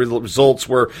 2016 results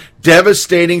were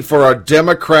devastating for our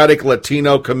democratic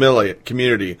Latino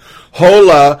community.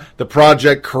 HOLA, the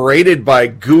project created by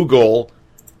Google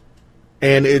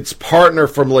and its partner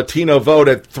from Latino Vote,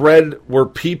 a thread where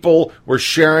people were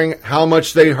sharing how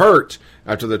much they hurt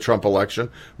after the Trump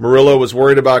election. Murillo was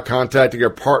worried about contacting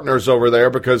her partners over there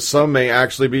because some may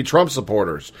actually be Trump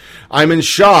supporters. I'm in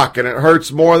shock, and it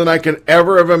hurts more than I can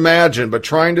ever have imagined, but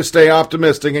trying to stay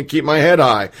optimistic and keep my head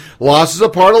high. Loss is a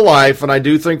part of life, and I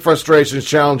do think frustrations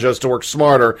challenge us to work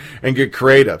smarter and get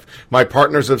creative. My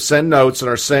partners have sent notes and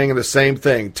are saying the same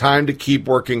thing. Time to keep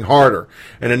working harder.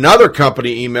 In another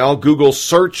company email, Google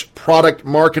search product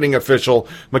marketing official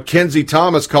Mackenzie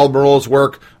Thomas called Murillo's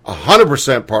work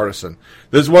 100% partisan.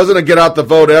 This wasn't a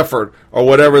get-out-the-vote effort or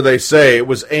whatever they say. It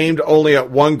was aimed only at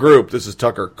one group. This is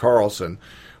Tucker Carlson.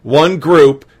 One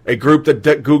group, a group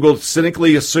that Google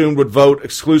cynically assumed would vote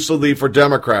exclusively for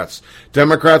Democrats.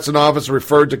 Democrats in office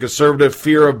referred to conservative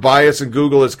fear of bias in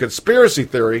Google as conspiracy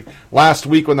theory. Last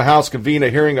week when the House convened a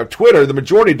hearing of Twitter, the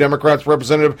majority Democrats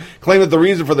representative claimed that the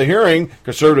reason for the hearing,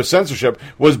 conservative censorship,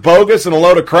 was bogus and a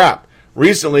load of crap.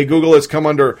 Recently, Google has come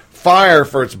under fire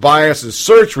for its bias in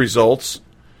search results,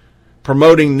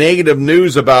 promoting negative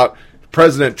news about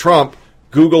President Trump.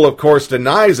 Google, of course,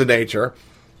 denies the nature.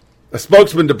 A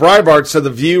spokesman to Breitbart said the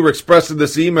view expressed in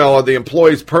this email are the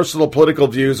employees' personal political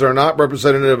views are not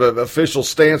representative of official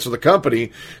stance of the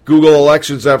company. Google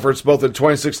elections efforts, both in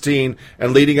 2016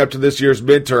 and leading up to this year's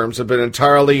midterms, have been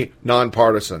entirely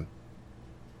nonpartisan.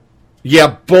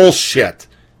 Yeah, bullshit.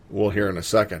 We'll hear in a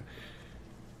second.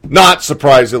 Not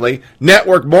surprisingly,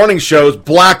 network morning shows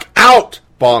black out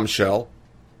bombshell.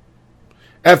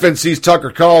 FNC's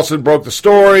Tucker Carlson broke the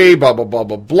story, blah, blah, blah,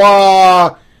 blah,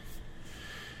 blah.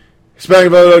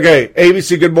 Okay,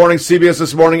 ABC Good Morning, CBS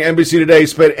This Morning, NBC Today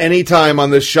spent any time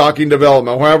on this shocking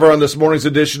development. However, on this morning's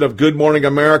edition of Good Morning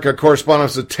America,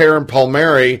 correspondent Taryn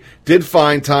Palmieri did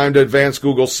find time to advance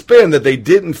Google's spin that they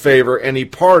didn't favor any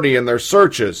party in their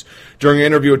searches. During an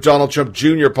interview with Donald Trump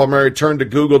Jr., Palmieri turned to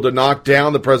Google to knock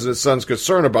down the president's son's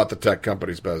concern about the tech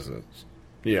company's business.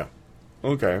 Yeah,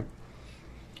 okay.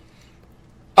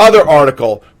 Other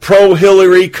article,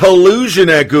 pro-Hillary collusion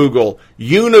at Google,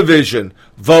 Univision,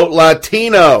 vote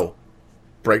Latino.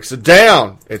 breaks it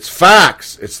down. It's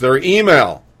facts. It's their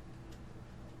email.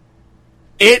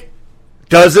 It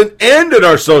doesn't end in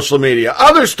our social media.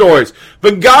 Other stories.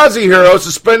 Benghazi hero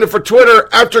suspended for Twitter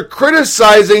after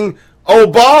criticizing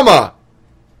Obama.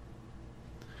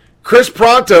 Chris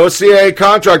Pronto, a CIA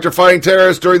contractor fighting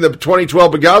terrorists during the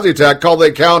 2012 Benghazi attack, called the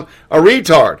account a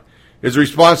retard. His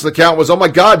response to the account was, "Oh my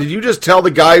God, did you just tell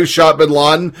the guy who shot bin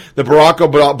Laden that Barack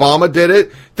Obama did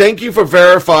it? Thank you for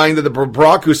verifying that the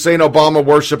Barack Hussein Obama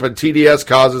worship and TDS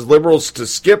causes liberals to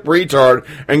skip retard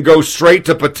and go straight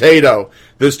to potato."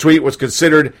 This tweet was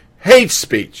considered hate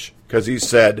speech because he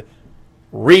said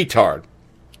retard.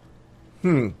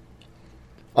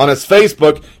 On his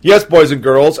Facebook, yes, boys and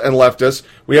girls and leftists,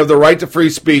 we have the right to free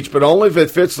speech, but only if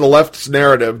it fits the left's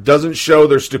narrative, doesn't show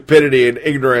their stupidity and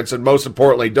ignorance, and most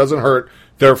importantly, doesn't hurt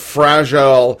their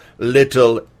fragile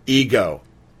little ego.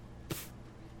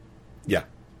 Yeah.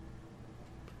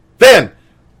 Then, I'm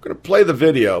going to play the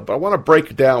video, but I want to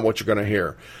break down what you're going to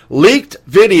hear. Leaked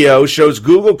video shows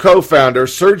Google co-founder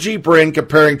Sergey Brin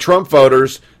comparing Trump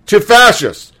voters to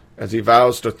fascists as he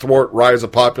vows to thwart rise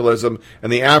of populism in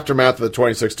the aftermath of the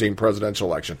 2016 presidential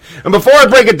election. And before I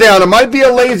break it down, it might be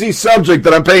a lazy subject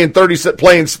that I'm playing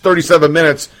 37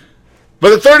 minutes, but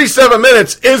the 37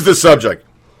 minutes is the subject.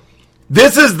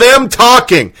 This is them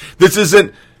talking. This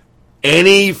isn't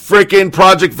any freaking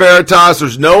Project Veritas.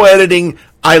 There's no editing.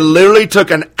 I literally took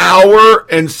an hour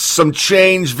and some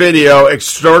change video,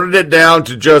 extorted it down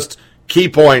to just key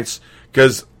points,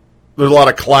 because there's a lot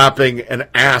of clapping and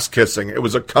ass kissing. It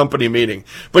was a company meeting.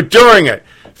 But during it,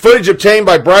 footage obtained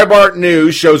by Breitbart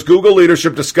News shows Google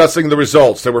leadership discussing the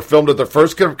results. They were filmed at their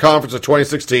first conference of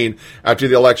 2016 after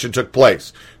the election took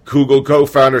place. Google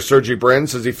co-founder Sergey Brin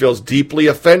says he feels deeply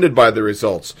offended by the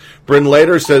results. Brin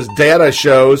later says data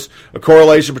shows a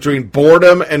correlation between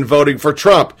boredom and voting for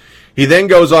Trump. He then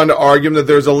goes on to argue that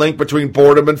there's a link between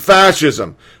boredom and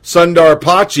fascism. Sundar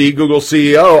Pichai, Google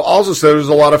CEO, also said there's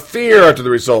a lot of fear after the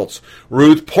results.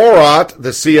 Ruth Porat,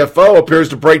 the CFO, appears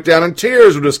to break down in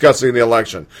tears when discussing the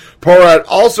election. Porat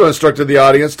also instructed the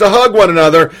audience to hug one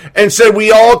another and said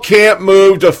we all can't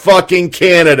move to fucking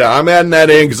Canada. I'm adding that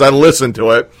in because I listened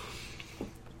to it.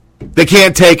 They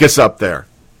can't take us up there.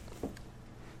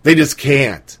 They just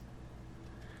can't.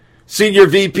 Senior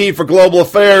VP for Global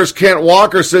Affairs, Kent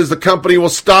Walker, says the company will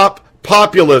stop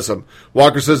populism.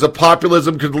 Walker says that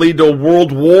populism could lead to a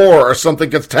world war or something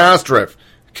catastrophic.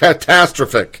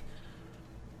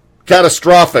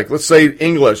 Let's say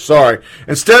English, sorry.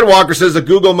 Instead, Walker says that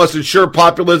Google must ensure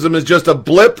populism is just a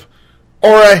blip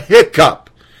or a hiccup.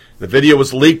 The video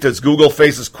was leaked as Google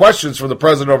faces questions from the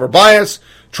president over bias.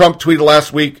 Trump tweeted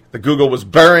last week that Google was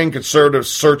burying conservative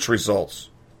search results.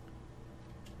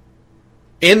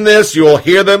 In this, you will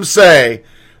hear them say,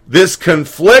 this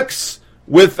conflicts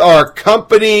with our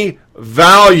company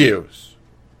values.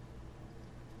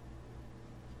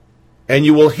 And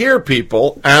you will hear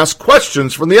people ask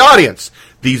questions from the audience.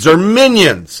 These are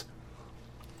minions.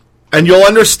 And you'll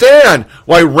understand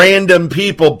why random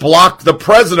people block the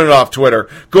president off Twitter,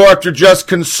 go after just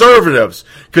conservatives.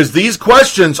 Because these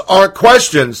questions aren't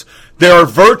questions. They are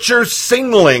virtue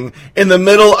signaling in the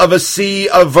middle of a sea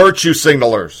of virtue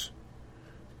signalers.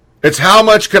 It's how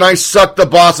much can I suck the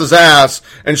boss's ass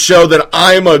and show that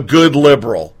I'm a good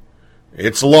liberal.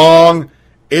 It's long.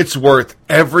 It's worth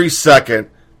every second.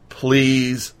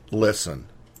 Please listen.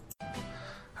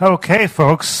 Okay,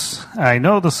 folks. I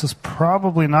know this is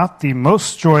probably not the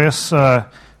most joyous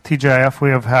TGIF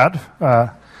we have had.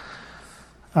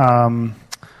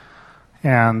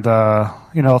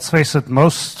 Let's face it,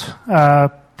 most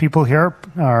people here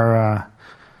are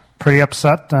pretty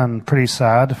upset and pretty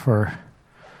sad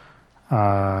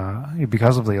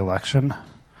because of the election.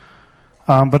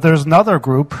 But there's another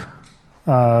group,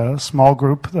 small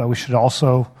group, that we should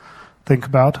also think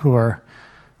about, who are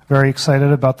very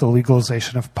excited about the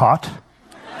legalization of pot.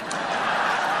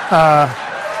 I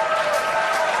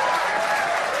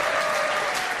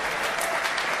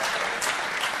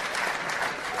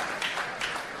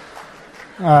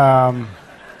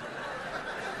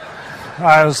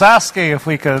was asking if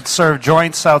we could serve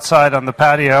joints outside on the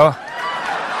patio.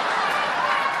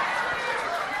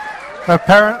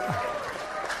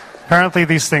 Apparently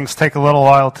these things take a little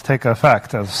while to take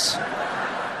effect. It's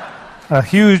a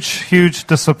huge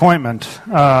disappointment.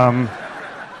 I've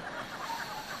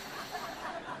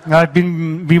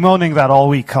been bemoaning that all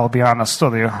week, I'll be honest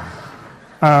with you.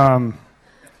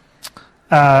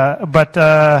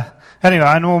 Anyway,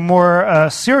 on a more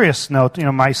serious note,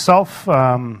 myself,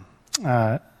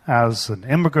 as an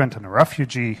immigrant and a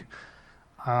refugee,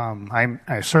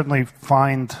 I certainly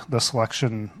find this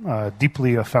election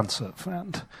deeply offensive,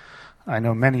 and I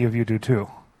know many of you do too.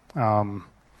 And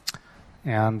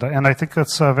I think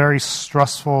it's a very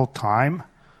stressful time,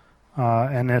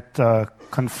 and it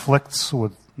conflicts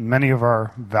with many of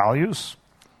our values.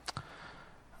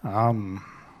 I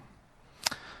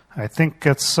think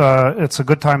it's a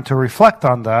good time to reflect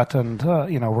on that, and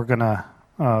we're going to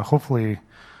hopefully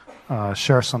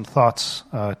share some thoughts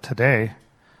today.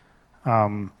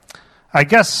 I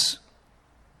guess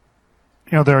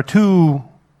there are two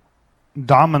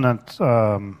dominant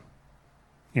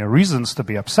reasons to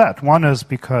be upset. One is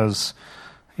because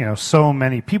so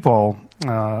many people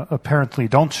apparently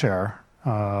don't share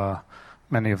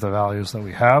many of the values that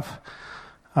we have.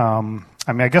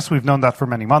 I guess we've known that for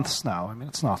many months now.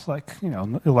 It's not like,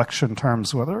 election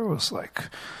terms, whether it was like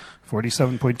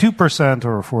 47.2%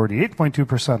 or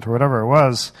 48.2% or whatever it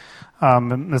was.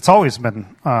 It's always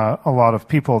been a lot of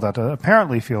people that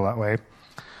apparently feel that way.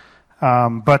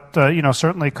 But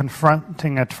certainly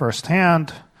confronting it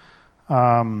firsthand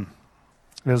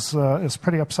is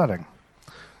pretty upsetting.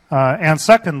 And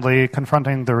secondly,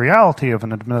 confronting the reality of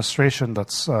an administration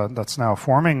that's now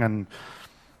forming, and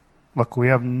look, we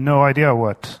have no idea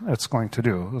what it's going to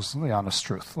do. This is the honest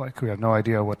truth. We have no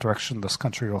idea what direction this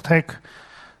country will take,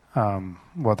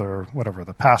 whatever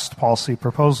the past policy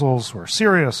proposals were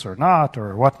serious or not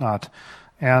or whatnot.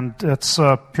 And it's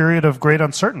a period of great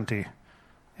uncertainty.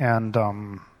 And,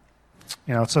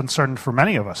 it's uncertain for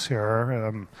many of us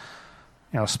here,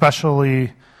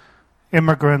 especially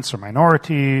immigrants or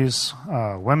minorities,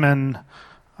 women,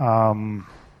 so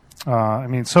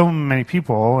many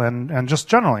people, and just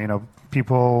generally,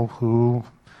 people who,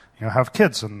 have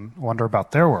kids and wonder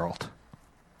about their world.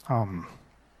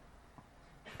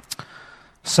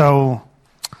 So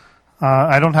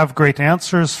I don't have great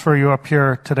answers for you up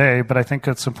here today, but I think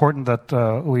it's important that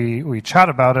we chat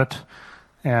about it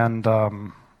and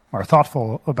are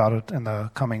thoughtful about it in the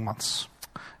coming months.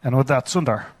 And with that,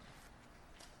 Sundar.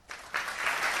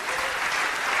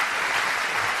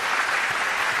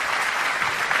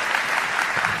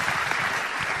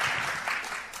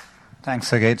 Thanks,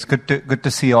 Sergey. It's good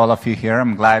to see all of you here.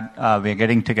 I'm glad we're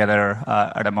getting together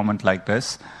at a moment like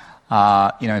this.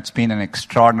 It's been an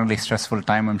extraordinarily stressful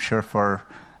time, I'm sure, for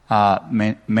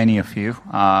many of you.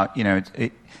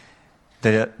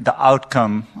 The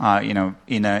outcome,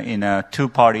 in a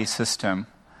two-party system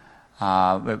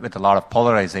with a lot of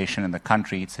polarization in the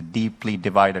country, it's a deeply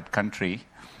divided country,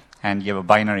 and you have a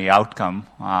binary outcome,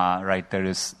 right? There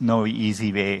is no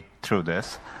easy way through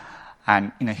this.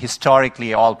 And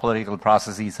historically, all political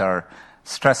processes are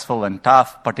stressful and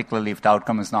tough, particularly if the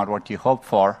outcome is not what you hope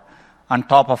for. On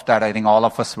top of that, I think all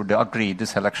of us would agree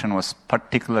this election was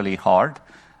particularly hard.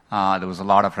 There was a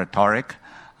lot of rhetoric,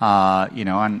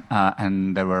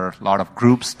 and there were a lot of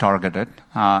groups targeted.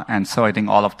 And so I think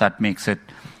all of that makes it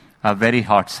a very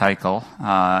hard cycle,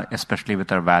 especially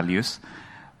with our values.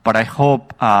 But I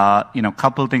hope, a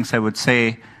couple of things I would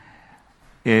say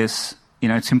is,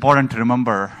 it's important to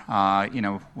remember,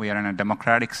 we are in a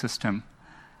democratic system,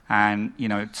 and,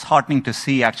 it's heartening to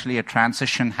see actually a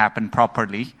transition happen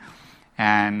properly.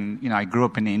 And, I grew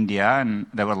up in India, and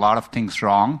there were a lot of things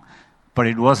wrong, but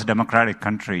it was a democratic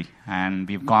country, and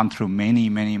we've gone through many,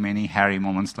 many, many hairy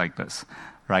moments like this,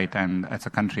 right? And it's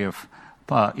a country of,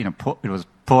 it was a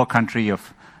poor country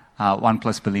of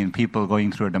 1+ billion people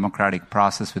going through a democratic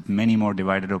process with many more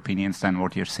divided opinions than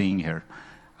what you're seeing here.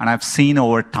 And I've seen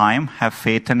over time, have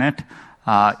faith in it.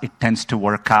 It tends to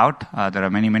work out. There are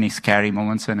many, many scary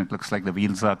moments when it looks like the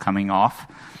wheels are coming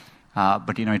off.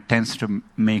 But, it tends to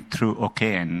make through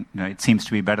okay, and it seems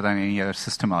to be better than any other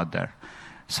system out there.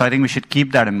 So I think we should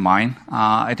keep that in mind.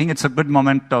 I think it's a good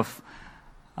moment of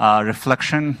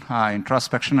reflection,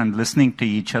 introspection, and listening to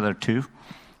each other too.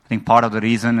 I think part of the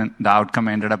reason the outcome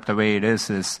ended up the way it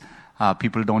is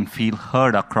people don't feel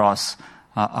heard across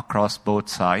both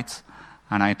sides.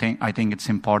 And I think it's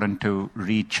important to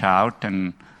reach out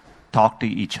and talk to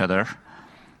each other.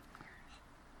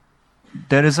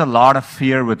 There is a lot of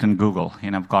fear within Google.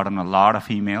 I've gotten a lot of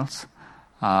emails,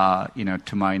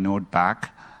 to my note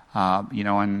back.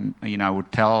 And I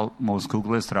would tell most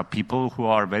Googlers there are people who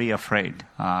are very afraid.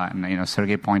 And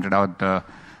Sergey pointed out the,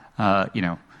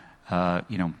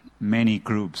 many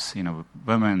groups,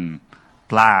 women,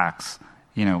 blacks,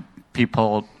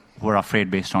 people who are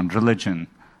afraid based on religion,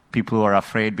 people who are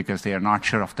afraid because they are not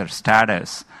sure of their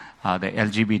status, the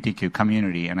LGBTQ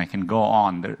community, and I can go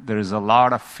on. There is a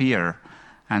lot of fear,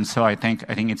 and so I think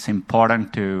it's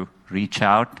important to reach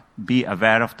out, be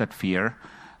aware of that fear.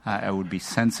 I would be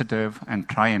sensitive and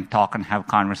try and talk and have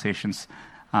conversations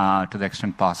to the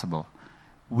extent possible.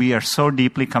 We are so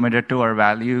deeply committed to our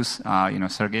values.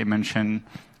 Sergey mentioned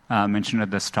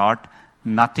at the start,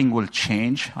 nothing will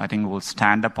change. I think we'll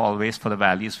stand up always for the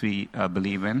values we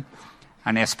believe in.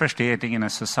 And especially, I think, in a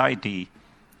society,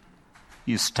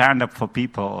 you stand up for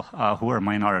people who are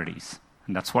minorities.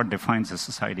 And that's what defines a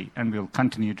society. And we'll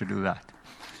continue to do that.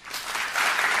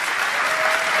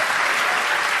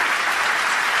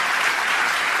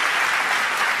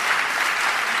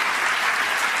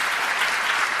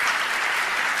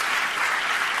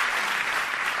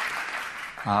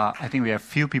 I think we have a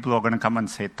few people who are going to come and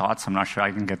say thoughts. I'm not sure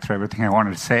I can get through everything I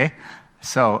wanted to say.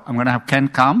 So I'm going to have Ken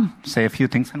come, say a few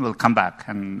things, and we'll come back.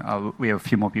 And we have a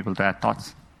few more people to add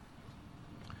thoughts.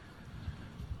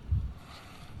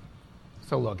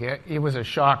 So look, it was a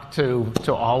shock to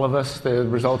all of us, the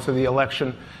results of the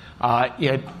election.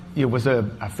 It was a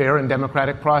fair and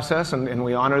democratic process, and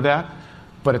we honor that.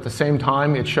 But at the same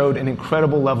time, it showed an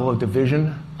incredible level of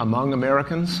division among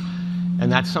Americans.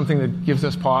 And that's something that gives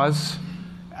us pause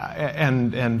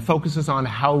and focuses on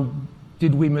how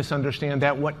did we misunderstand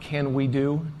that? What can we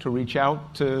do to reach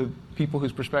out to people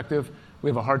whose perspective we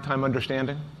have a hard time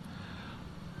understanding?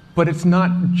 But it's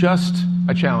not just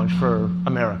a challenge for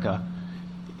America.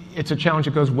 It's a challenge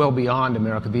that goes well beyond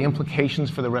America. The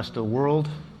implications for the rest of the world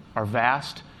are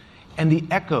vast, and the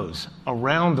echoes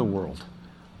around the world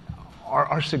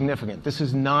are significant. This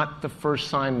is not the first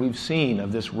sign we've seen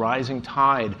of this rising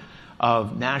tide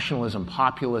of nationalism,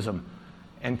 populism,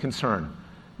 and concern.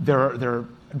 There are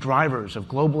drivers of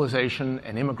globalization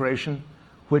and immigration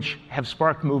which have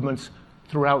sparked movements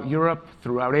throughout Europe,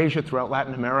 throughout Asia, throughout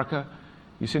Latin America.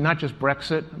 You see not just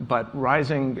Brexit, but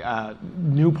rising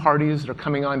new parties that are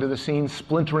coming onto the scene,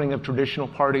 splintering of traditional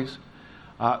parties.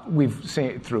 We've seen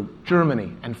it through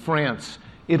Germany and France.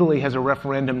 Italy has a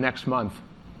referendum next month.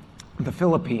 The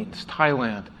Philippines,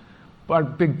 Thailand,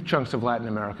 big chunks of Latin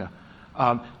America.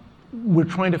 We're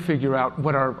trying to figure out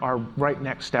what our right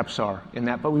next steps are in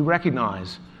that, but we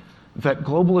recognize that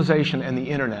globalization and the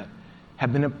internet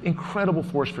have been an incredible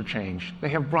force for change. They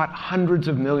have brought hundreds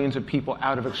of millions of people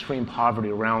out of extreme poverty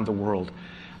around the world.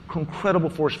 Incredible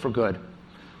force for good.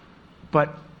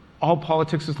 But all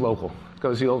politics is local,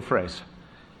 goes the old phrase.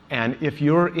 And if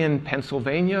you're in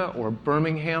Pennsylvania or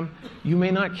Birmingham, you may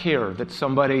not care that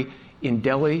somebody in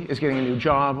Delhi is getting a new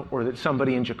job or that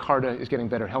somebody in Jakarta is getting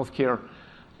better health care.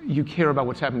 You care about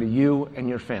what's happened to you and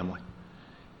your family.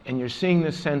 And you're seeing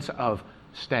this sense of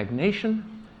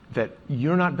stagnation, that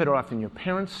you're not better off than your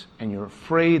parents, and you're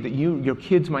afraid that your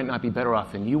kids might not be better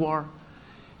off than you are.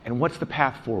 And what's the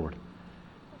path forward?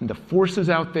 And the forces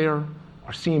out there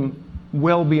seem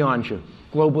well beyond you.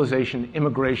 Globalization,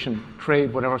 immigration,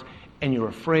 trade, whatever else. And you're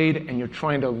afraid, and you're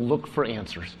trying to look for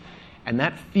answers. And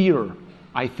that fear,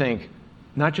 I think,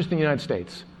 not just in the United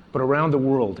States, but around the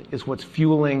world, is what's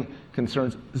fueling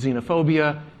concerns,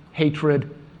 xenophobia,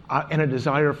 hatred, and a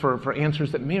desire for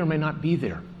answers that may or may not be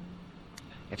there.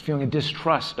 It's feeling a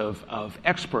distrust of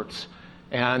experts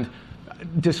and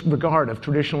disregard of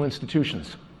traditional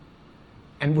institutions.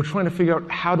 And we're trying to figure out,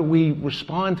 how do we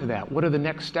respond to that? What are the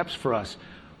next steps for us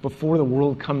before the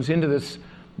world comes into this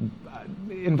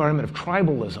environment of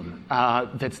tribalism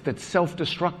that's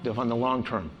self-destructive on the long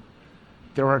term?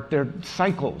 There are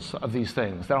cycles of these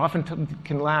things that often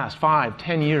can last 5,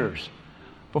 10 years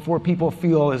before people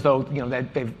feel as though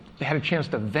that they've had a chance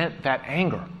to vent that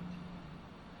anger.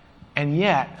 And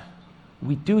yet,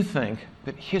 we do think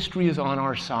that history is on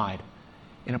our side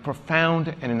in a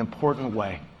profound and an important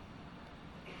way.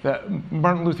 That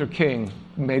Martin Luther King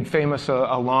made famous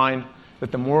a line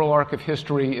that the moral arc of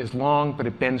history is long, but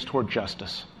it bends toward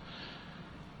justice.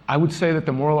 I would say that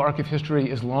the moral arc of history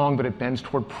is long, but it bends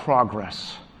toward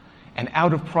progress. And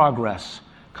out of progress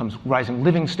comes rising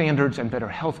living standards and better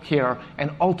health care,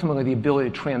 and ultimately the ability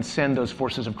to transcend those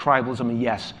forces of tribalism and,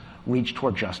 yes, reach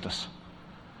toward justice.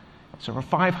 So for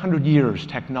 500 years,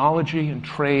 technology and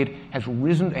trade have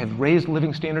raised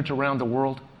living standards around the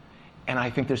world, and I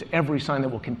think there's every sign that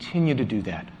we'll continue to do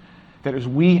that. That as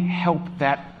we help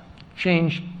that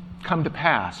change come to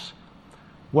pass,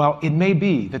 while it may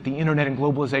be that the internet and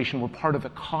globalization were part of the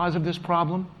cause of this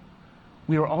problem,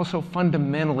 we are also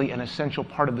fundamentally an essential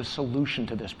part of the solution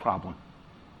to this problem.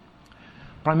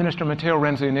 Prime Minister Matteo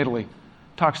Renzi in Italy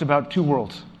talks about two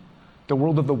worlds, the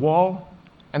world of the wall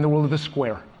and the world of the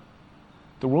square.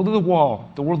 The world of the wall,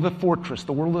 the world of the fortress,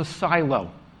 the world of the silo,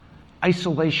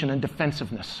 isolation and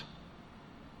defensiveness.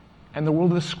 And the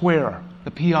world of the square,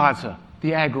 the piazza,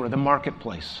 the agora, the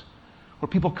marketplace, where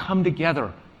people come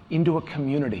together into a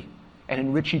community and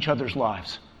enrich each other's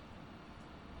lives.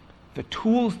 The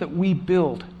tools that we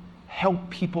build help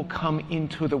people come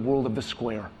into the world of the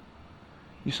square.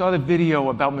 You saw the video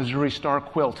about Missouri Star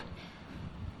Quilt,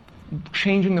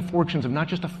 changing the fortunes of not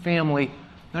just a family,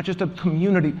 not just a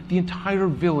community, the entire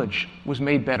village was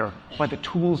made better by the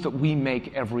tools that we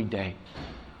make every day.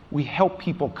 We help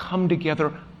people come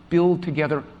together, build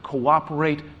together,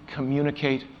 cooperate,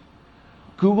 communicate.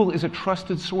 Google is a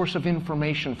trusted source of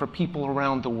information for people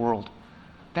around the world.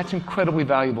 That's incredibly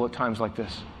valuable at times like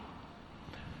this.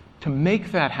 To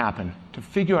make that happen, to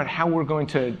figure out how we're going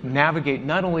to navigate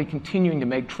not only continuing to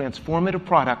make transformative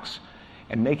products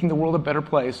and making the world a better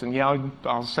place, and yeah,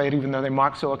 I'll say it even though they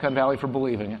mock Silicon Valley for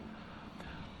believing it,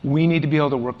 we need to be able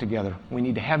to work together. We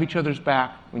need to have each other's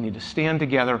back. We need to stand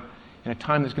together in a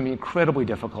time that's going to be incredibly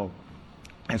difficult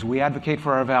as we advocate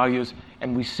for our values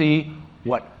and we see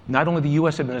what not only the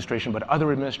U.S. administration but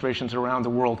other administrations around the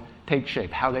world take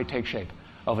shape, how they take shape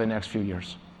over the next few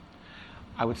years.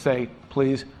 I would say,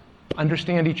 please,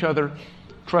 understand each other,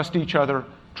 trust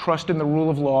in the rule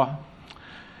of law,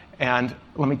 and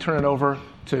let me turn it over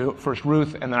to first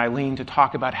Ruth and then Eileen to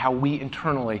talk about how we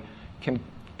internally can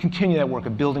continue that work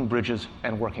of building bridges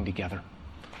and working together.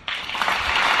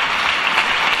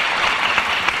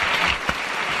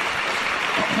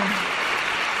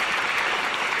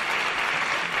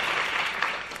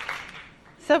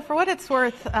 So for what it's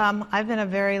worth, I've been a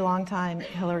very long time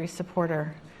Hillary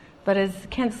supporter. But as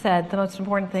Kent said, the most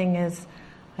important thing is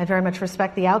I very much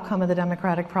respect the outcome of the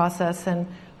democratic process, and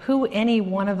who any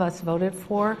one of us voted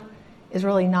for is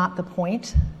really not the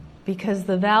point, because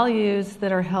the values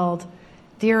that are held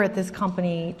dear at this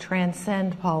company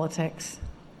transcend politics,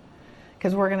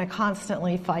 because we're going to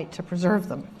constantly fight to preserve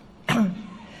them.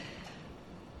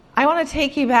 I want to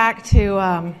take you back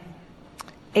to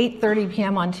 8:30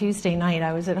 p.m. on Tuesday night.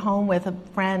 I was at home with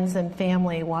friends and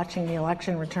family watching the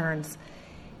election returns.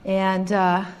 And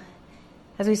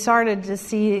as we started to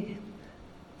see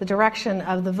the direction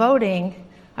of the voting,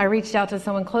 I reached out to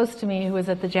someone close to me who was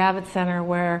at the Javits Center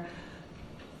where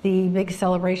the big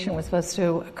celebration was supposed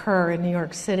to occur in New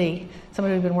York City,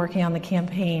 somebody who'd been working on the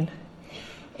campaign.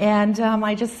 And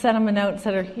I just sent him a note and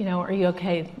said, are you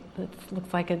okay? It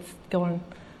looks like it's going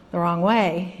the wrong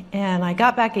way. And I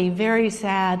got back a very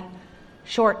sad,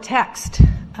 short text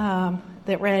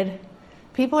that read,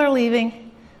 "People are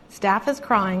leaving, staff is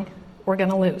crying, we're going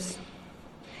to lose."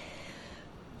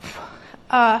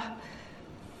 That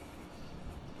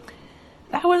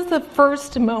was the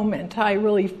first moment I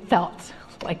really felt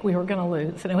like we were going to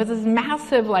lose. And it was this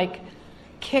massive,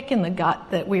 kick in the gut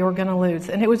that we were going to lose.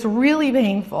 And it was really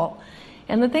painful.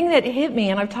 And the thing that hit me,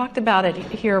 and I've talked about it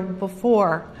here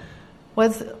before,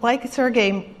 was like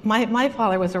Sergei, my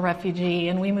father was a refugee,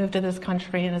 and we moved to this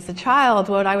country. And as a child,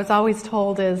 what I was always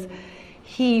told is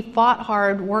he fought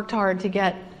hard, worked hard to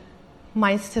get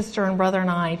my sister and brother and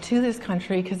I to this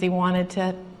country because he wanted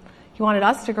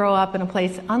us to grow up in a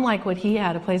place unlike what he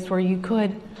had, a place where you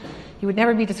would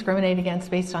never be discriminated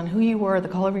against based on who you were, the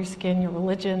color of your skin, your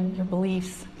religion, your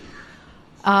beliefs.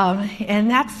 And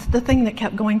that's the thing that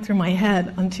kept going through my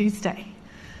head on Tuesday.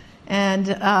 And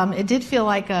it did feel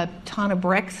like a ton of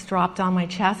bricks dropped on my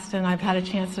chest, and I've had a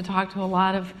chance to talk to a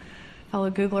lot of fellow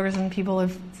Googlers, and people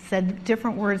have said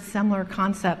different words, similar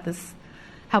concept,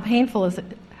 how painful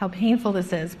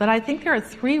this is. But I think there are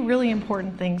three really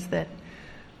important things that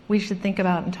we should think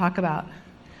about and talk about.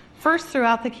 First,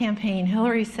 throughout the campaign,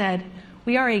 Hillary said,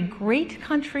 "We are a great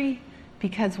country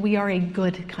because we are a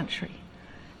good country."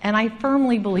 And I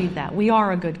firmly believe that. We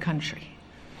are a good country.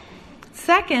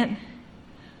 Second,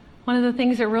 one of the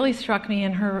things that really struck me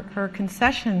in her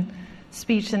concession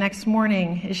speech the next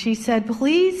morning is she said,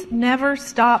 "Please never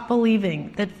stop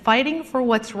believing that fighting for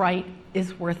what's right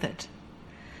is worth it."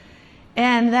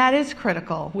 And that is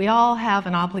critical. We all have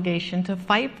an obligation to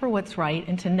fight for what's right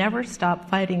and to never stop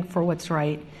fighting for what's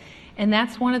right. And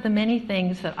that's one of the many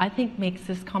things that I think makes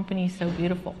this company so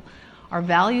beautiful. Our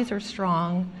values are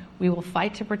strong. We will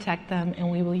fight to protect them, and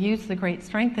we will use the great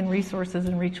strength and resources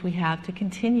and reach we have to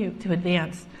continue to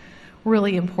advance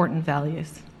really important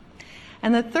values.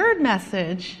 And the third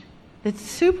message that's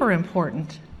super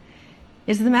important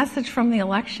is the message from the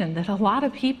election that a lot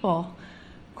of people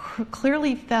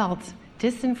clearly felt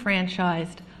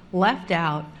disenfranchised, left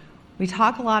out. We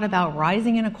talk a lot about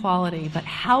rising inequality, but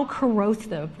how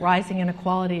corrosive rising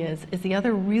inequality is the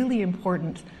other really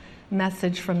important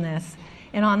message from this.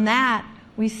 And on that,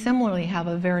 we similarly have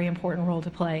a very important role to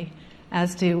play,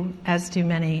 as do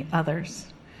many others.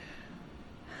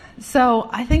 So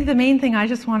I think the main thing I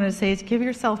just wanted to say is give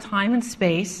yourself time and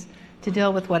space to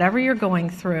deal with whatever you're going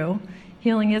through.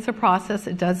 Healing is a process.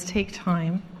 It does take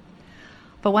time.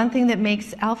 But one thing that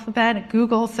makes Alphabet and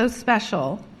Google so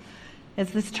special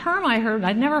is this term I heard,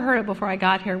 I'd never heard it before I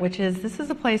got here, which is this is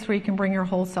a place where you can bring your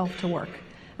whole self to work.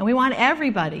 And we want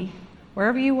everybody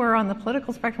wherever you were on the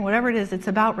political spectrum, whatever it is, it's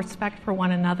about respect for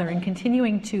one another and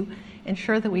continuing to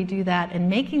ensure that we do that and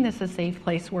making this a safe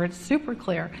place where it's super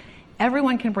clear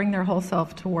everyone can bring their whole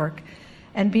self to work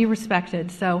and be respected.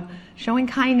 So showing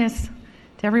kindness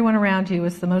to everyone around you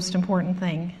is the most important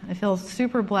thing. I feel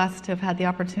super blessed to have had the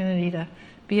opportunity to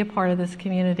be a part of this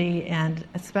community, and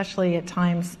especially at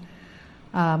times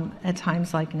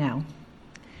like now.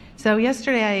 So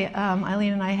yesterday,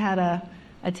 Eileen and I had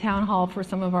a town hall for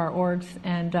some of our orgs,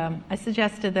 and I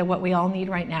suggested that what we all need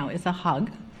right now is a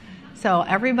hug. So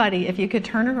everybody, if you could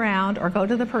turn around or go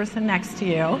to the person next to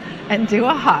you and do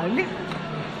a hug.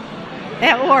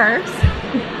 It works.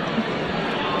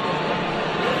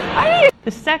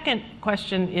 The second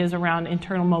question is around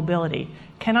internal mobility.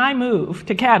 Can I move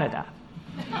to Canada?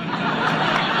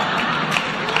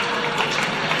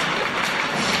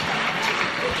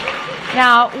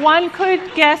 Now, one could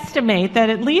guesstimate that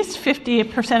at least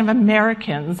 50% of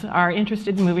Americans are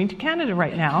interested in moving to Canada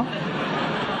right now.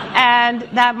 And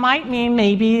that might mean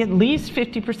maybe at least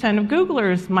 50% of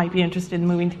Googlers might be interested in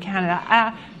moving to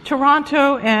Canada.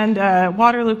 Toronto and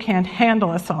Waterloo can't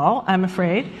handle us all, I'm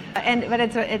afraid. But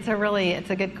it's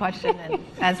a good question, and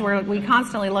as we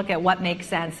constantly look at what makes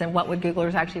sense and what would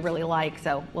Googlers actually really like,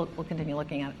 so we'll continue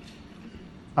looking at it.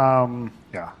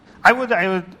 Yeah, I would.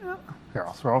 Here,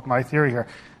 I'll throw out my theory here.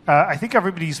 I think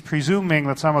everybody's presuming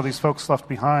that some of these folks left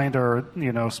behind are,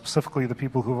 specifically the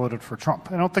people who voted for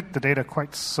Trump. I don't think the data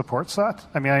quite supports that.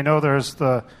 I mean, I know there's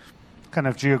the kind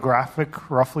of geographic,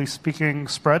 roughly speaking,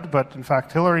 spread, but in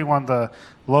fact, Hillary won the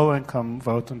low-income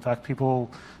vote. In fact,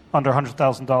 people under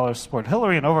 $100,000 supported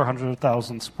Hillary, and over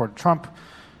 $100,000 supported Trump.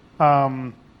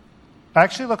 I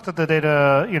actually looked at the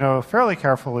data, fairly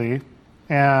carefully,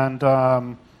 and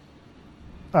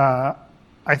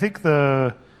I think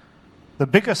the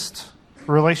biggest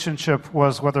relationship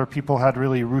was whether people had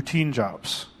really routine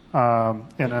jobs in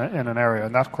an area,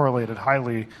 and that correlated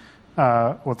highly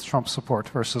with Trump's support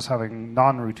versus having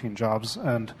non-routine jobs.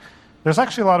 And there's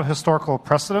actually a lot of historical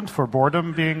precedent for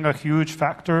boredom being a huge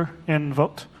factor in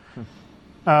vote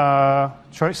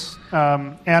choice,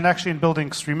 and actually in building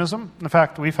extremism. In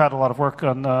fact, we've had a lot of work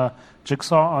on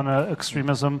Jigsaw on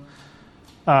extremism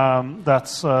that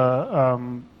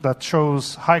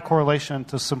shows high correlation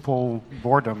to simple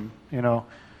boredom.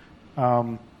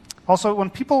 Also, when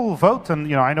people vote,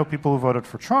 and I know people who voted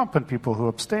for Trump, and people who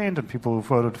abstained, and people who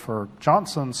voted for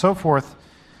Johnson, and so forth.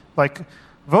 Like,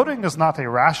 voting is not a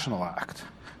rational act.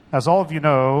 As all of you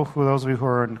know, for those of you who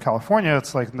are in California,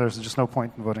 it's like there's just no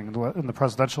point in voting in the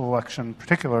presidential election in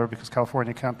particular because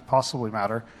California can't possibly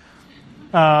matter.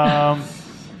 But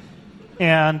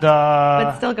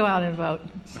still go out and vote.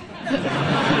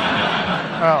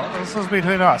 Well, this is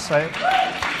between us.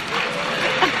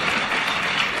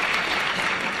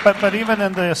 But even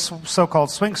in the so-called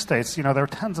swing states, there are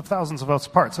tens of thousands of votes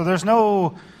apart. So there's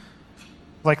no,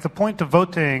 the point of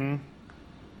voting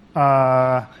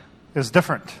is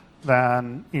different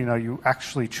than, you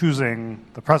actually choosing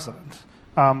the president.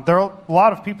 There are a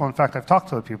lot of people, in fact, I've talked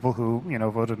to the people who,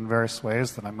 voted in various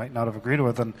ways that I might not have agreed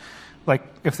with, and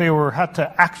if they had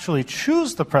to actually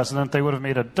choose the president, they would have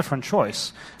made a different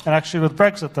choice. And actually with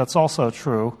Brexit, that's also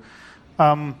true.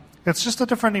 It's just a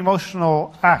different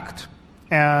emotional act.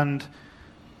 And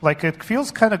it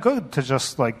feels kind of good to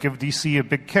just give DC a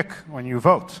big kick when you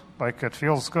vote. It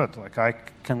feels good. I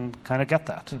can kind of get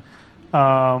that.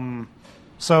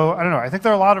 So I don't know. I think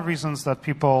there are a lot of reasons that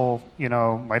people,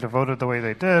 might have voted the way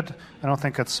they did. I don't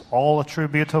think it's all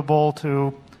attributable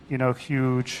to,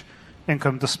 huge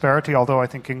income disparity, although I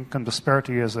think income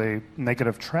disparity is a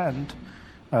negative trend.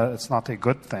 It's not a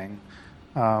good thing.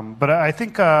 But I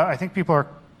think people are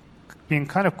being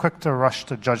kind of quick to rush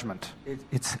to judgment.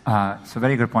 It's a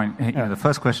very good point. The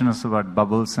first question was about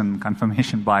bubbles and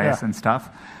confirmation bias and stuff.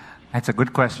 It's a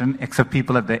good question, except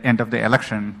people at the end of the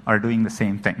election are doing the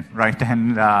same thing, right?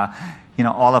 And,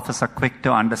 all of us are quick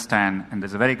to understand, and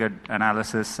there's a very good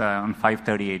analysis on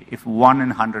 538. If 1 in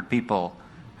 100 people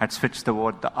had switched the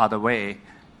vote the other way,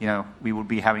 we would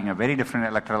be having a very different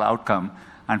electoral outcome,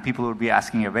 and people would be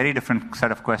asking a very different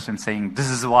set of questions saying, this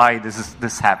is why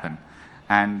this happened.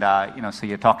 And, so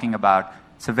you're talking about,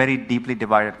 it's a very deeply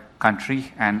divided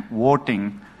country, and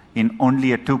voting in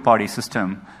only a two-party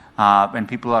system, when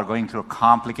people are going through a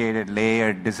complicated,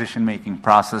 layered decision-making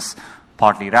process,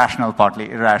 partly rational,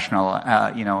 partly irrational,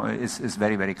 is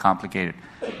very, very complicated.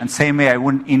 And same way, I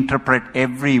wouldn't interpret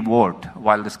every vote.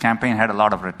 While this campaign had a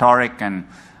lot of rhetoric and,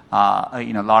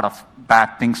 a lot of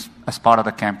bad things as part of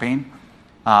the campaign,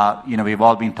 we've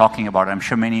all been talking about it. I'm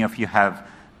sure many of you have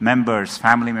members,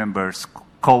 family members,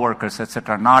 co-workers,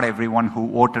 etc. Not everyone who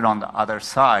voted on the other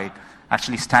side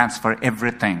actually stands for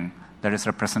everything that is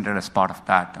represented as part of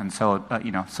that. And so,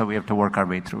 so we have to work our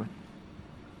way through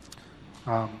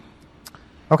it.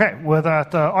 Okay, with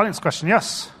that audience question,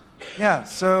 yes? Yeah,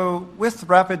 so with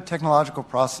rapid technological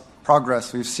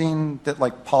progress, we've seen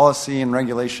that policy and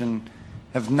regulation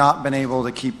have not been able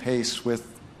to keep pace with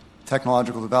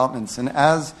technological developments. And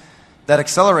as that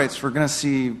accelerates, we're going to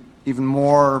see even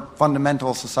more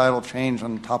fundamental societal change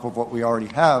on top of what we already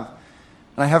have.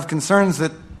 And I have concerns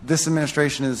that this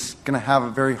administration is going to have a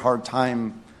very hard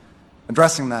time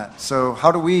addressing that. So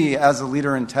how do we, as a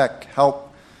leader in tech,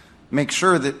 help make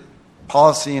sure that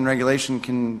policy and regulation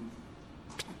can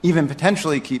even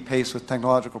potentially keep pace with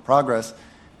technological progress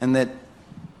and that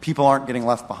people aren't getting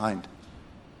left behind?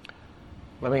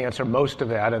 Let me answer most of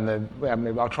that, and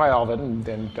I'll try all of it, and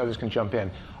then others can jump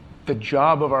in. The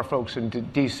job of our folks in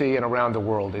D.C. and around the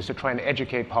world is to try and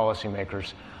educate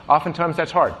policymakers. Oftentimes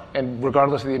that's hard, and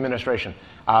regardless of the administration.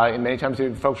 And many times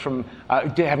the folks from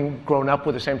haven't grown up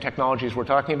with the same technologies we're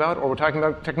talking about, or we're talking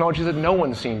about technologies that no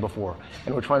one's seen before,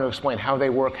 and we're trying to explain how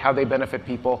they work, how they benefit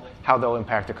people, how they'll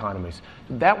impact economies.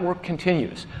 That work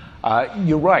continues.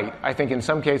 You're right. I think in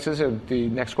some cases, the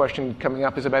next question coming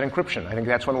up is about encryption. I think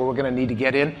that's one where we're going to need to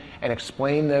get in and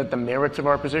explain the merits of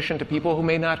our position to people who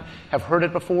may not have heard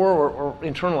it before or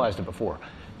internalized it before.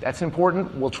 That's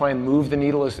important. We'll try and move the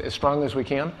needle as strongly as we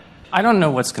can. I don't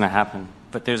know what's going to happen,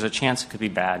 but there's a chance it could be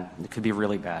bad. It could be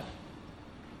really bad.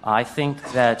 I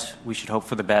think that we should hope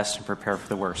for the best and prepare for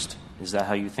the worst. Is that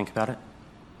how you think about it?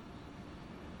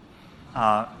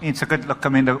 It's a good look. I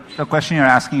mean, the question you're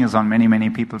asking is on many, many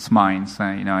people's minds.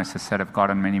 As I said, I've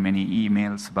gotten many, many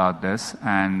emails about this.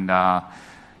 And,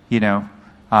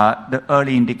 the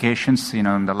early indications,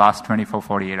 in the last 24,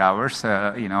 48 hours,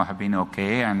 have been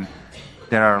okay. And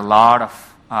there are a lot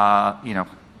of,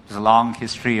 there's a long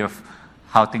history of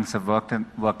how things have worked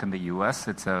in the U.S.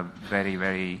 It's a very,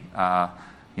 very,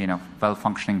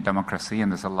 well-functioning democracy.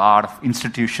 And there's a lot of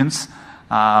institutions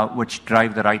which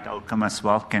drive the right outcome as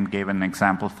well. Ken gave an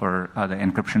example for the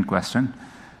encryption question.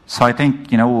 So I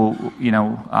think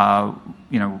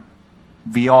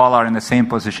we all are in the same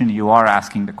position you are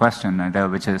asking the question,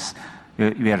 which is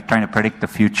we are trying to predict the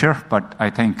future. But I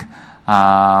think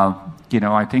I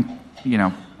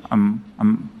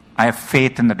have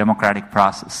faith in the democratic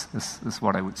process. Is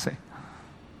what I would say.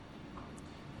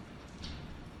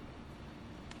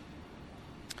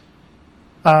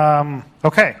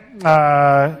 Okay.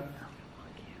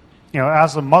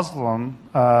 As a Muslim,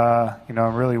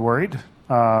 I'm really worried.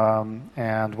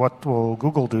 And what will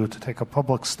Google do to take a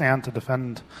public stand to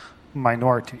defend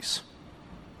minorities?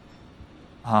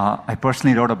 I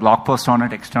personally wrote a blog post on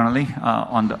it externally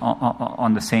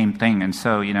on the same thing. And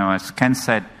so, as Ken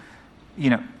said,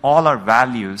 all our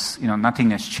values, nothing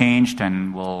has changed,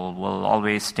 and we'll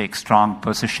always take strong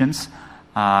positions.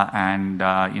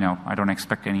 I don't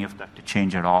expect any of that to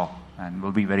change at all. And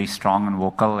we'll be very strong and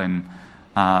vocal, and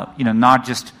not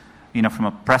just from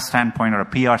a press standpoint or a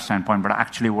PR standpoint, but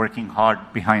actually working hard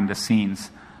behind the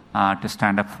scenes to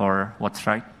stand up for what's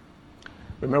right.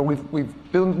 Remember, we've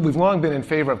long been in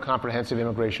favor of comprehensive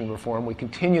immigration reform. We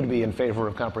continue to be in favor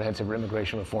of comprehensive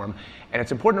immigration reform. And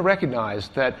it's important to recognize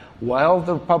that while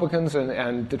the Republicans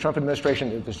and the Trump administration,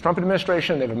 they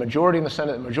have a majority in the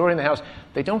Senate, a majority in the House,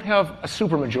 they don't have a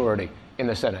supermajority in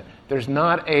the Senate. There's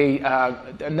not they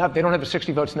don't have the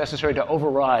 60 votes necessary to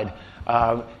override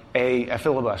a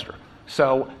filibuster.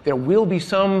 So there will be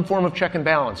some form of check and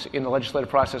balance in the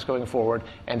legislative process going forward,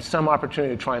 and some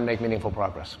opportunity to try and make meaningful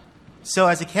progress. So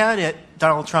as a candidate,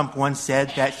 Donald Trump once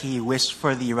said that he wished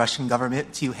for the Russian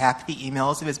government to hack the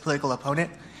emails of his political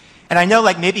opponent. And I know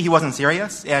maybe he wasn't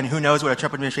serious, and who knows what a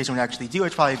Trump administration would actually do.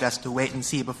 It's probably best to wait and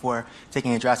see before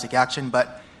taking a drastic action.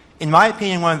 But in my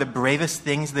opinion, one of the bravest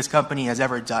things this company has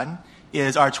ever done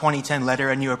is our 2010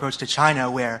 letter, A New Approach to China,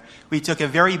 where we took a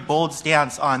very bold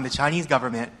stance on the Chinese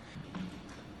government.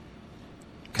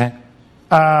 Okay.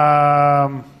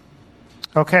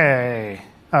 Okay.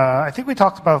 I think we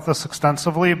talked about this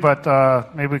extensively, but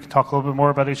maybe we could talk a little bit more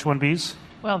about H-1Bs.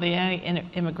 Well, the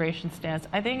anti-immigration stance.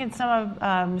 I think in some of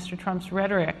Mr. Trump's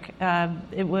rhetoric,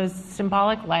 it was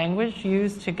symbolic language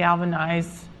used to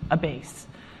galvanize a base.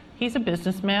 He's a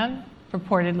businessman,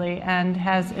 purportedly, and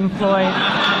has employed...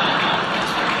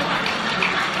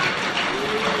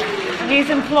 He's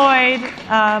employed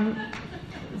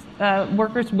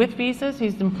workers with visas.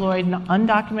 He's employed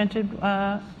undocumented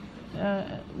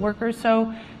workers.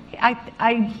 So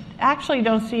I actually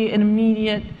don't see an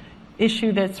immediate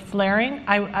issue that's flaring.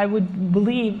 I would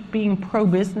believe, being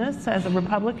pro-business as a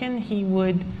Republican, he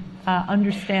would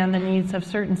understand the needs of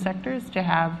certain sectors to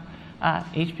have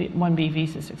H-1B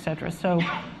visas, et cetera. So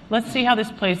let's see how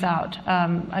this plays out.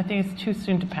 I think it's too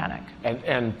soon to panic.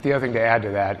 And the other thing to add to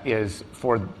that is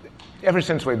ever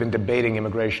since we've been debating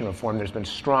immigration reform, there's been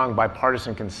strong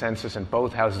bipartisan consensus in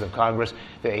both houses of Congress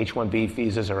that H-1B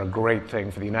visas are a great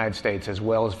thing for the United States as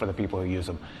well as for the people who use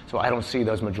them. So I don't see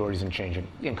those majorities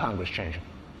in Congress changing.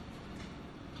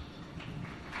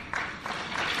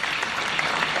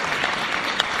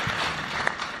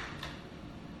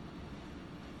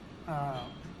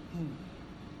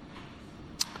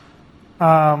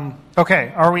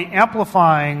 Okay, are we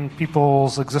amplifying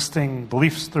people's existing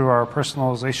beliefs through our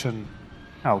personalization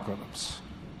algorithms?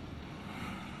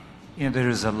 There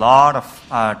is a lot of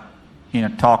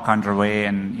talk underway,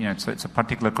 and it's a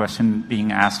particular question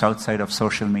being asked outside of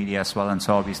social media as well, and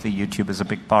so obviously YouTube is a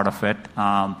big part of it.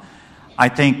 I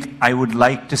think I would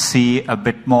like to see a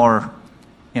bit more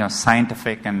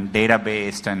scientific and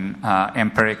data-based and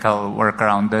empirical work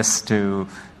around this to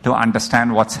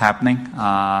understand what's happening,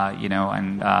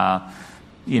 I'm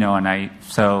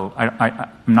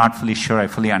not fully sure I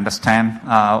fully understand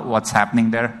what's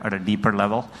happening there at a deeper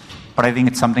level. But I think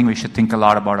it's something we should think a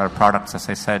lot about our products. As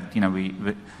I said, we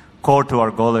core to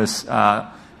our goal is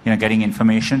getting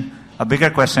information. A bigger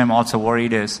question I'm also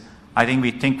worried is I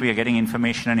think we are getting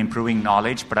information and improving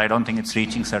knowledge, but I don't think it's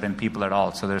reaching certain people at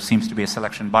all. So there seems to be a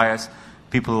selection bias.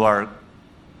 People who are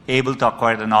able to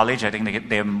acquire the knowledge, I think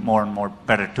they have more and more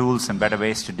better tools and better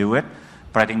ways to do it.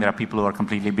 But I think there are people who are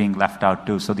completely being left out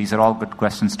too. So these are all good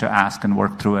questions to ask and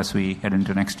work through as we head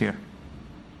into next year.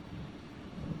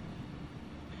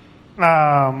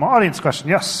 Audience question,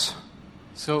 yes.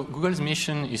 So Google's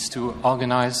mission is to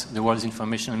organize the world's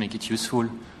information and make it useful.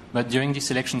 But during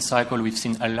this election cycle, we've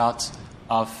seen a lot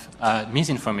of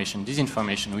misinformation,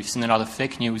 disinformation. We've seen a lot of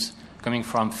fake news coming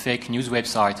from fake news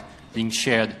websites being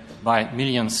shared by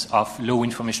millions of low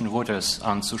information voters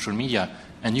on social media.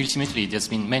 And ultimately, there's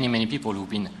been many, many people who've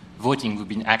been voting, who've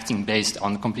been acting based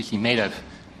on completely made up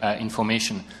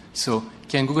information. So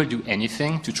can Google do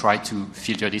anything to try to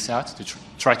filter this out, to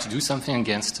try to do something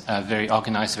against very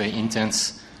organized, very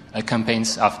intense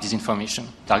campaigns of disinformation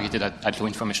targeted at low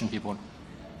information people?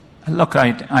 Look,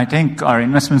 I think our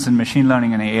investments in machine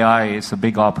learning and AI is a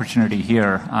big opportunity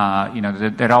here.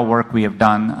 There are work we have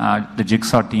done. The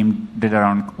Jigsaw team did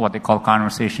around what they call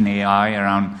conversation AI,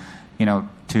 around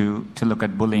to look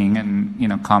at bullying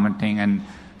and commenting. And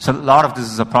so a lot of this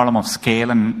is a problem of scale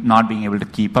and not being able to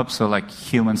keep up. So like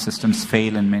human systems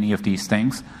fail in many of these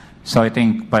things. So I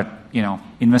think,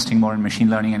 investing more in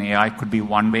machine learning and AI could be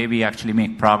one way we actually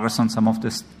make progress on some of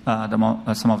this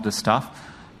stuff.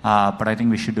 But I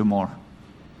think we should do more.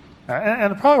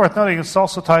 And probably worth noting, it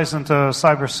also ties into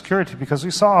cybersecurity because we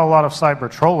saw a lot of cyber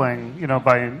trolling,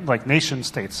 by like nation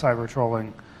states cyber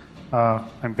trolling,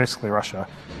 and basically Russia.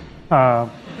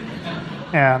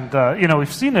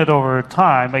 We've seen it over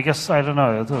time. I guess, I don't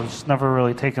know, it was never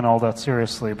really taken all that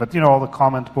seriously. But, all the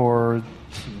comment boards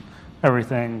and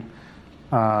everything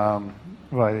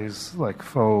by these like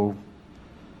faux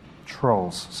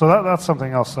trolls. So that's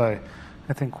something else I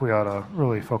think we ought to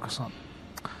really focus on.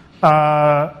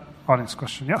 Audience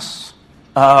question, yes?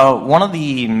 One of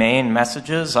the main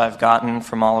messages I've gotten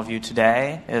from all of you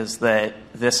today is that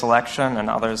this election and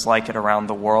others like it around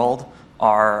the world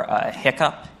are a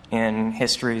hiccup in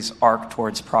history's arc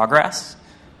towards progress.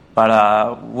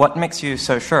 But what makes you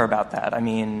so sure about that? I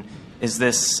mean, is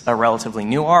this a relatively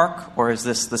new arc, or is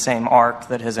this the same arc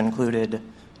that has included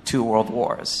 2 world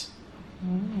wars?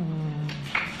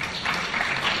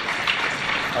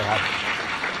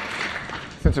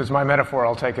 Since it's my metaphor,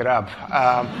 I'll take it up.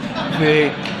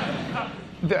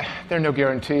 There are no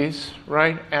guarantees,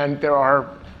 right? And there are,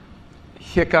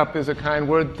 hiccup is a kind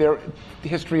word.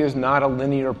 History is not a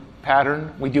linear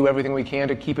pattern. We do everything we can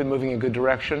to keep it moving in a good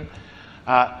direction.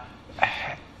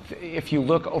 If you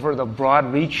look over the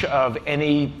broad reach of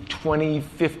any 20,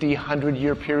 50,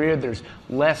 100-year period, there's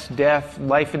less death,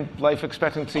 life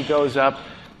expectancy goes up,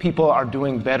 people are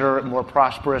doing better, more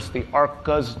prosperous. The arc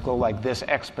does go like this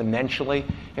exponentially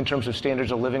in terms of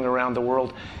standards of living around the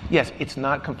world. Yes, it's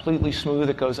not completely smooth.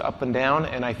 It goes up and down,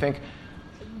 and I think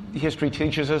history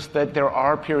teaches us that there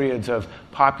are periods of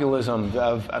populism,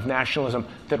 of nationalism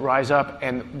that rise up,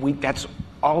 and that's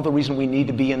all the reason we need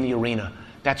to be in the arena.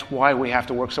 That's why we have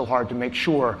to work so hard to make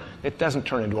sure it doesn't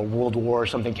turn into a world war or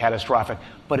something catastrophic,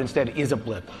 but instead is a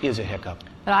blip, is a hiccup.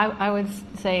 But I would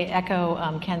say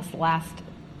echo Ken's last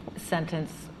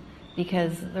sentence,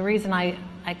 because the reason I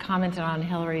commented on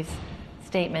Hillary's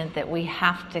statement that we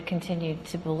have to continue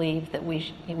to believe that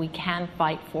we can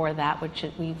fight for that which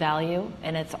we value,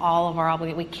 and it's all of our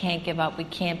obligation. We can't give up. We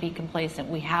can't be complacent.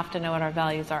 We have to know what our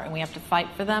values are, and we have to fight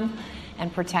for them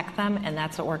and protect them, and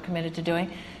that's what we're committed to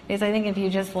doing. Because I think if you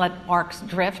just let arcs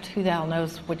drift, who the hell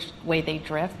knows which way they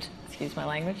drift? Excuse my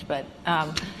language, but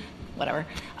whatever.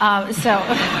 So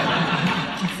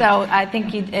I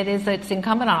think it's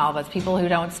incumbent on all of us, people who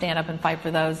don't stand up and fight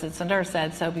for those, as Sundar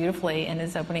said so beautifully in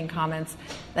his opening comments,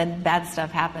 then bad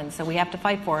stuff happens. So we have to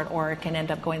fight for it, or it can end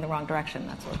up going the wrong direction.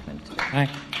 That's what we're going to do. Right.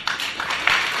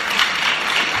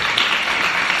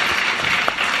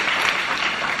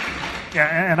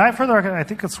 Yeah, and I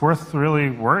think it's worth really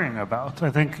worrying about.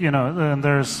 I think, and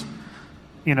there's,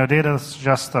 data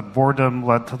suggests that boredom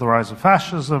led to the rise of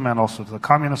fascism and also to the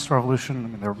communist revolution. I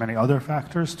mean, there were many other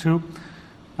factors too.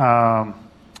 But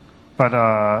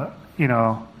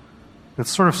it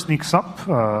sort of sneaks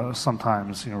up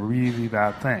sometimes, really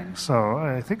bad things. So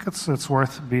I think it's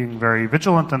worth being very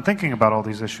vigilant and thinking about all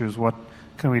these issues. What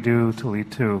can we do to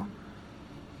lead to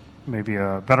maybe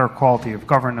a better quality of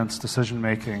governance,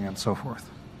 decision-making, and so forth?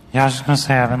 Yeah, I was just going to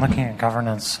say, I've been looking at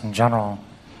governance in general.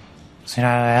 So,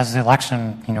 as the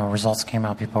election, results came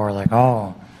out, people were like,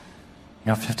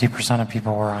 50% of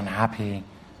people were unhappy.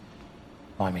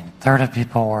 Well, a third of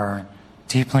people were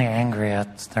deeply angry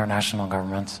at their national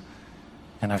governments.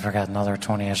 And I forget, another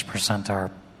 20-ish%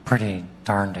 are pretty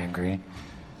darned angry.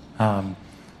 And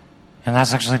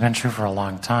that's actually been true for a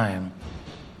long time.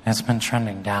 And it's been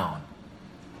trending down.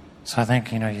 So I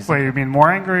think, Wait, you mean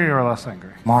more angry or less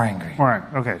angry? More angry. More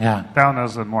angry, okay. Yeah. Down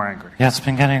as in more angry. Yeah, it's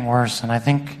been getting worse. And I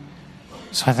think,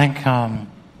 anyway,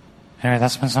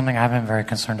 that's been something I've been very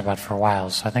concerned about for a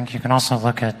while. So I think you can also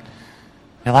look at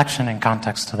the election in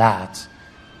context to that.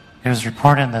 It was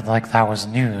reported that, that was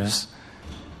news.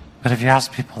 But if you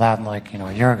ask people that,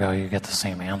 a year ago, you get the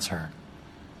same answer.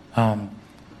 So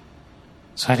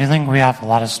I do think we have a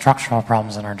lot of structural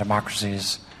problems in our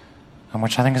democracies,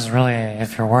 which I think is really,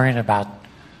 if you're worried about,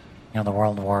 the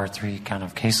World War III kind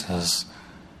of cases,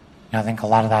 I think a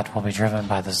lot of that will be driven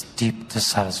by this deep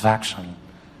dissatisfaction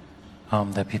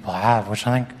that people have, which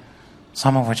I think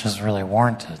some of which is really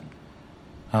warranted.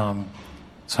 So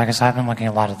I guess I've been looking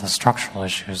at a lot of the structural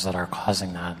issues that are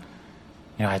causing that.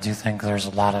 I do think there's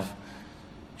a lot of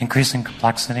increasing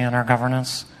complexity in our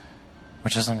governance,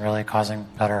 which isn't really causing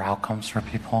better outcomes for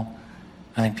people.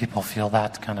 I think people feel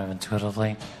that kind of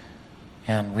intuitively.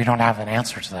 And we don't have an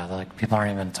answer to that. People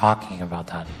aren't even talking about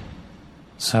that.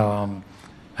 So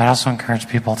I'd also encourage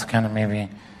people to kind of maybe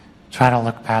try to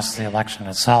look past the election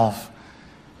itself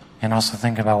and also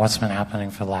think about what's been happening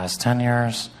for the last 10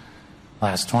 years,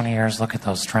 last 20 years, look at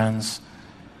those trends,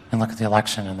 and look at the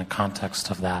election in the context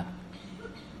of that,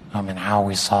 and how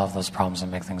we solve those problems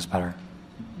and make things better.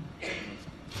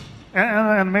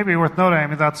 And maybe worth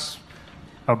noting, that's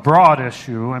a broad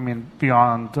issue.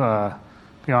 Beyond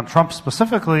Trump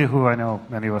specifically, who I know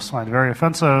many of us find very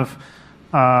offensive,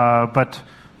 but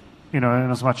in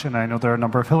as much, and I know there are a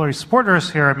number of Hillary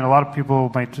supporters here. A lot of people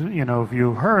might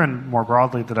view her and more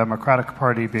broadly the Democratic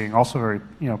Party being also very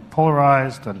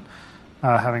polarized and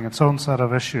having its own set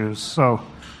of issues. So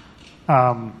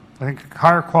I think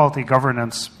higher quality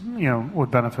governance would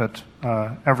benefit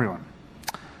everyone.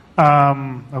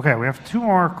 Okay, we have two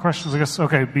more questions, I guess.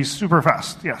 Okay, be super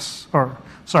fast. Yes. Or,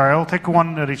 sorry, I'll take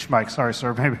one at each mic. Sorry,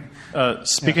 sir, maybe.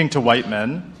 Speaking to white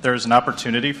men, there's an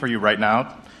opportunity for you right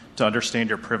now to understand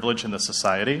your privilege in the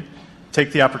society.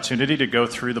 Take the opportunity to go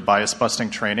through the bias-busting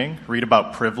training, read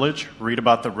about privilege, read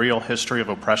about the real history of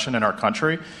oppression in our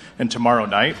country, and tomorrow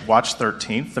night, watch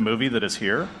 13th, the movie that is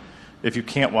here. If you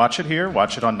can't watch it here,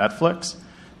 watch it on Netflix.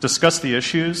 Discuss the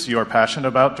issues you are passionate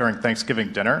about during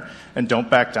Thanksgiving dinner, and don't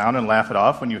back down and laugh it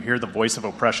off when you hear the voice of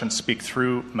oppression speak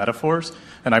through metaphors,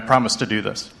 and I promise to do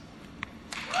this.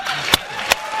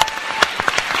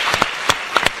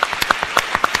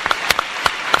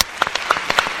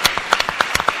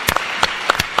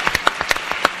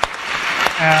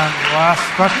 And last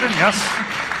question, yes?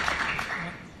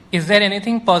 Is there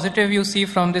anything positive you see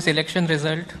from this election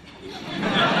result?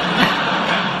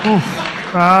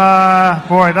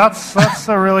 Boy, that's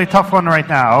a really tough one right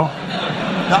now.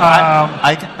 No,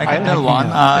 I can tell one.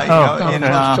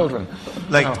 Children.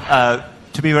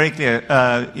 To be very clear,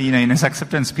 in his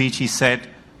acceptance speech, he said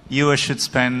U.S. should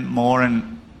spend more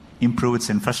and improve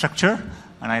its infrastructure.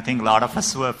 And I think a lot of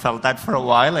us have felt that for a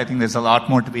while. I think there's a lot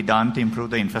more to be done to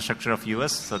improve the infrastructure of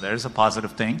U.S., so there's a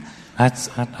positive thing. I'd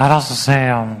also say,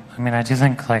 I do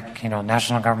think,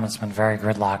 national government's been very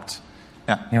gridlocked.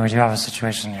 Yeah. We do have a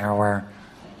situation here where,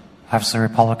 obviously,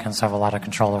 Republicans have a lot of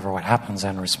control over what happens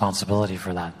and responsibility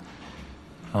for that.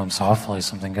 So hopefully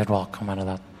something good will come out of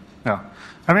that. Yeah.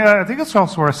 I think it's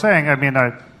also worth saying, I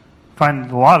find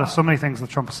so many things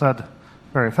that Trump has said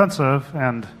very offensive,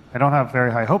 and I don't have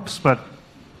very high hopes, but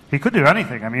he could do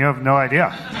anything. You have no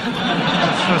idea.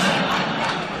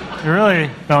 really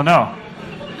don't know.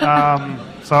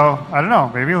 So I don't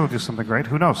know. Maybe he'll do something great.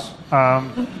 Who knows?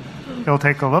 It'll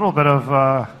take a little bit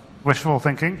of wishful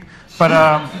thinking,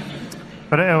 but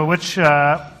which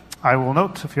I will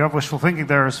note. If you have wishful thinking,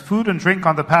 there is food and drink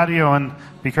on the patio, and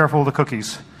be careful of the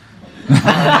cookies.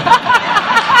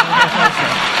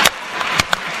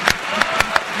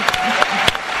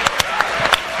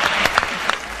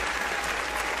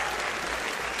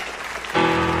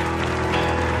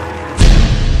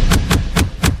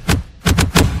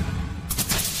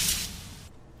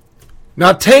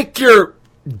 Now take your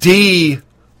D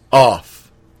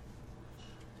off,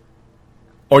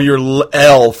 or your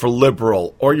L for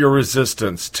liberal, or your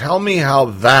resistance. Tell me how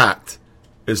that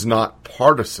is not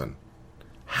partisan.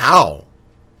 How?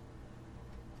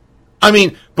 I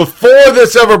mean, before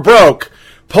this ever broke,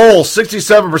 polls,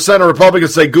 67% of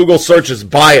Republicans say Google search is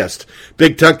biased.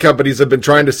 Big tech companies have been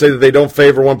trying to say that they don't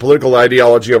favor one political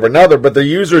ideology over another, but the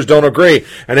users don't agree.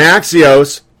 And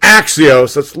Axios,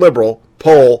 that's liberal,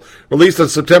 poll released on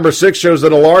September 6 shows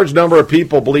that a large number of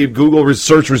people believe Google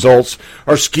research results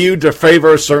are skewed to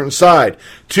favor a certain side.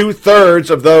 2/3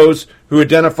 of those who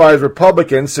identify as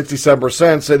Republicans,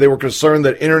 67%, say they were concerned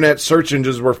that internet search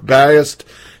engines were biased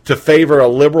to favor a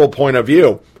liberal point of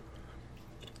view.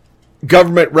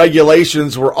 Government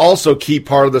regulations were also a key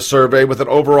part of the survey, with an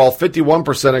overall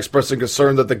 51% expressing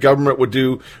concern that the government would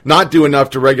not do enough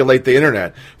to regulate the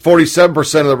internet.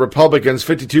 47% of the Republicans,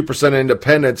 52% of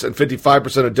independents, and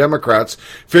 55% of Democrats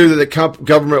fear that the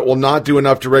government will not do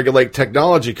enough to regulate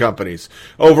technology companies.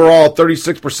 Overall,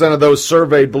 36% of those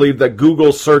surveyed believe that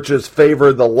Google searches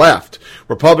favor the left.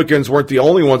 Republicans weren't the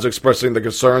only ones expressing the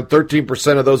concern.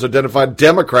 13% of those identified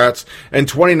Democrats, and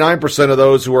 29% of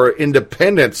those who are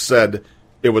independents said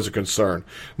it was a concern.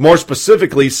 More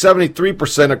specifically,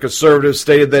 73% of conservatives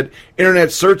stated that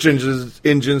internet search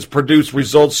engines produce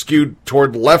results skewed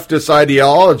toward leftist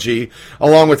ideology,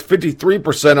 along with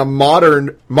 53% of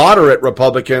moderate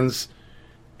Republicans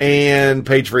and,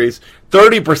 page freeze,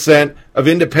 30% of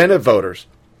independent voters.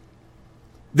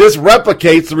 This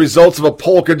replicates the results of a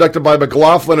poll conducted by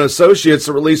McLaughlin and Associates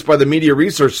and released by the Media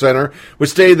Research Center,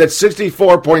 which stated that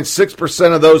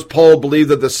 64.6% of those polled believe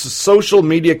that the social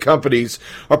media companies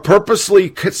are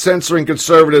purposely censoring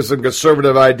conservatives and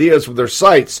conservative ideas with their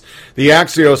sites. The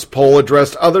Axios poll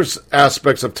addressed other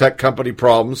aspects of tech company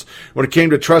problems. When it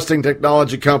came to trusting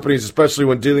technology companies, especially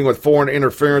when dealing with foreign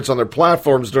interference on their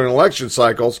platforms during election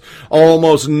cycles,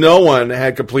 almost no one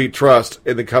had complete trust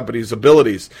in the company's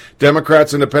abilities.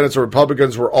 Democrats, Independents, and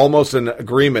Republicans were almost in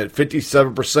agreement.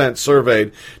 57%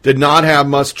 surveyed did not have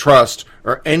much trust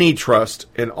or any trust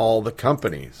in all the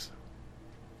companies.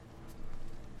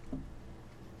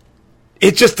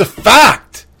 It's just a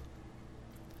fact.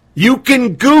 You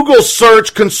can Google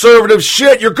search conservative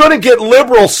shit. You're going to get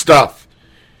liberal stuff.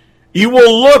 You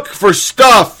will look for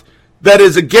stuff that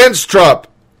is against Trump.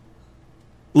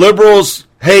 Liberals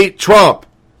hate Trump.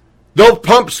 They'll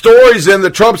pump stories in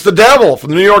that Trump's the devil from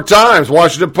the New York Times,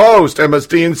 Washington Post,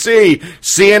 MSDNC,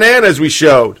 CNN, as we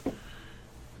showed.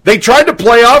 They tried to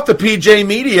play off the PJ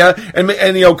media, and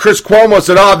Chris Cuomo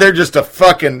said, they're just a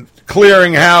fucking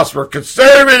clearinghouse for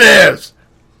conservatives.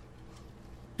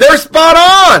 They're spot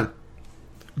on.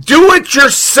 Do it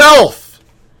yourself.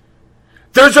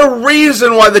 There's a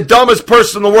reason why the dumbest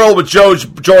person in the world was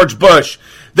George Bush.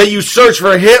 That you search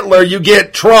for Hitler, you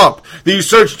get Trump. That you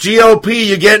search GOP,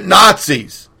 you get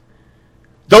Nazis.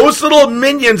 Those little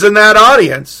minions in that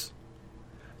audience,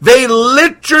 they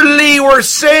literally were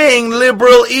saying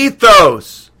liberal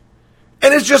ethos.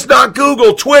 And it's just not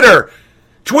Google, Twitter.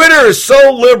 Twitter is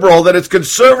so liberal that its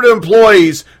conservative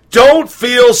employees don't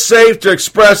feel safe to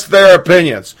express their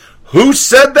opinions. Who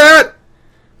said that?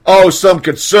 Some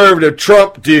conservative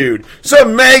Trump dude.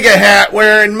 Some MAGA hat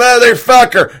wearing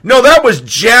motherfucker. No, that was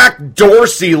Jack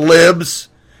Dorsey, libs.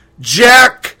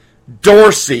 Jack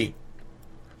Dorsey.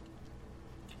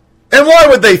 And why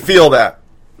would they feel that?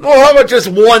 Well, how about just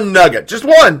one nugget? Just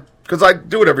one. Because I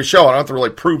do it every show. I don't have to really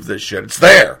prove this shit. It's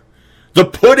there. The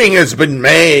pudding has been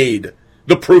made.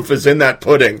 The proof is in that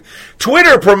pudding.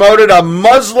 Twitter promoted a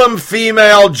Muslim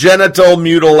female genital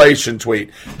mutilation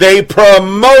tweet. They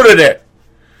promoted it.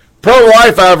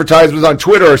 Pro-life advertisements on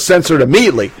Twitter are censored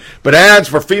immediately, but ads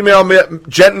for female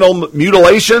genital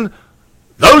mutilation,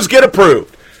 those get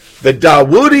approved. The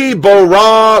Dawoodi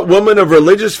Bohra woman of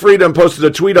religious freedom posted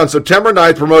a tweet on September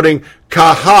 9th promoting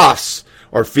kahas,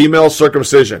 or female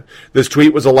circumcision. This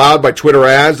tweet was allowed by Twitter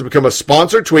ads to become a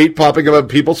sponsored tweet popping up on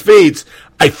people's feeds.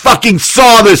 I fucking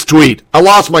saw this tweet. I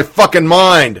lost my fucking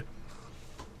mind.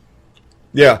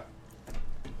 Yeah.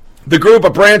 The group, a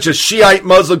branch of Shiite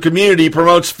Muslim community,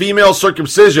 promotes female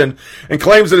circumcision and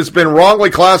claims that it's been wrongly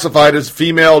classified as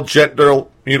female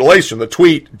genital mutilation. The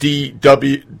tweet,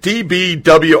 DBWRF.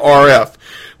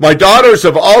 My daughters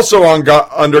have also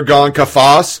undergone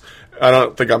kafas. I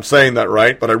don't think I'm saying that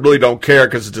right, but I really don't care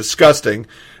because it's disgusting.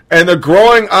 And they're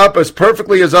growing up as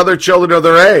perfectly as other children of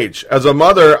their age. As a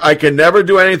mother, I can never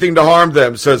do anything to harm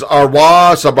them, says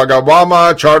Arwa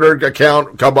Sabagawama, chartered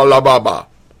account Kabalababa.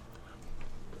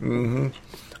 On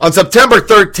September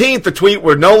 13th, the tweet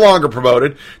were no longer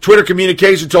promoted. Twitter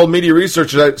Communication told Media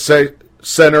Research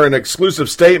Center in an exclusive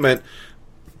statement,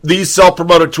 these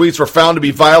self-promoted tweets were found to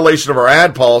be violation of our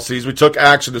ad policies. We took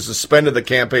action to suspend the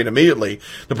campaign immediately.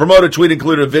 The promoted tweet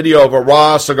included a video of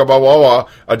Ara Sagabawa,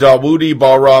 a Dawoodi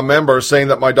Bohra member, saying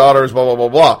that my daughter is blah, blah, blah,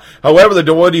 blah. However, the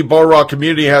Dawoodi Bohra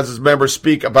community has its members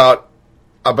speak about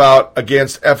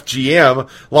against FGM,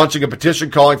 launching a petition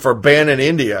calling for a ban in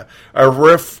India.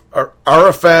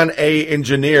 Arifan A.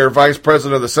 Engineer, vice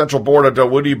president of the Central Board of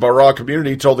Dawoodi Bohra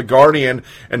Community, told The Guardian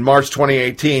in March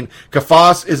 2018,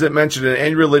 kafas isn't mentioned in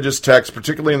any religious text,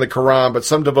 particularly in the Quran, but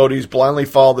some devotees blindly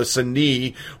follow the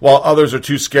Sunni, while others are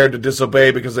too scared to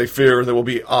disobey because they fear they will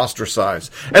be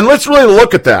ostracized. And let's really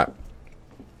look at that.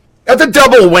 That's a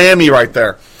double whammy right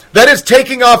there. That is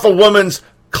taking off a woman's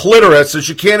clitoris so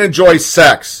she can't enjoy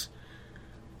sex.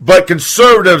 But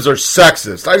conservatives are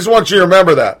sexist. I just want you to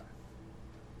remember that.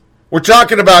 We're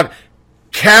talking about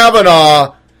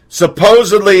Kavanaugh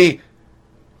supposedly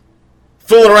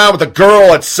fooling around with a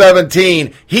girl at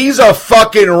 17. He's a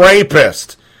fucking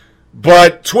rapist.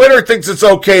 But Twitter thinks it's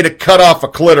okay to cut off a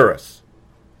clitoris.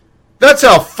 That's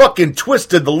how fucking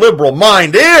twisted the liberal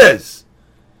mind is.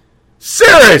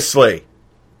 Seriously.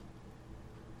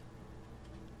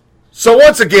 So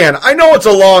once again, I know it's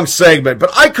a long segment,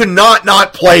 but I could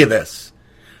not play this.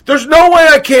 There's no way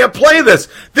I can't play this.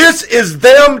 This is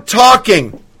them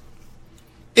talking.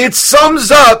 It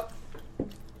sums up,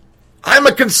 I'm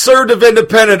a conservative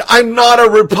independent. I'm not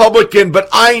a Republican, but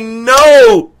I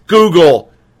know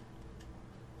Google.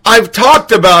 I've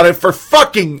talked about it for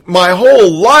fucking my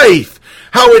whole life.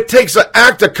 How it takes an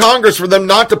act of Congress for them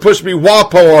not to push me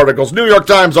WAPO articles, New York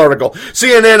Times article,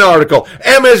 CNN article,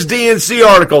 MSDNC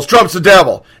articles, Trump's the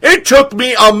devil. It took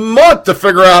me a month to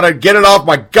figure out how to get it off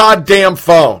my goddamn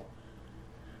phone.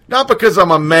 Not because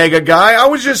I'm a mega guy. I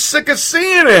was just sick of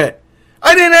seeing it.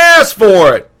 I didn't ask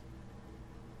for it.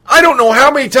 I don't know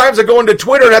how many times I go into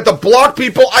Twitter and have to block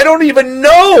people I don't even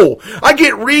know. I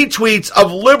get retweets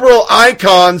of liberal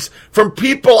icons from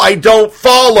people I don't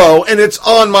follow, and it's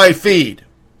on my feed.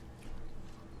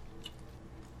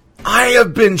 I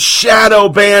have been shadow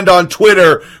banned on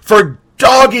Twitter for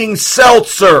dogging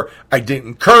Seltzer. I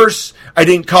didn't curse. I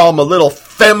didn't call him a little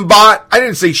fembot. I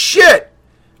didn't say shit.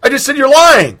 I just said, you're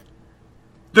lying.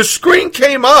 The screen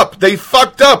came up. They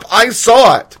fucked up. I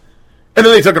saw it. And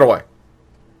then they took it away.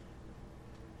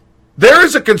 There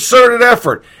is a concerted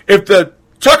effort. If the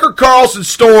Tucker Carlson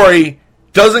story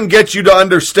doesn't get you to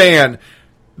understand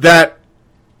that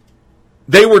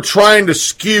they were trying to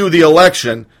skew the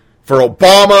election for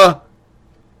Obama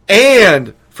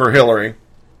and for Hillary,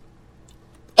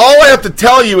 all I have to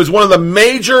tell you is one of the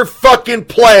major fucking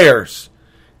players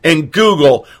in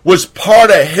Google was part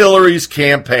of Hillary's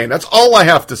campaign. That's all I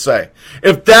have to say.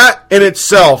 If that in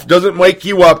itself doesn't wake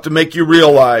you up to make you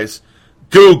realize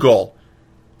Google,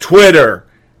 Twitter,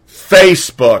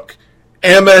 Facebook,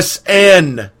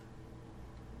 MSN.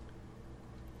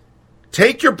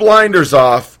 Take your blinders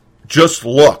off, just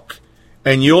look,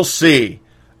 and you'll see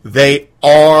they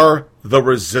are the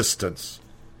resistance.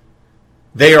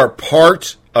 They are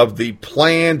part of the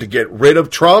plan to get rid of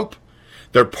Trump.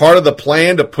 They're part of the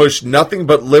plan to push nothing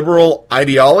but liberal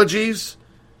ideologies.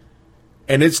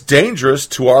 And it's dangerous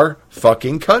to our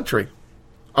fucking country.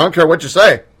 I don't care what you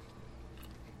say.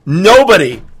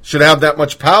 Nobody should have that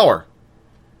much power.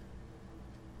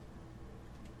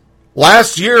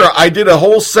 Last year, I did a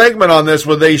whole segment on this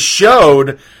where they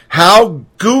showed how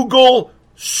Google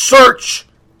search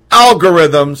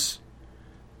algorithms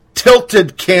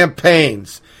tilted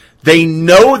campaigns. They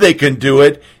know they can do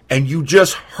it, and you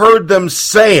just heard them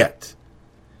say it.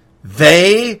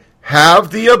 They have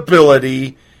the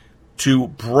ability to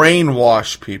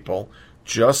brainwash people,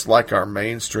 just like our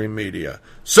mainstream media.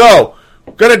 So,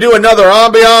 going to do another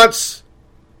ambiance,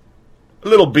 a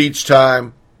little beach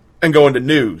time, and go into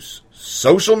news.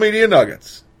 Social media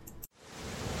nuggets.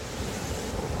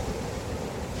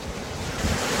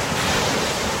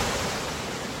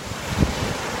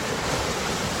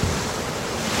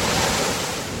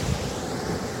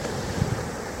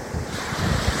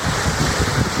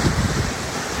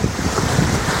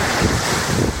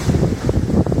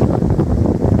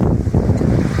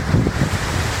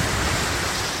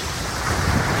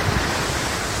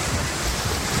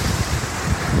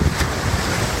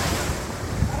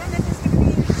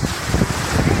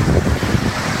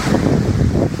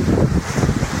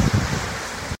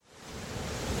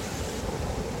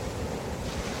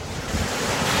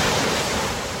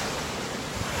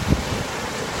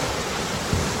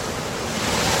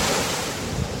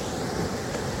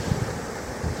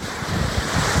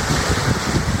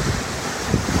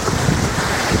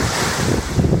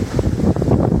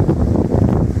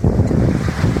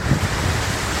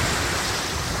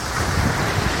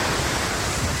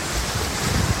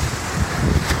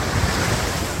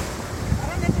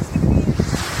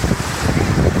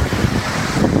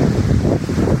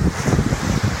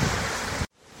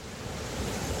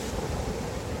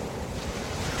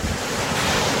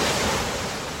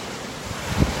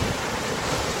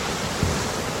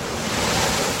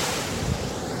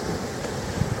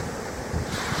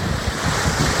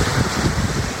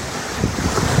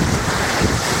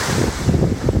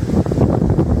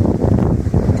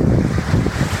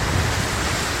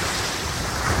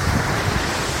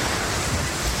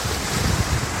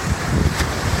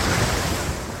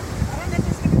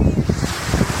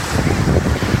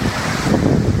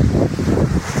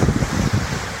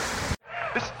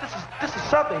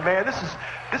 generation, man.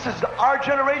 This is our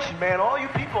generation, man. All you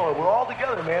people, we're all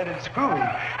together, man. It's groovy.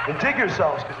 And dig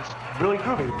yourselves, because it's really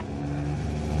groovy.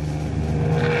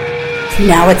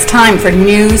 Now it's time for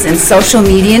news and social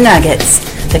media nuggets.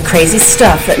 The crazy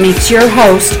stuff that makes your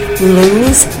host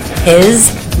lose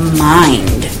his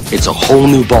mind. It's a whole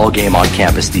new ball game on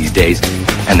campus these days,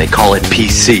 and they call it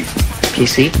PC.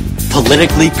 PC?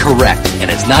 Politically correct. And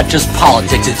it's not just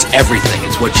politics, it's everything.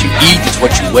 It's what you eat, it's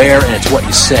what you wear, and it's what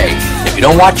you say. If you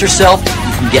don't watch yourself,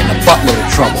 you can get in a buttload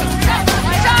of trouble.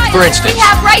 For instance,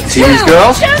 see these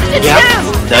girls? Yeah.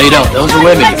 No, you don't. Those are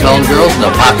women. You call them girls, and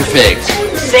they'll pop your figs.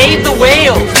 Save the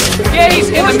whales! Gays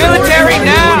in the military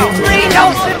now! Free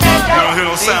Nelson Mandela! You don't hear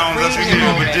no sound that you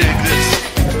hear, but dig this.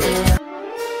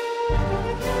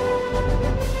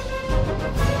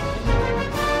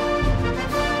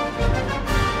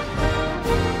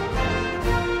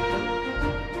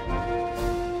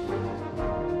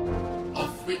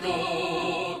 Off we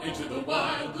go into the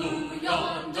wild blue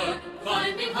yonder,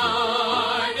 climbing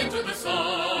high into the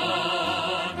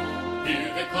sun.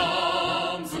 Here they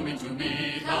come, zooming to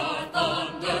meet our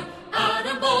thunder.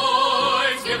 Adam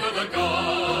boys, give her the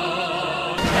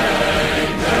gun.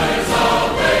 Anchors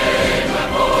away, my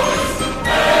boys.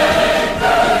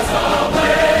 Anchors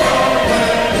away.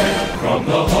 From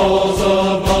the halls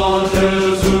of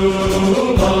Montezuma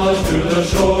to the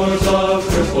shores of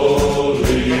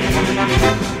Tripoli,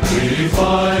 we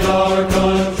fight our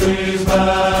country's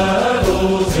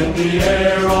battles in the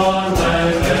air, on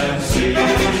land and sea.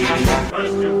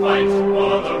 First to fight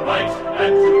for the right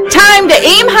and to Time to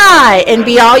aim high and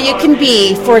be all you can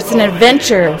be, for it's an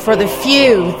adventure for the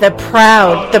few, the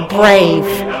proud, the brave,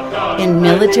 in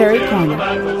Military Corner.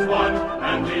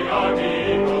 and the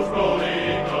army goes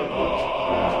rolling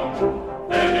along.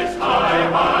 Then it's high,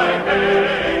 high,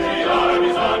 hey, the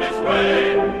army's on its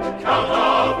way. Count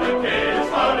off the kids,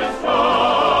 hard and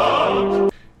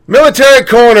strong. Military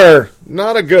Corner.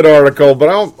 Not a good article, but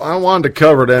I wanted to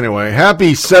cover it anyway.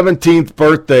 Happy 17th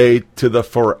birthday to the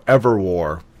Forever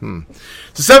War.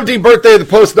 It's the 17th birthday of the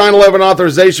post-9/11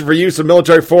 authorization for use of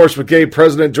military force, which gave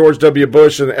President George W.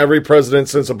 Bush and every president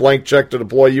since a blank check to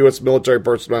deploy U.S. military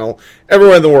personnel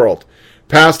everywhere in the world.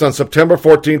 Passed on September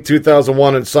 14,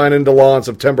 2001, and signed into law on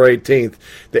September 18th,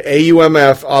 the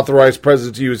AUMF authorized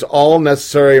President to use all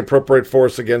necessary appropriate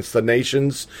force against the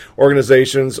nations,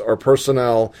 organizations, or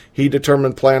personnel he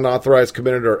determined planned, authorized,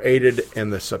 committed, or aided in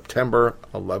the September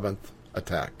 11th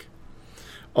attack.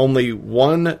 Only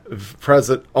one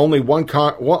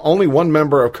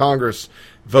member of Congress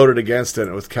voted against it.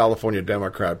 It was California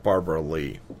Democrat Barbara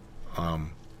Lee.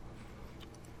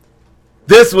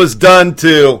 This was done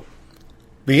to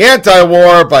the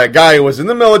anti-war by a guy who was in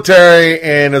the military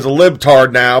and is a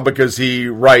libtard now because he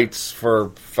writes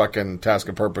for fucking Task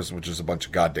and Purpose, which is a bunch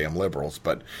of goddamn liberals.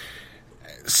 But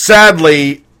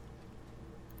sadly,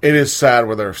 it is sad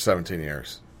where they're 17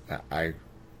 years.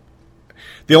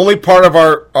 The only part of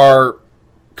our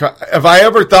if I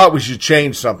ever thought we should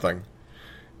change something,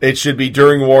 it should be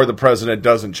during war the president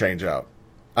doesn't change out.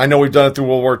 I know we've done it through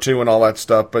World War II and all that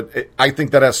stuff, but I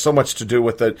think that has so much to do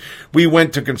with it. We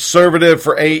went to conservative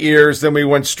for 8 years, then we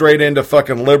went straight into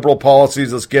fucking liberal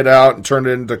policies. Let's get out and turn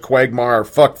it into Quagmire.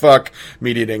 Fuck.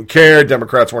 Media didn't care.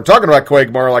 Democrats weren't talking about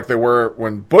Quagmire like they were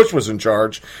when Bush was in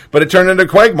charge, but it turned into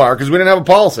Quagmire because we didn't have a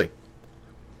policy.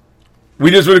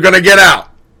 We just were going to get out.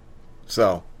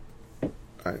 So,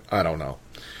 I don't know.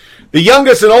 The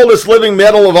youngest and oldest living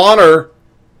Medal of Honor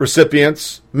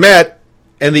recipients met,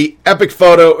 and the epic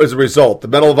photo is a result. The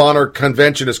Medal of Honor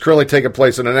convention is currently taking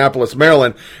place in Annapolis,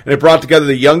 Maryland, and it brought together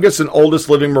the youngest and oldest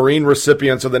living Marine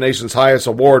recipients of the nation's highest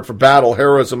award for battle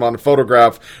heroism on a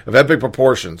photograph of epic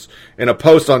proportions. In a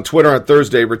post on Twitter on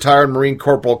Thursday, retired Marine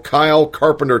Corporal Kyle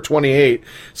Carpenter, 28,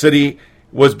 said he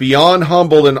was beyond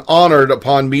humbled and honored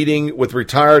upon meeting with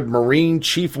retired Marine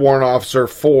Chief Warrant Officer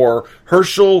 4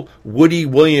 Herschel Woody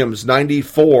Williams,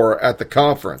 94, at the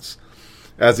conference.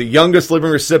 As the youngest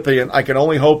living recipient, I can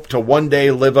only hope to one day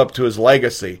live up to his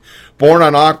legacy. Born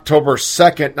on October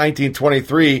 2nd,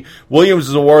 1923, Williams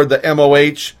is awarded the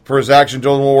MOH for his action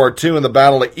during World War II in the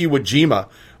Battle of Iwo Jima.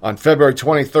 On February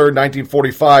 23,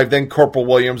 1945, then Corporal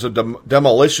Williams, a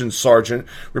demolition sergeant,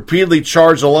 repeatedly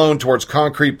charged alone towards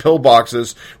concrete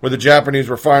pillboxes where the Japanese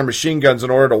were firing machine guns in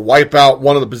order to wipe out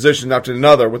one of the positions after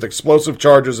another with explosive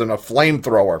charges and a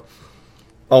flamethrower.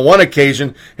 On one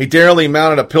occasion, he daringly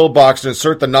mounted a pillbox to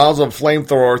insert the nozzle of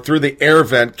flamethrower through the air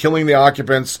vent, killing the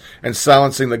occupants and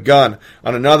silencing the gun.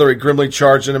 On another, he grimly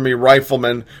charged enemy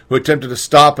riflemen who attempted to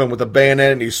stop him with a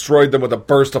bayonet and destroyed them with a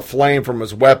burst of flame from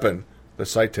his weapon. The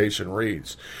citation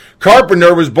reads,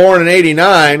 Carpenter was born in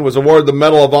 1989, was awarded the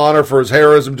Medal of Honor for his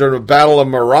heroism during the Battle of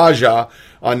Maraja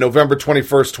on November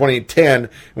 21st, 2010, in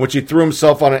which he threw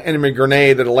himself on an enemy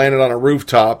grenade that landed on a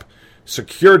rooftop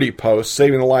security post,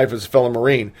 saving the life of his fellow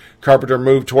Marine. Carpenter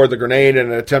moved toward the grenade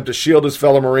in an attempt to shield his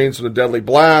fellow Marines from the deadly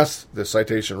blast. The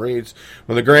citation reads,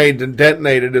 when the grenade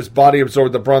detonated, his body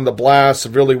absorbed the brunt of the blast,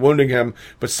 severely wounding him,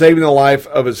 but saving the life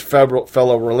of his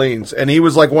fellow Marines. And he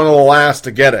was like one of the last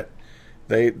to get it.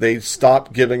 They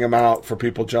stopped giving him out for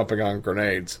people jumping on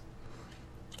grenades.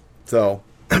 So,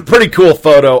 pretty cool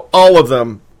photo. All of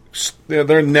them,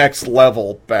 they're next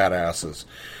level badasses.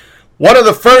 One of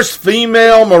the first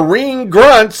female Marine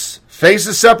grunts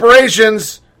faces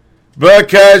separations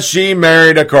because she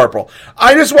married a corporal.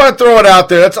 I just want to throw it out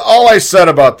there. That's all I said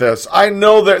about this. I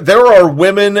know that there are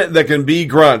women that can be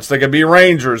grunts. They can be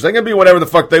rangers. They can be whatever the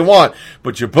fuck they want.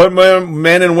 But you put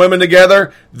men and women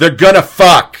together, they're gonna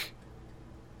fuck.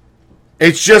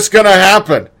 It's just gonna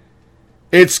happen.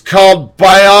 It's called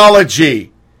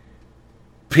biology.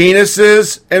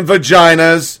 Penises and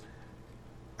vaginas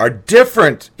are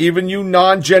different. Even you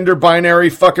non-gender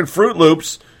binary fucking Fruit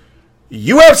Loops,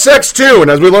 you have sex too. And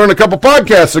as we learned a couple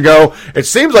podcasts ago, it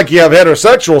seems like you have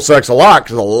heterosexual sex a lot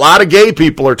because a lot of gay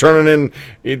people are turning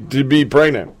in to be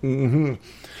pregnant. Mm-hmm.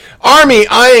 Army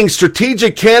eyeing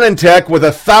strategic cannon tech with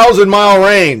 1,000-mile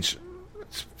range.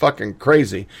 It's fucking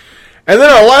crazy. And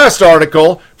then our last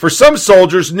article, for some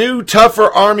soldiers, new,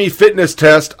 tougher Army fitness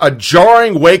test, a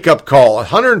jarring wake-up call.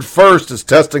 101st is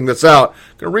testing this out.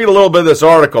 I'm going to read a little bit of this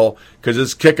article because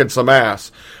it's kicking some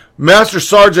ass. Master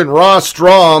Sergeant Ross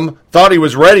Strom thought he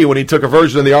was ready when he took a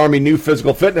version of the Army new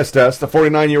physical fitness test. The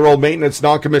 49-year-old maintenance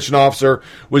non-commissioned officer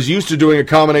was used to doing a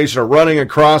combination of running and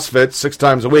CrossFit 6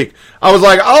 times a week. I was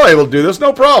like, I'll be able to do this,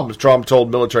 no problem, Strom told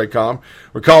Military.com,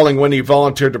 recalling when he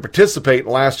volunteered to participate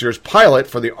in last year's pilot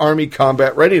for the Army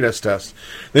Combat Readiness Test,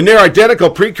 the near-identical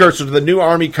precursor to the new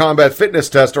Army Combat Fitness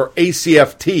Test, or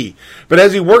ACFT. But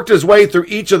as he worked his way through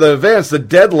each of the events, the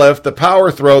deadlift, the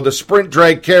power throw, the sprint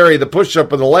drag carry, the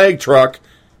push-up, and the leg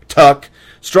tuck,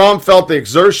 Strom felt the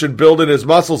exertion build in his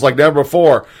muscles like never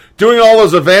before. Doing all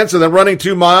those events and then running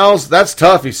 2 miles, that's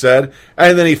tough, he said.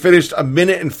 And then he finished 1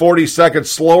 minute and 40 seconds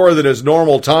slower than his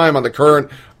normal time on the current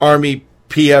Army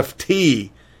PFT.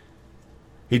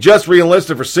 He just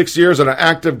re-enlisted for 6 years on an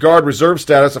active guard reserve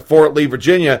status at Fort Lee,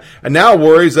 Virginia, and now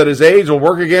worries that his age will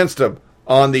work against him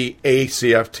on the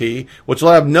ACFT, which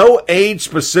will have no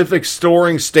age-specific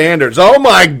scoring standards. Oh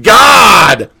my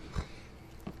God!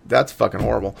 That's fucking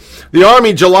horrible. The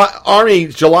Army July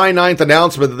 9th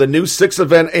announcement that the new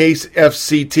 6-event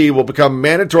AFCT will become a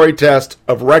mandatory test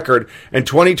of record in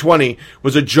 2020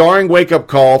 was a jarring wake-up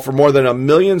call for more than 1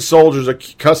 million soldiers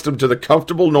accustomed to the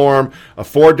comfortable norm of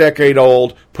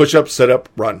 4-decade-old push-up, sit-up,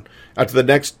 run. After the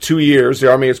next 2 years, the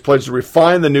Army has pledged to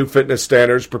refine the new fitness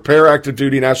standards, prepare active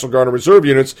duty National Guard and Reserve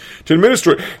units to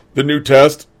administer the new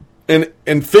test,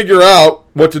 and figure out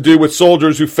what to do with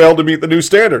soldiers who fail to meet the new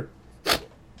standard.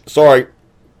 Sorry,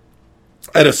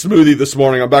 I had a smoothie this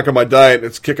morning. I'm back on my diet.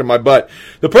 It's kicking my butt.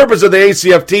 The purpose of the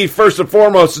ACFT, first and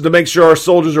foremost, is to make sure our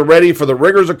soldiers are ready for the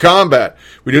rigors of combat.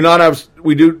 We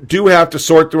do have to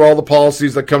sort through all the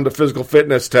policies that come to physical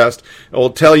fitness test. I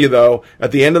will tell you, though,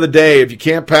 at the end of the day, if you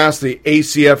can't pass the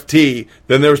ACFT,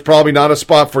 then there's probably not a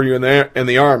spot for you in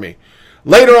the Army.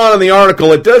 Later on in the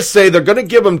article, it does say they're going to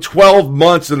give them 12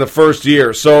 months in the first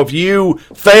year. So if you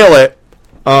fail it,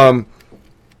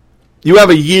 you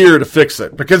have a year to fix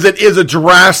it, because it is a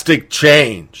drastic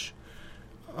change.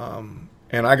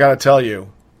 And I got to tell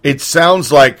you, it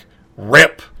sounds like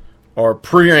RIP or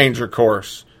pre-ranger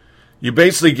course. You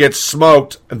basically get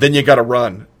smoked, and then you got to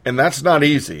run. And that's not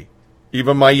easy.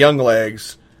 Even my young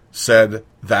legs said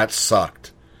that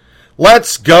sucked.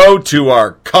 Let's go to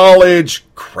our college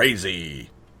crazy.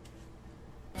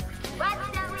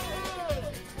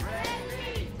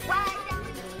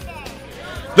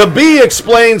 The Bee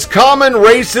explains common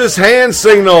racist hand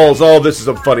signals. Oh, this is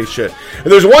some funny shit.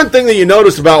 And there's one thing that you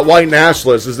notice about white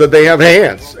nationalists is that they have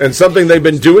hands. And something they've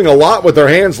been doing a lot with their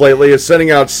hands lately is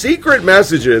sending out secret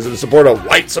messages in support of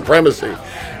white supremacy.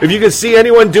 If you can see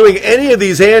anyone doing any of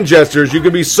these hand gestures, you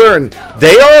can be certain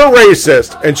they are a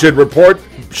racist and should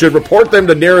report them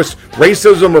to nearest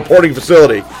racism reporting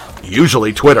facility,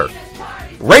 usually Twitter.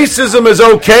 Racism is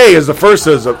okay is the first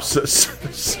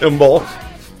symbol.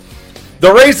 The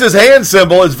racist hand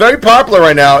symbol is very popular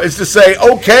right now. It's to say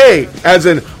okay, as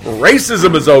in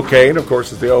racism is okay, and of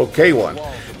course it's the okay one.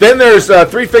 Then there's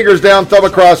 3 fingers down, thumb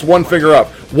across, 1 finger up.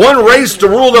 One race to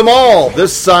rule them all.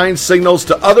 This sign signals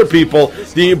to other people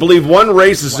that you believe one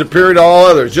race is superior to all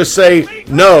others. Just say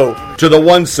no to the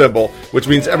one symbol, which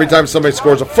means every time somebody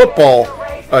scores a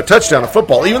touchdown,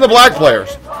 even the black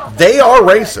players, they are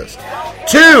racist.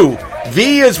 2,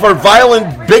 V is for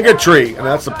violent bigotry, and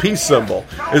that's the peace symbol.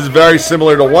 It's very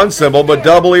similar to one symbol, but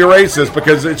doubly racist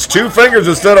because it's 2 fingers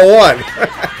instead of 1.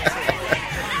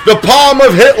 The palm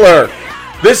of Hitler.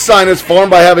 This sign is formed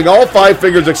by having all 5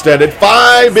 fingers extended,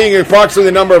 5 being approximately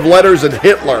the number of letters in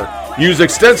Hitler, used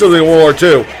extensively in World War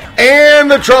II, and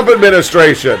the Trump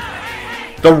administration.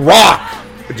 The rock,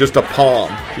 just a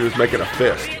palm. He was making a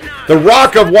fist. The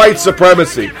rock of white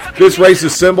supremacy. This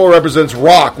racist symbol represents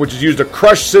rock, which is used to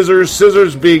crush scissors,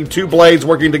 scissors being 2 blades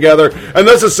working together, and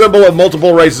thus a symbol of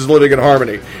multiple races living in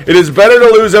harmony. It is better to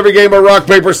lose every game of rock,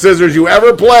 paper, scissors you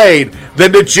ever played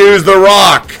than to choose the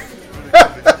rock.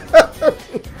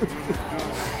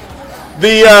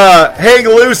 The hang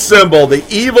loose symbol, the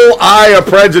evil eye of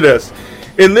prejudice.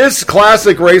 In this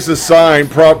classic racist sign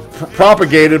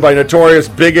propagated by notorious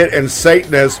bigot and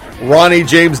Satanist Ronnie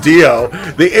James Dio,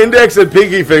 the index and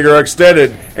pinky finger are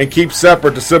extended and keep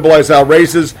separate to symbolize how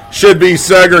races should be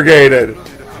segregated.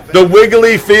 The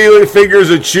wiggly fingers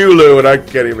of Chulu, and I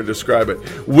can't even describe it.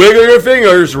 Wiggle your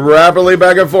fingers rapidly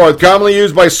back and forth, commonly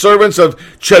used by servants of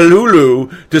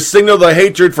Cholulu to signal the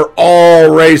hatred for all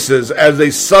races as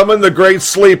they summon the great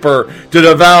sleeper to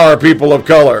devour people of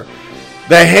color.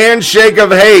 The handshake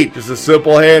of hate is a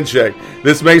simple handshake.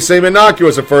 This may seem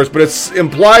innocuous at first, but it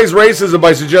implies racism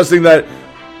by suggesting that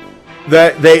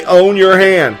they own your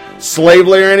hand.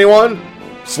 Slavery, anyone?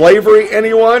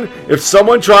 If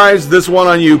someone tries this one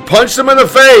on you, punch them in the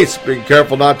face. Be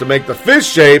careful not to make the fist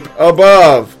shape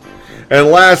above. And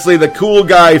lastly, the cool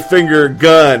guy finger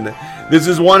gun. This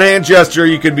is one hand gesture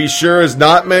you can be sure is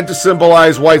not meant to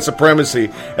symbolize white supremacy.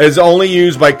 It is only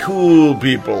used by cool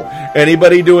people.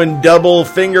 Anybody doing double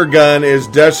finger gun is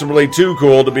desperately too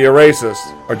cool to be a racist.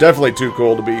 Or definitely too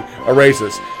cool to be a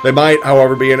racist. They might,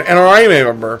 however, be an NRA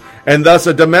member and thus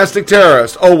a domestic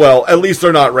terrorist. Oh well, at least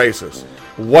they're not racist.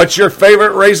 What's your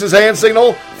favorite racist hand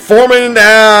signal? Form it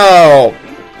now!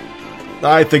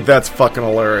 I think that's fucking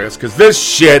hilarious because this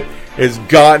shit has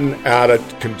gotten out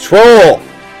of control.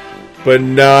 But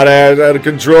not as out of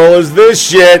control as this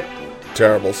shit.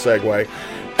 Terrible segue.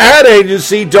 Ad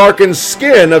agency darkens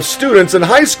skin of students in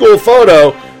high school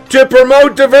photo to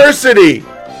promote diversity.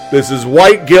 This is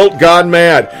white guilt gone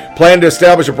mad. Planning to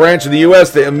establish a branch in the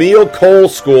U.S., the Emile Cole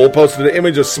School posted an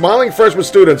image of smiling freshman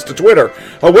students to Twitter.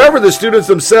 However, the students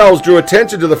themselves drew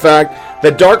attention to the fact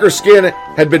that darker skin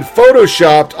had been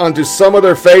photoshopped onto some of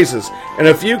their faces, in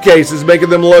a few cases making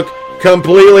them look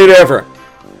completely different.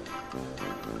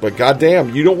 But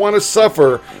goddamn, you don't want to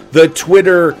suffer the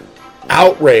Twitter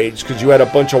outrage because you had a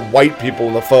bunch of white people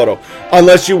in the photo.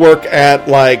 Unless you work at,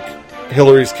 like,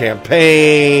 Hillary's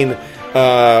campaign.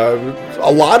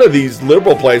 A lot of these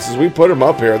liberal places, we put them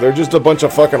up here. They're just a bunch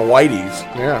of fucking whiteys.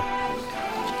 Yeah.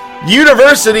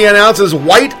 University announces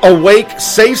White Awake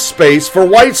Safe Space for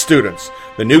white students.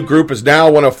 The new group is now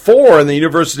one of 4 in the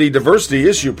University Diversity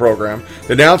Issue Program.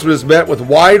 The announcement has met with a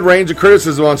wide range of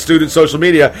criticism on student social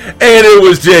media, and it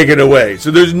was taken away. So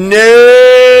there's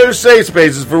no safe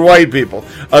spaces for white people,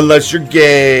 unless you're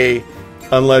gay,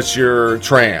 unless you're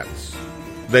trans.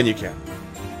 Then you can.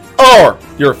 Or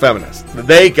you're a feminist.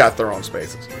 They got their own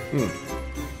spaces.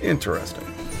 Interesting.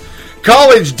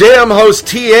 College Dem host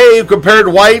TA who compared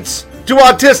whites to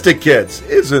autistic kids.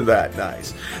 Isn't that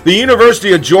nice? The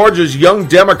University of Georgia's Young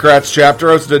Democrats chapter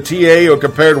hosted a TA who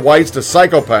compared whites to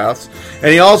psychopaths, and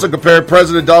he also compared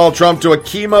President Donald Trump to a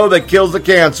chemo that kills the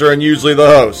cancer and usually the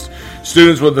host.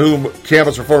 Students with whom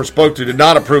Campus Reform spoke to did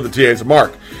not approve the TA's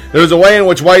remark. There was a way in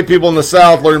which white people in the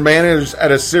South learn manners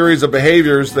at a series of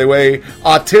behaviors the way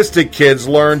autistic kids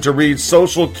learn to read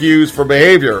social cues for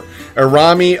behavior.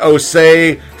 Arami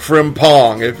Osei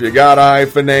Frimpong, if you got a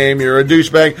hyphen name, you're a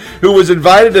douchebag, who was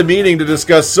invited to a meeting to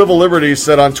discuss civil liberties,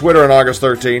 said on Twitter on August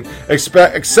 13,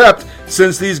 except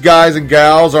since these guys and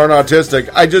gals aren't autistic,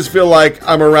 I just feel like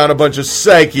I'm around a bunch of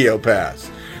psychopaths.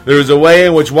 There is a way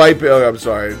in which white people... I'm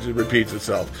sorry, it repeats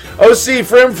itself. O.C.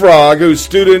 Frimfrog, who's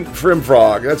student...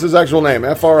 Frimfrog, that's his actual name.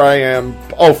 F-R-I-M...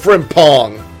 Oh,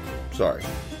 Frimpong. Sorry.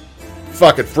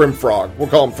 Fuck it, Frimfrog. We'll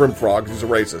call him Frimfrog. He's a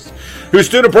racist. Whose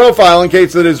student profile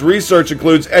indicates that his research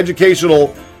includes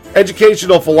educational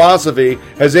philosophy,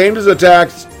 has aimed his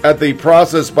attacks at the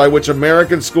process by which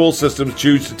American school systems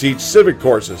choose to teach civic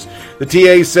courses. The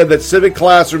TA said that civic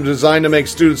classrooms designed to make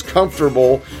students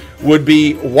comfortable would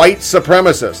be white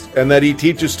supremacist, and that he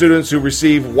teaches students who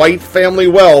receive white family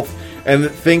wealth and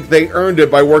think they earned it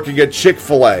by working at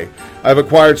Chick-fil-A. I've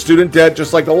acquired student debt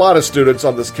just like a lot of students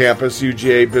on this campus,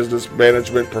 UGA Business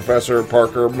Management Professor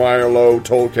Parker Milo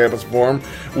told Campus Forum.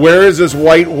 Where is this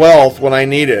white wealth when I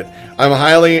need it? I'm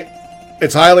highly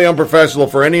It's highly unprofessional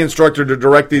for any instructor to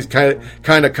direct these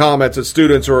kind of comments at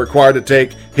students who are required to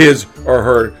take his or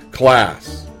her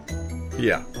class.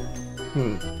 Yeah.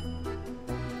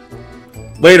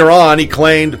 Later on, he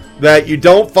claimed that you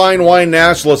don't find wine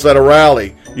nationalists at a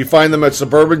rally. You find them at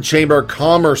Suburban Chamber of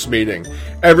Commerce meeting.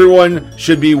 Everyone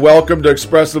should be welcome to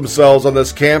express themselves on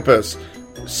this campus.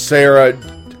 Sarah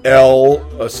L.,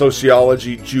 a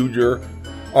sociology junior.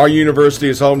 Our university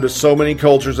is home to so many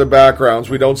cultures and backgrounds.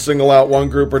 We don't single out one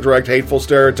group or direct hateful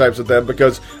stereotypes at them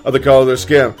because of the color of their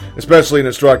skin, especially an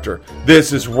instructor.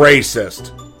 This is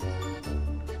racist.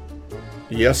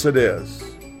 Yes, it is.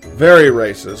 Very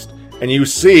racist. And you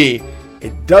see,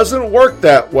 it doesn't work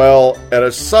that well at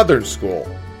a southern school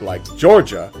like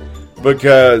Georgia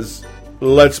because,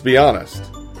 let's be honest,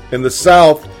 in the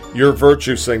South, your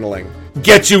virtue signaling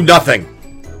gets you nothing.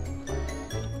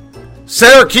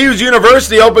 Syracuse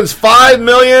University opens $5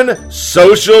 million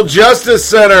social justice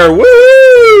center.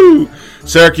 Woo!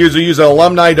 Syracuse will use an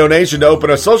alumni donation to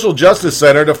open a social justice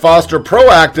center to foster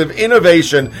proactive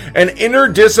innovation and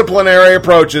interdisciplinary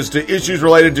approaches to issues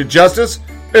related to justice,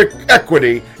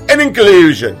 equity, and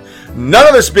inclusion. None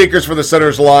of the speakers for the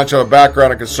center's launch have a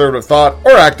background in conservative thought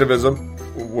or activism.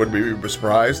 Wouldn't be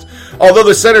surprised. Although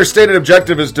the center's stated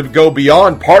objective is to go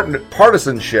beyond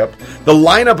partisanship, the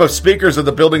lineup of speakers at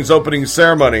the building's opening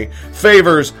ceremony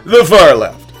favors the far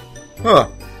left.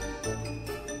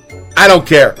 I don't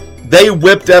care. They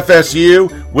whipped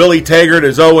FSU. Willie Taggart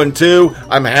is 0-2.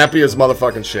 I'm happy as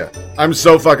motherfucking shit. I'm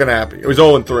so fucking happy. It was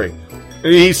 0-3.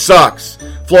 He sucks.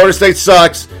 Florida State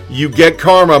sucks. You get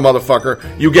karma, motherfucker.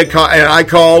 And I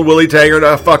called Willie Taggart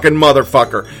a fucking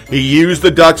motherfucker. He used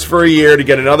the Ducks for a year to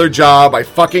get another job. I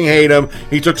fucking hate him.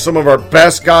 He took some of our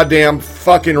best goddamn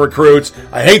fucking recruits.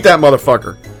 I hate that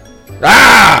motherfucker.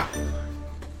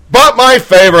 But my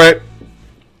favorite,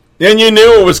 and you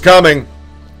knew it was coming,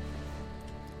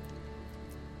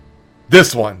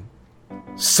 this one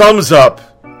sums up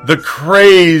the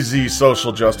crazy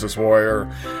social justice warrior.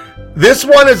 This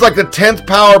one is like the 10th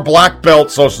power black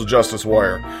belt social justice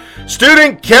warrior.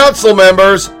 Student council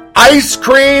members, ice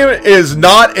cream is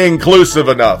not inclusive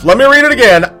enough. Let me read it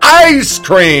again. Ice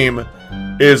cream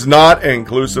is not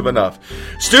inclusive enough.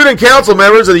 Student council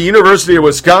members of the University of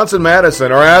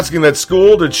Wisconsin-Madison are asking that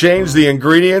school to change the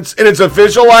ingredients in its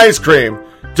official ice cream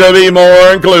to be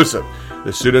more inclusive.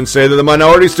 The students say that the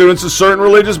minority students of certain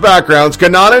religious backgrounds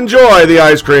cannot enjoy the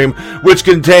ice cream, which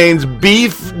contains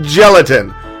beef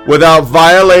gelatin, without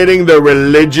violating their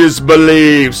religious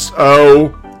beliefs. Oh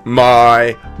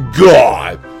my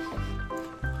God.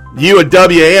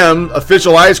 UWM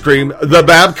official ice cream, the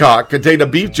Babcock, contained a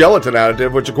beef gelatin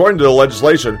additive, which according to the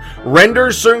legislation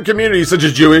renders certain communities such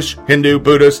as Jewish, Hindu,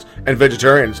 Buddhist, and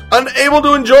vegetarians unable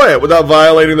to enjoy it without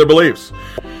violating their beliefs.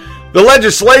 The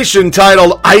legislation,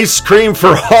 titled Ice Cream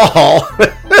for All,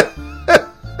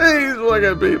 these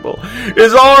fucking people,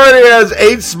 already has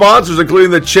 8 sponsors,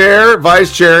 including the chair,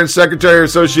 vice chair, and secretary of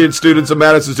Associated Students of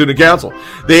Madison Student Council.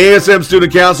 The ASM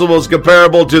Student Council was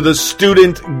comparable to the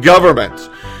student government.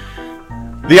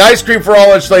 The Ice Cream for All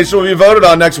legislation will be voted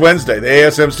on next Wednesday. The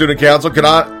ASM Student Council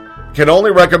can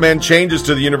only recommend changes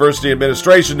to the university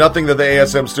administration. Nothing that the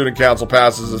ASM Student Council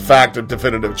passes is fact of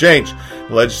definitive change.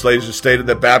 The legislature stated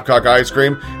that Babcock ice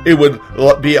cream, it would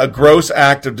be a gross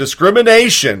act of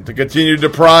discrimination to continue to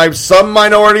deprive some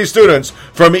minority students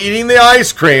from eating the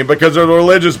ice cream because of their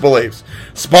religious beliefs.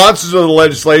 Sponsors of the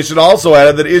legislation also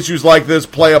added that issues like this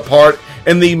play a part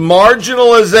in the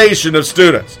marginalization of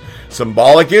students.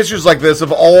 Symbolic issues like this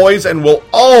have always and will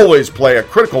always play a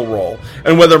critical role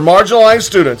in whether marginalized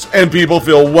students and people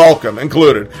feel welcome,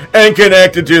 included, and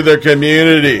connected to their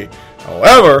community.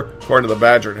 However, according to the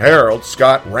Badger Herald,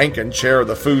 Scott Rankin, chair of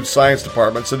the Food Science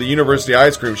Department, said the university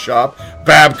ice cream shop,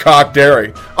 Babcock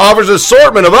Dairy, offers an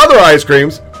assortment of other ice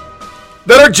creams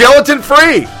that are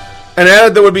gelatin-free, and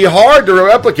added that it would be hard to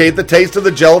replicate the taste of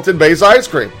the gelatin-based ice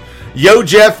cream.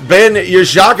 Yojef Ben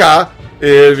Yeshaka,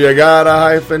 if you got a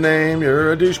hyphen name,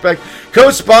 you're a douchebag,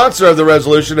 co-sponsor of the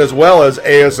resolution as well as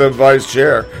ASM vice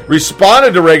chair,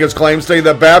 responded to Reagan's claim, stating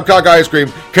that Babcock ice cream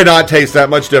cannot taste that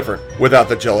much different without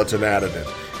the gelatin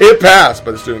additive. It passed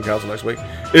by the student council next week.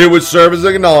 It would serve as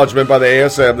an acknowledgement by the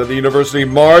ASM that the university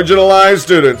marginalized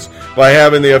students by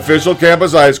having the official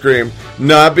campus ice cream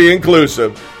not be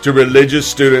inclusive to religious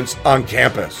students on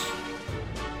campus.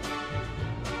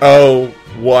 Oh,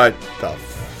 what the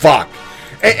fuck.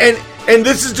 And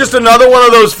this is just another one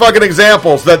of those fucking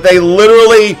examples that they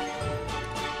literally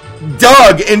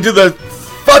dug into the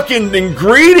fucking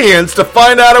ingredients to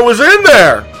find out it was in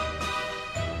there.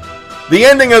 The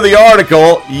ending of the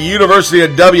article, University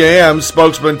of WM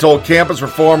spokesman told Campus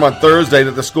Reform on Thursday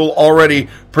that the school already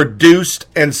produced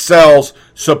and sells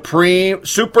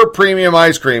super premium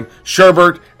ice cream,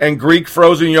 sherbet, and Greek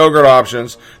frozen yogurt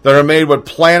options that are made with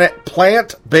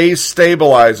plant-based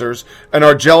stabilizers and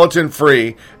are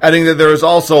gelatin-free, adding that there is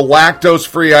also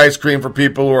lactose-free ice cream for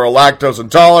people who are lactose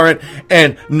intolerant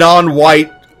and non-white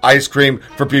ice cream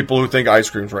for people who think ice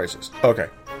cream's racist. Okay.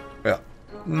 Yeah.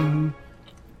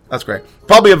 That's great.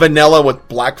 Probably a vanilla with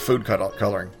black food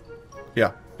coloring.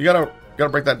 Yeah. You gotta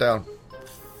break that down.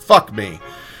 Fuck me.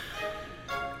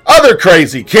 Other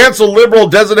crazy. Canceled liberal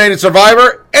designated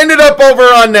survivor ended up over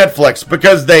on Netflix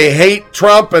because they hate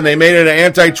Trump and they made it an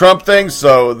anti-Trump thing,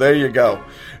 so there you go.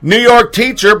 New York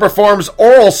teacher performs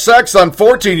oral sex on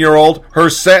 14-year-old. Her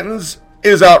sentence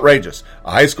is outrageous.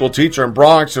 A high school teacher in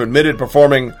Bronx who admitted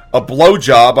performing a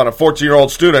blowjob on a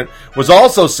 14-year-old student was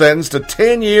also sentenced to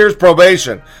 10 years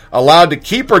probation. Allowed to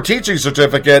keep her teaching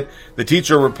certificate, the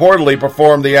teacher reportedly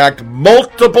performed the act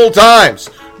multiple times.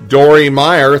 Dory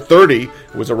Meyer, 30,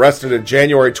 who was arrested in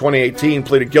January 2018,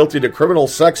 pleaded guilty to criminal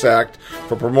sex act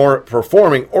for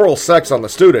performing oral sex on the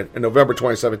student in November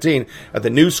 2017 at the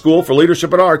New School for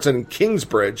Leadership and Arts in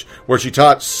Kingsbridge, where she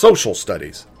taught social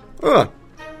studies.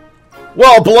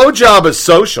 Well, blowjob is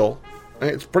social.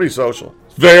 It's pretty social.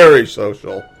 It's very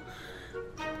social.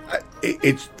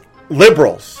 It's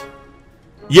liberals.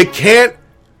 You can't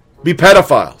be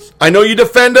pedophiles. I know you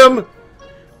defend them.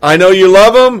 I know you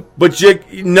love them, but you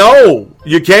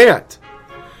can't.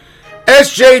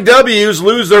 SJWs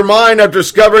lose their mind after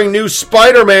discovering new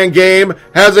Spider-Man game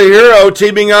has a hero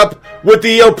teaming up with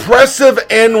the oppressive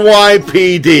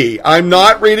NYPD. I'm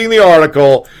not reading the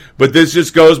article, but this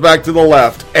just goes back to the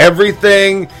left.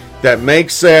 Everything that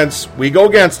makes sense, we go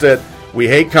against it. We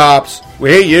hate cops. We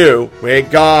hate you. We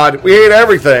hate God. We hate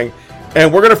everything.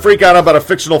 And we're going to freak out about a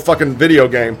fictional fucking video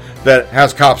game that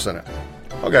has cops in it.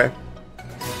 Okay.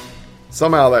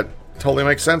 Somehow that totally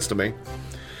makes sense to me.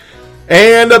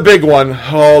 And a big one.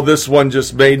 Oh, this one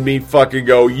just made me fucking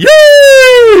go,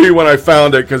 yay! When I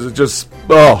found it, because it just,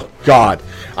 oh, God.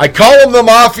 I call them the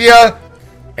Mafia,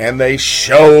 and they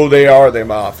show they are the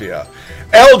Mafia.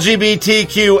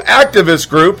 LGBTQ activist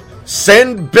group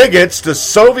send bigots to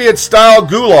Soviet-style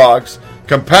gulags.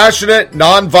 Compassionate,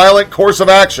 non-violent course of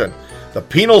action. The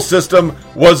penal system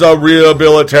was a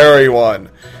rehabilitatory one.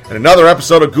 In another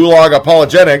episode of Gulag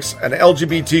Apologetics, an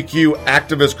LGBTQ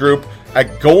activist group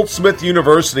at Goldsmith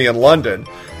University in London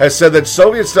has said that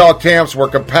Soviet-style camps were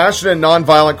compassionate,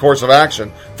 non-violent course of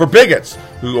action for bigots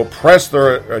who oppress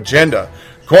their agenda.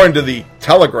 According to the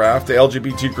Telegraph, the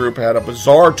LGBT group had a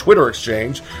bizarre Twitter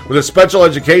exchange with a special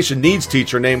education needs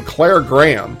teacher named Claire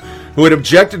Graham, who had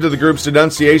objected to the group's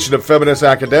denunciation of feminist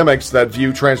academics that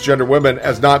view transgender women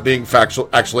as not being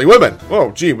actually women.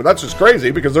 Oh, gee, but that's just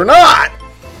crazy because they're not!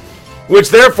 Which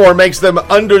therefore makes them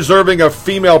undeserving of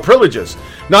female privileges,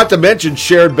 not to mention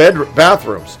shared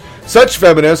bathrooms. Such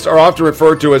feminists are often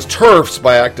referred to as TERFs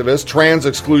by activists,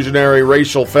 trans-exclusionary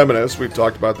racial feminists. We've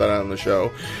talked about that on the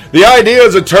show. The idea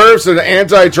is that TERFs and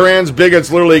anti-trans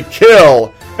bigots literally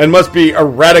kill and must be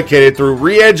eradicated through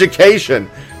re-education,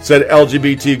 said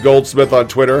LGBT Goldsmith on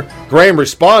Twitter. Graham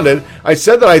responded, I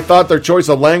said that I thought their choice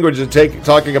of language in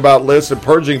talking about lists and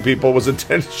purging people was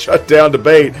intended to shut down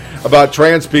debate about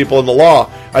trans people in the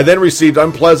law. I then received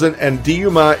unpleasant and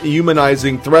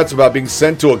dehumanizing threats about being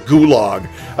sent to a gulag.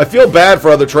 I feel bad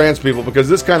for other trans people because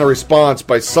this kind of response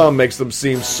by some makes them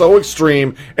seem so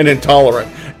extreme and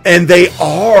intolerant. And they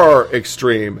are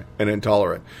extreme and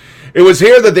intolerant. It was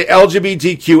here that the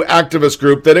LGBTQ activist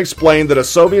group then explained that a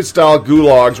Soviet-style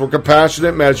gulags were a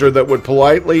compassionate measure that would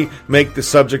politely make the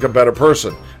subject a better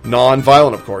person.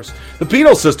 Non-violent, of course. The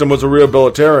penal system was a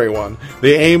rehabilitatory one.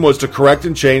 The aim was to correct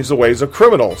and change the ways of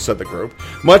criminals, said the group.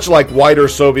 Much like wider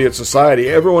Soviet society,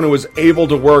 everyone who was able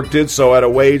to work did so at a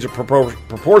wage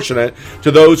proportionate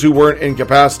to those who weren't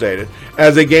incapacitated.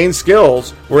 As they gained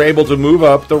skills, were able to move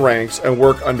up the ranks and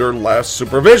work under less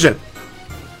supervision.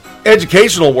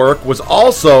 Educational work was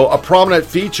also a prominent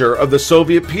feature of the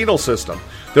Soviet penal system.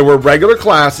 There were regular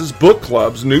classes, book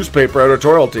clubs, newspaper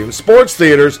editorial teams, sports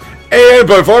theaters, and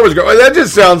performance groups. That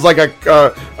just sounds like a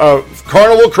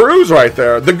Carnival cruise right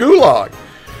there, the Gulag.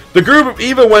 The group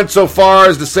even went so far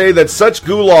as to say that such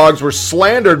gulags were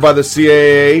slandered by the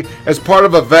CIA as part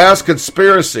of a vast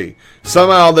conspiracy.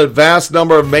 Somehow the vast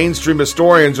number of mainstream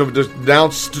historians who have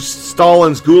denounced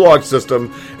Stalin's gulag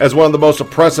system as one of the most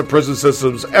oppressive prison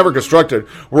systems ever constructed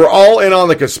were all in on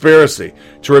the conspiracy.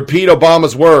 To repeat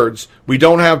Obama's words, we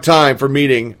don't have time for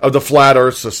meeting of the Flat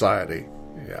Earth Society.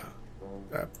 Yeah,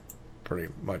 that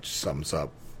pretty much sums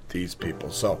up these people.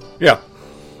 So, yeah.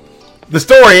 The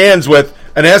story ends with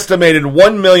an estimated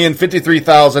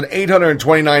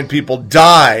 1,053,829 people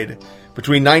died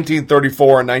between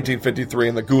 1934 and 1953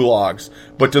 in the gulags.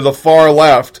 But to the far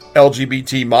left,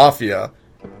 LGBT mafia,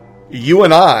 you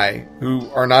and I, who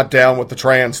are not down with the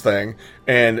trans thing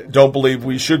and don't believe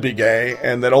we should be gay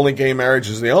and that only gay marriage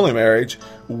is the only marriage,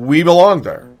 we belong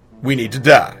there. We need to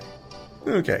die.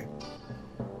 Okay.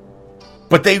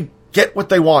 But they get what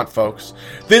they want, folks.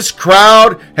 This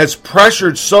crowd has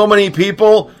pressured so many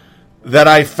people that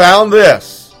I found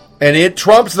this, and it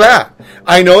trumps that.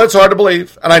 I know it's hard to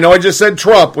believe, and I know I just said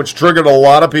Trump, which triggered a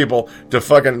lot of people to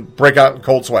fucking break out in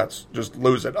cold sweats. Just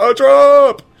lose it. Oh,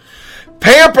 Trump!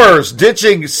 Pampers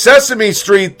ditching Sesame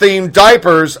Street-themed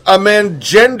diapers amid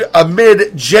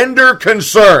gender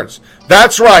concerns.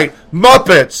 That's right,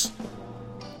 Muppets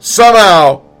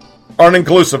somehow aren't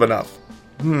inclusive enough.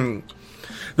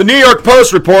 The New York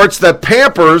Post reports that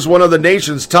Pampers, one of the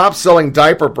nation's top-selling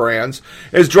diaper brands,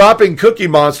 is dropping Cookie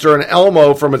Monster and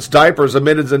Elmo from its diapers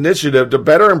amid its initiative to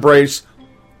better embrace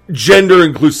gender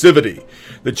inclusivity.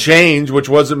 The change, which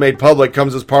wasn't made public,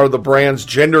 comes as part of the brand's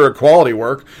gender equality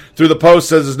work. Through the Post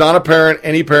says it's not apparent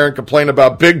any parent complained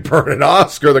about Big Bird and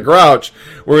Oscar the Grouch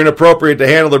were inappropriate to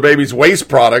handle their baby's waste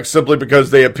products simply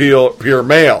because they appear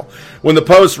male. When the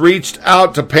Post reached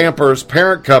out to Pampers'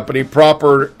 parent company,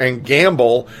 Procter &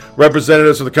 Gamble,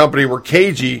 representatives of the company were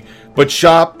cagey, but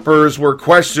shoppers were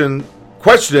questioned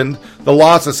the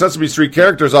loss of Sesame Street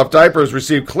characters off diapers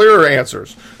received clearer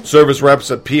answers. Service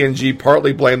reps at P&G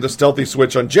partly blamed the stealthy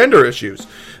switch on gender issues.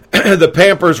 The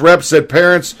Pampers rep said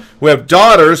parents who have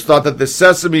daughters thought that the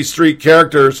Sesame Street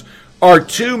characters are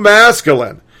too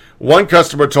masculine. One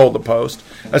customer told the Post.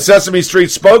 A Sesame Street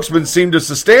spokesman seemed to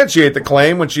substantiate the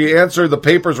claim when she answered the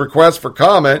paper's request for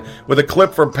comment with a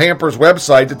clip from Pampers'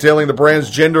 website detailing the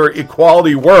brand's gender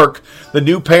equality work. The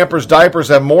new Pampers diapers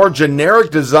have more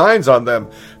generic designs on them.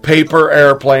 Paper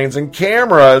airplanes and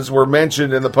cameras were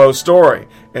mentioned in the Post story.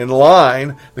 In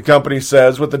line, the company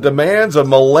says, with the demands of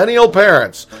millennial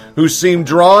parents who seem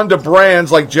drawn to brands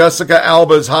like Jessica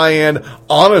Alba's high-end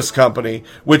Honest Company,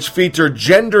 which feature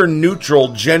gender-neutral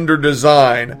gender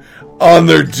design on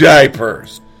their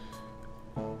diapers.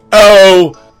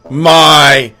 Oh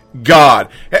my God.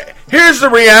 Here's the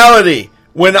reality.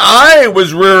 When I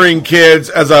was rearing kids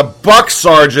as a buck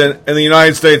sergeant in the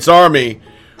United States Army,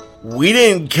 we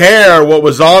didn't care what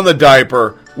was on the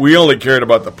diaper. We only cared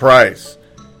about the price.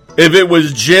 If it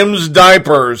was Jim's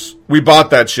diapers, we bought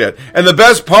that shit. And the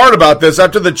best part about this,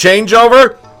 after the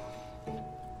changeover,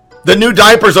 the new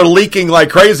diapers are leaking like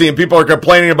crazy and people are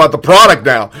complaining about the product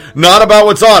now, not about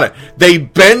what's on it. They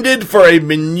bended for a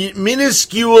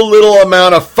minuscule little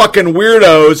amount of fucking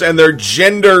weirdos and their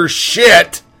gender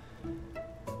shit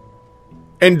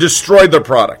and destroyed their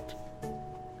product.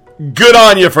 Good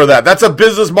on you for that. That's a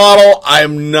business model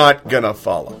I'm not going to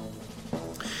follow.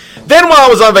 Then while I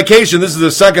was on vacation, this is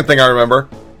the second thing I remember,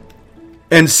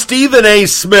 and Stephen A.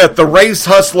 Smith, the race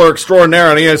hustler extraordinaire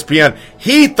on ESPN,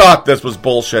 he thought this was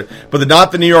bullshit, but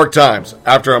not the New York Times.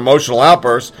 After an emotional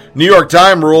outburst, New York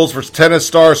Times rules for tennis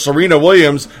star Serena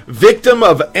Williams, victim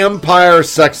of empire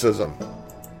sexism.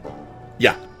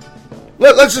 Yeah.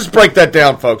 Let's just break that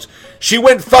down, folks. She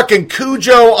went fucking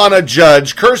Cujo on a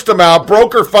judge, cursed him out,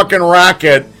 broke her fucking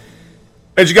racket,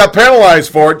 and she got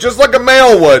penalized for it, just like a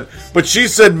male would. But she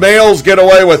said males get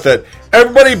away with it.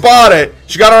 Everybody bought it.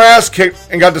 She got her ass kicked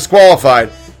and got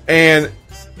disqualified. And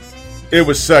it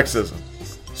was sexism.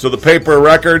 So the paper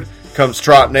record comes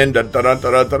trotting in.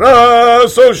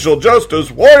 Social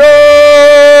justice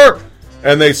warrior!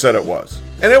 And they said it was.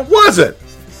 And it wasn't.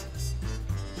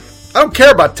 I don't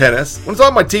care about tennis. When it's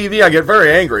on my TV, I get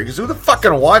very angry. Because who the fuck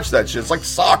can watch that shit? It's like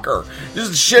soccer.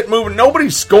 Just shit moving. Nobody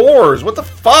scores. What the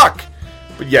fuck?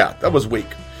 But yeah, that was weak.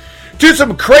 Do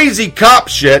some crazy cop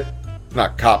shit.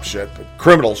 Not cop shit, but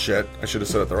criminal shit. I should have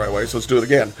said it the right way, so let's do it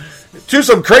again. To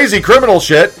some crazy criminal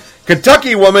shit.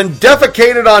 Kentucky woman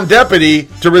defecated on deputy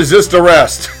to resist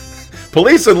arrest.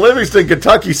 Police in Livingston,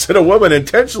 Kentucky said a woman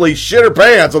intentionally shit her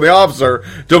pants on the officer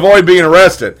to avoid being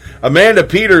arrested. Amanda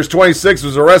Peters, 26,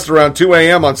 was arrested around 2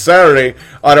 a.m. on Saturday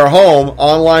at her home.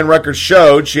 Online records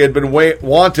showed she had been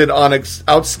wanted on an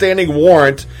outstanding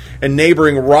warrant in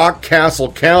neighboring Rock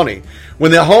Castle County.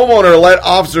 When the homeowner let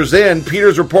officers in,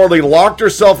 Peters reportedly locked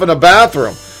herself in a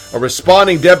bathroom. A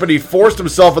responding deputy forced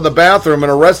himself in the bathroom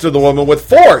and arrested the woman with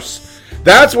force.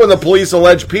 That's when the police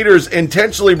alleged Peters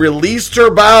intentionally released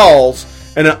her bowels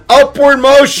in an upward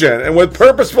motion and with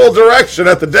purposeful direction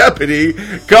at the deputy,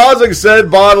 causing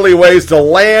said bodily waste to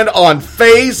land on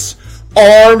face,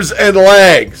 arms, and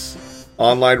legs.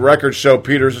 Online records show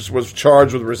Peters was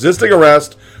charged with resisting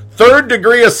arrest,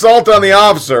 third-degree assault on the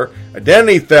officer,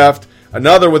 identity theft,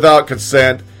 another without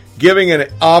consent, giving an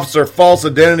officer false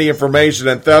identity information,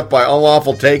 and theft by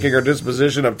unlawful taking or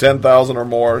disposition of $10,000 or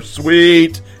more.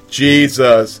 Sweet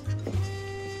Jesus.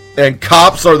 And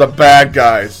cops are the bad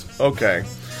guys. Okay.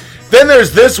 Then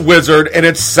there's this wizard, and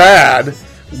it's sad.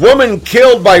 Woman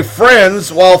killed by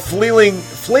friends while fleeing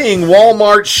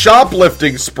Walmart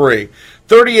shoplifting spree.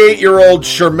 38-year-old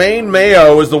Charmaine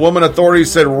Mayo is the woman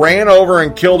authorities said ran over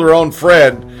and killed her own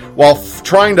friend while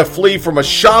trying to flee from a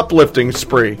shoplifting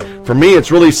spree. For me,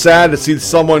 it's really sad to see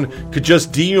someone could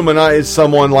just dehumanize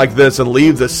someone like this and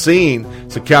leave the scene,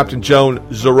 said Captain Joan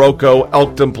Zoroko,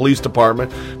 Elkton Police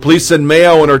Department. Police said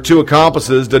Mayo and her two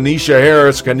accomplices, Denisha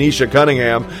Harris, Kanisha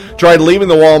Cunningham, tried leaving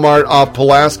the Walmart off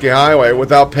Pulaski Highway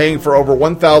without paying for over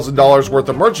 $1,000 worth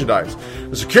of merchandise.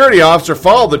 The security officer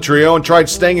followed the trio and tried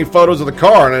stanging photos of the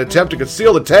car. In an attempt to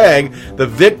conceal the tag, the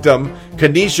victim,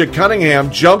 Kanisha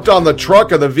Cunningham, jumped on the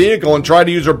truck of the vehicle and tried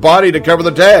to use her body to cover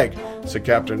the tag, said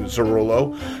Captain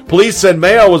Cerullo. Police said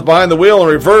Mayo was behind the wheel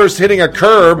and reversed, hitting a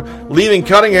curb, leaving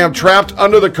Cunningham trapped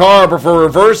under the car before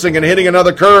reversing and hitting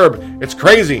another curb. It's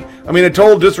crazy. I mean, a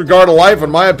total disregard of life, in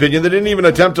my opinion. They didn't even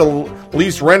attempt to at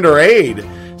least render aid,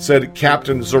 said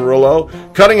Captain Cerullo.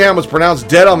 Cunningham was pronounced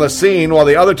dead on the scene, while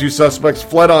the other two suspects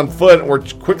fled on foot and were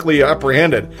quickly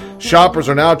apprehended. Shoppers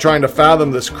are now trying to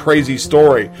fathom this crazy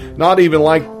story. Not even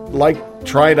like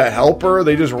try to help her.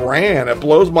 They just ran. It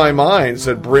blows my mind,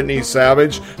 said Brittany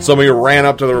Savage. Somebody who ran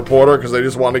up to the reporter because they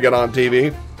just wanted to get on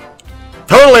TV.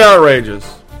 Totally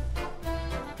outrageous.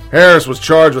 Harris was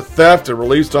charged with theft and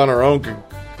released on her own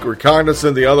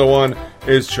recognizance. The other one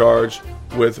is charged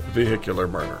with vehicular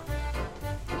murder.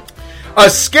 A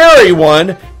scary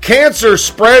one. Cancer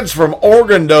spreads from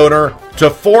organ donor to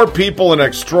 4 people in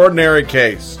extraordinary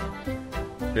case.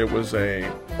 It was a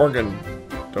organ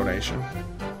donation.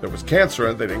 There was cancer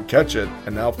in it. They didn't catch it.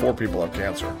 And now 4 people have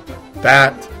cancer.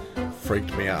 That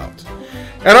freaked me out.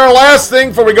 And our last thing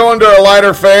before we go into our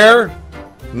lighter fare,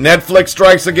 Netflix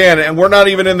strikes again. And we're not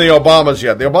even in the Obamas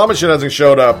yet. The Obama shit hasn't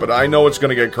showed up, but I know it's going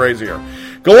to get crazier.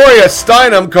 Gloria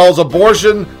Steinem calls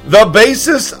abortion the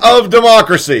basis of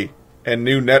democracy. And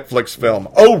new Netflix film.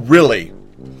 Oh, really?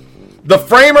 The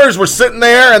framers were sitting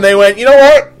there and they went, you know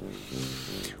what?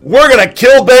 We're going to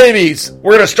kill babies.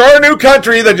 We're going to start a new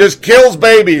country that just kills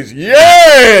babies.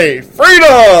 Yay!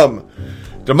 Freedom!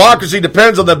 Democracy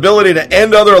depends on the ability to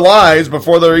end other lives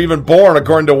before they're even born,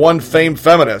 according to one famed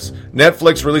feminist.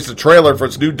 Netflix released a trailer for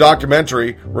its new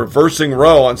documentary, Reversing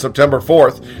Roe, on September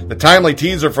 4th. The timely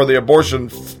teaser for the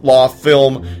abortion law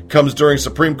film comes during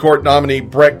Supreme Court nominee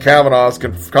Brett Kavanaugh's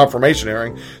confirmation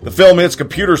hearing. The film hits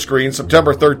computer screens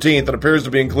September 13th and appears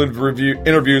to be included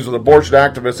interviews with abortion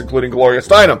activists, including Gloria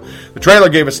Steinem. The trailer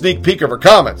gave a sneak peek of her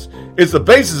comments. It's the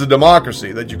basis of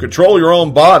democracy, that you control your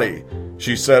own body,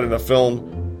 she said in a film,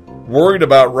 worried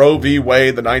about Roe v.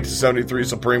 Wade, the 1973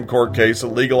 Supreme Court case that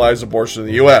legalized abortion in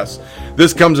the U.S.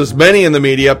 This comes as many in the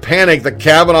media panic that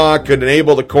Kavanaugh could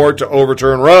enable the court to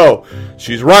overturn Roe.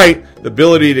 She's right. The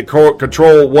ability to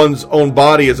control one's own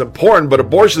body is important, but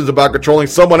abortion is about controlling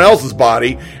someone else's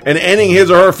body and ending his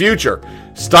or her future.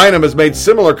 Steinem has made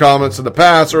similar comments in the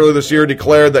past. Earlier this year,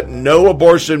 declared that no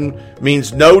abortion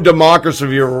means no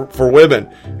democracy for women.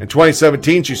 In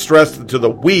 2017, she stressed to the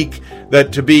weak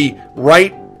that to be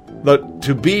right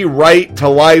to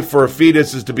life for a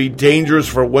fetus is to be dangerous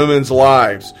for women's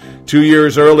lives. 2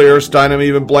 years earlier, Steinem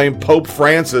even blamed Pope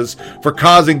Francis for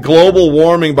causing global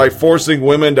warming by forcing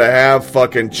women to have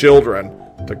fucking children.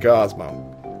 To Cosmo.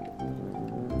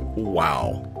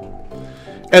 Wow.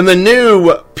 And the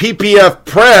new PPF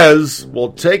Prez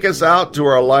will take us out to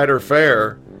our lighter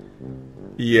fare.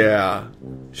 Yeah.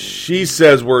 She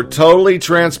says we're totally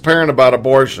transparent about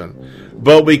abortion,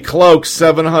 but we cloak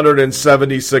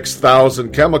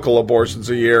 776,000 chemical abortions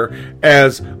a year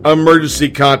as emergency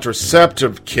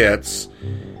contraceptive kits,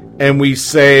 and we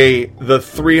say the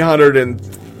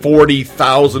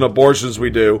 340,000 abortions we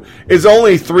do is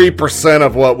only 3%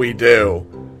 of what we do,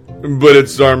 but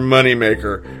it's our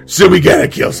moneymaker, so we gotta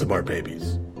kill some more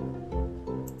babies.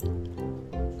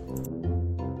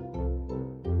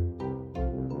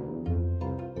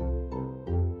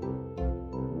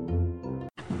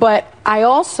 But I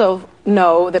also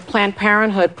know that Planned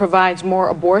Parenthood provides more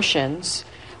abortions,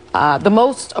 the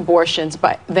most abortions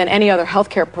than any other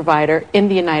healthcare provider in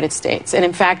the United States. And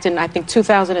in fact, in I think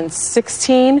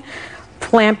 2016,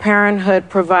 Planned Parenthood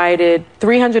provided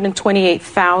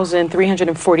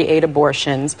 328,348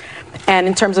 abortions. And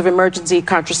in terms of emergency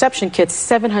contraception kits,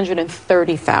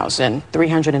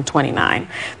 730,329.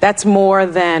 That's more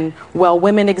than well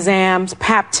women exams,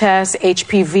 Pap tests,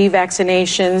 HPV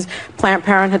vaccinations. Planned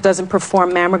Parenthood doesn't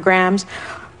perform mammograms.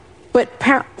 But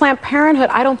Planned Parenthood,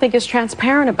 I don't think is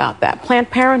transparent about that. Planned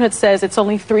Parenthood says it's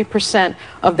only 3%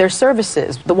 of their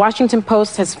services. The Washington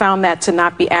Post has found that to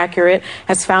not be accurate,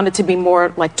 has found it to be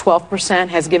more like 12%,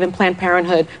 has given Planned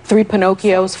Parenthood 3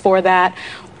 Pinocchios for that.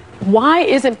 Why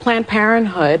isn't Planned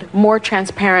Parenthood more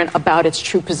transparent about its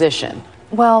true position?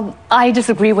 Well, I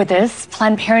disagree with this.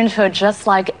 Planned Parenthood, just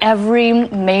like every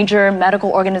major medical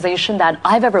organization that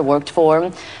I've ever worked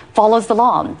for, follows the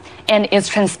law and is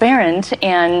transparent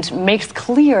and makes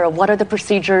clear what are the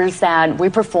procedures that we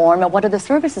perform and what are the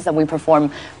services that we perform.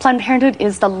 Planned Parenthood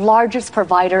is the largest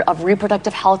provider of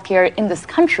reproductive health care in this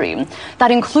country.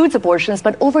 That includes abortions,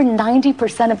 but over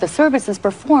 90% of the services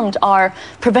performed are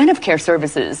preventive care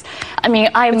services. I mean,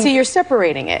 But see, you're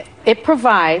separating it. It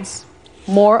provides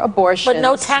more abortions, but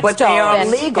no tax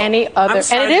than any other, I'm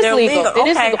sorry, and it is they're legal. legal. It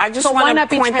is Okay, legal. I just so why want to not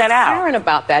be point that out. transparent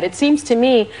about that? It seems to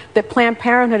me that Planned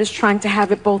Parenthood is trying to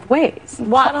have it both ways.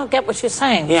 Well, I don't get what you're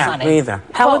saying, Yeah, Sonny. me either.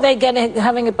 How are they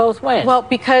having it both ways? Well,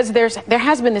 because there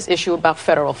has been this issue about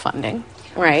federal funding,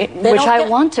 right? Which I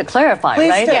want to clarify, Please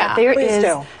right? do. That Please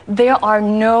do. there are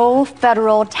no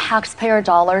federal taxpayer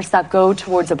dollars that go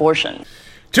towards abortion.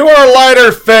 To our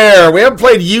lighter fare, we haven't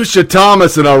played Yusha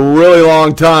Thomas in a really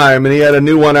long time, and he had a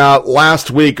new one out last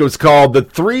week. It was called The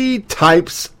 3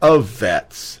 Types of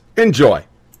Vets. Enjoy.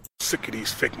 Sick of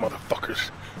these fake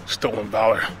motherfuckers. Stolen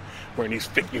valor. Wearing these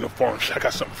fake uniforms. I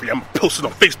got something for you. I'm gonna post it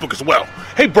on Facebook as well.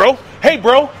 Hey, bro.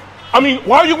 I mean,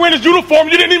 why are you wearing this uniform?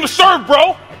 You didn't even serve,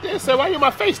 bro. I didn't say, why are you in my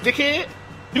face, dickhead?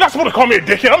 You're not supposed to call me a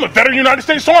dickhead. I'm a veteran of the United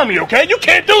States Army, okay? You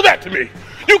can't do that to me.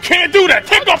 You can't do that.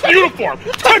 Take off the uniform.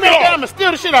 Take it off. I'm gonna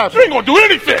steal the shit out of you. You ain't gonna do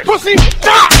anything. Pussy.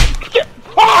 Ah!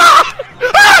 Ah!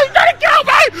 You gotta kill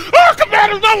me! Oh,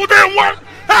 commanders know what didn't work.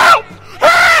 Help!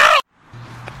 Help!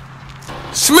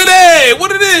 Smitty,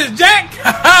 what it is, Jack?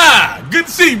 Good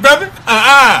to see you, brother.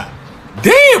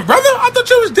 Damn, brother, I thought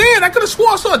you was dead. I could have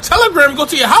swore I saw a telegram go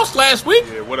to your house last week.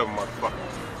 Yeah, whatever, motherfucker.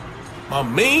 My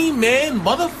main man,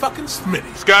 motherfucking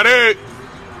Smitty. Scotty,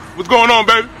 what's going on,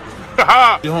 baby?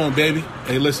 You home, baby?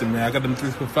 Hey, listen, man, I got them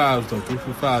 3 for 5s, though. 3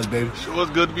 for 5s, baby. Sure,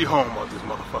 it's good to be home on this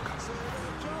motherfucker.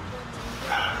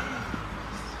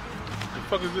 What the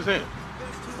fuck is this in?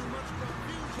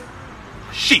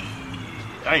 Shit.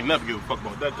 I ain't never give a fuck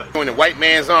about that type. In the white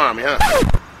man's army, huh?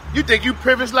 You think you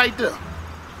privileged like them?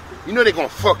 You know they gonna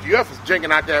fuck you up for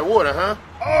drinking out that water, huh?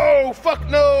 Oh, fuck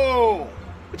no!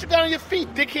 What you got on your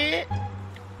feet, dickhead?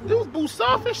 Those boots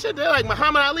soft and shit. They're like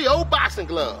Muhammad Ali old boxing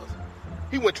gloves.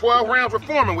 He went 12 rounds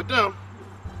reforming with them.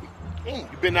 You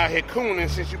been out here cooning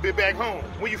since you been back home.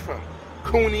 Where you from?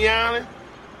 Coney Island?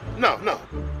 No.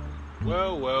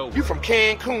 Well. You from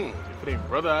Cancun? If it ain't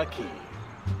brother, I kid.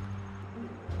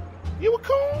 You a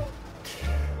coon?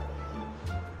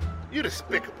 You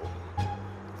despicable.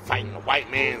 Fighting the white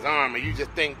man's army. You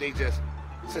just think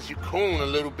since you coon a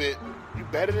little bit, you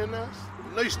better than us?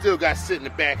 You know you still got to sit in the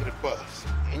back of the bus.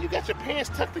 And you got your pants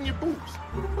tucked in your boots.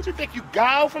 What you think, you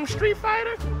Guile from Street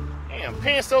Fighter? Damn,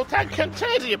 pants so tight you can't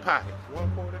change in your pocket.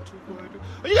 1 quarter, 2 quarter.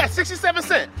 Oh, you got 67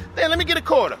 cents. Then let me get a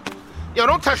quarter. Yo,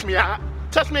 don't touch me.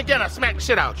 Touch me again, I'll smack the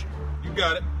shit out you. You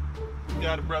got it. You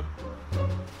got it, brother.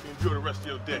 Enjoy the rest of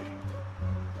your day.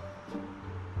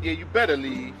 Yeah, you better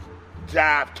leave.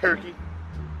 Jive turkey.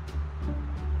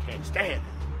 Can't stand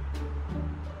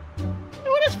it.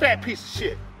 Yo, this fat piece of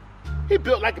shit. He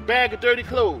built like a bag of dirty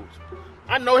clothes.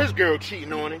 I know his girl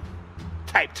cheating on him.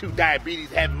 Type 2 diabetes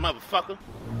having motherfucker.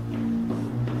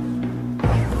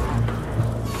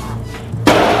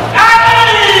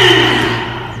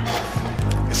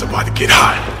 It's about to get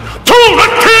hot.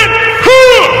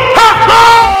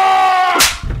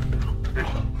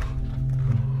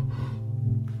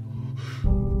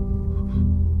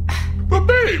 But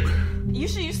babe, You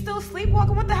still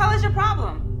sleepwalking? What the hell is your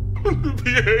problem? PA,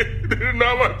 this is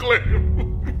not my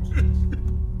claim.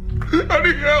 I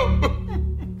need help.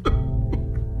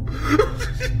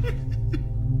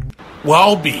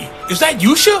 Well, B, is that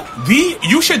Yusha? The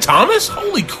Yusha Thomas?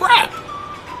 Holy crap.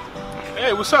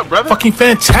 Hey, what's up, brother? Fucking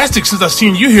fantastic since I've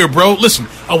seen you here, bro. Listen,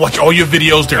 I watch all your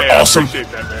videos. They're awesome. I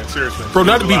appreciate that, man. Seriously. Bro,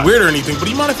 not to be Means a lot. weird or anything, but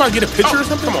do you mind if I get a picture or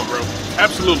something? Come on, bro.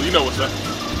 Absolutely. You know what's up.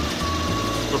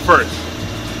 But first,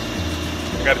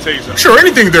 I gotta tell you something. Sure,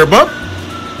 anything there, bub.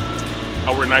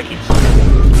 I wear Nikes.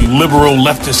 You liberal,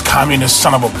 leftist, communist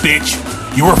son of a bitch.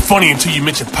 You were funny until you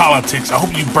mentioned politics. I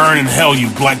hope you burn in hell, you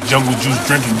black jungle juice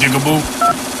drinking jigaboo.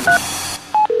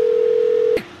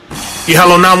 Yeah,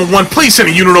 hello, 911. Please send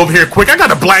a unit over here quick. I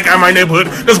got a black guy in my neighborhood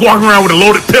that's walking around with a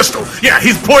loaded pistol. Yeah,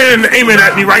 he's pointing and aiming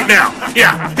at me right now.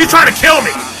 Yeah, he's trying to kill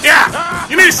me. Yeah,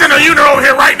 you need to send a unit over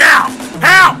here right now.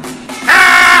 Help!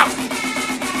 Help!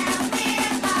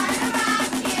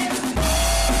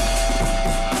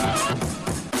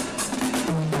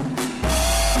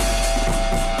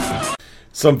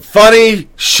 Some funny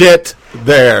shit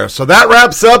there. So that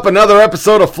wraps up another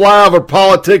episode of Flyover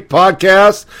Politic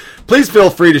Podcast. Please feel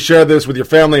free to share this with your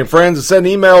family and friends and send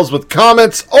emails with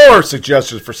comments or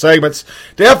suggestions for segments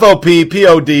to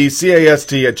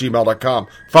foppodcast@gmail.com.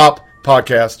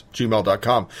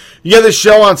 foppodcast@gmail.com. You get this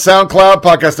show on SoundCloud,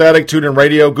 Podcast Addict, TuneIn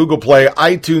Radio, Google Play,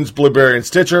 iTunes, Blueberry, and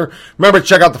Stitcher. Remember to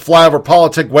check out the Flyover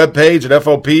Politic webpage at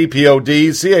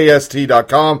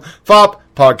foppodcast.com.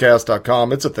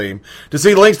 foppodcast.com. It's a theme. To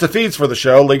see links to feeds for the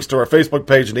show, links to our Facebook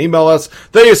page, and email us.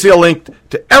 There you see a link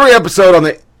to every episode on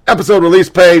the episode release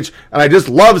page, and I just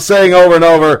love saying over and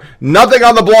over, nothing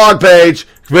on the blog page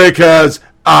because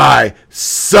I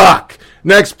suck.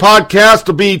 Next podcast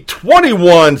will be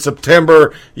 21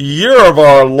 September, year of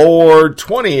our Lord,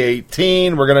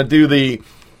 2018. We're going to do the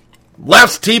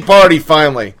Left's Tea Party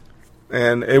finally,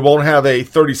 and it won't have a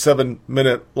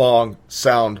 37-minute long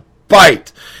sound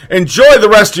bite. Enjoy the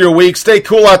rest of your week. Stay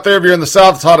cool out there if you're in the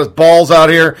South. It's hot as balls out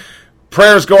here.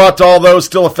 Prayers go out to all those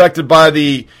still affected by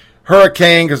the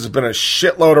hurricane because there's been a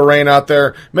shitload of rain out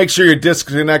there. Make sure you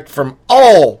disconnect from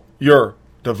all your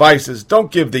devices.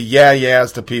 Don't give the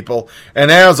yeah-yeahs to people.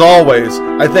 And as always,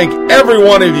 I thank every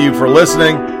one of you for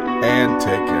listening, and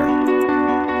take care.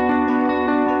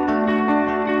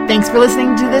 Thanks for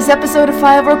listening to this episode of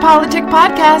Flyover Politic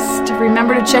Podcast.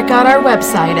 Remember to check out our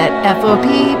website at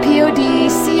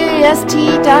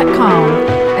foppodcast.com.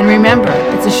 And remember,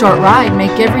 it's a short ride.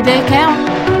 Make every day count.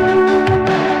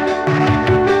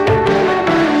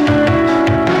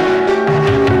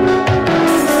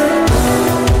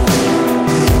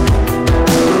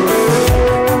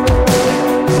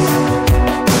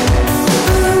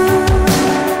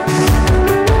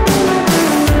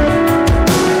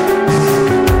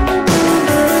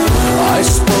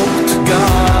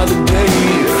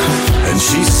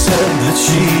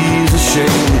 She's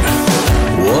ashamed.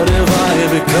 What have I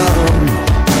become?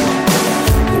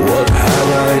 What have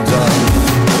I done?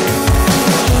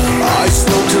 I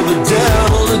spoke to the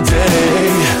devil today,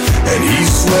 and he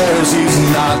swears he's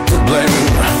not to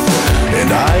blame. And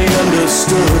I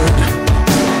understood,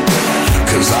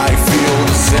 'cause I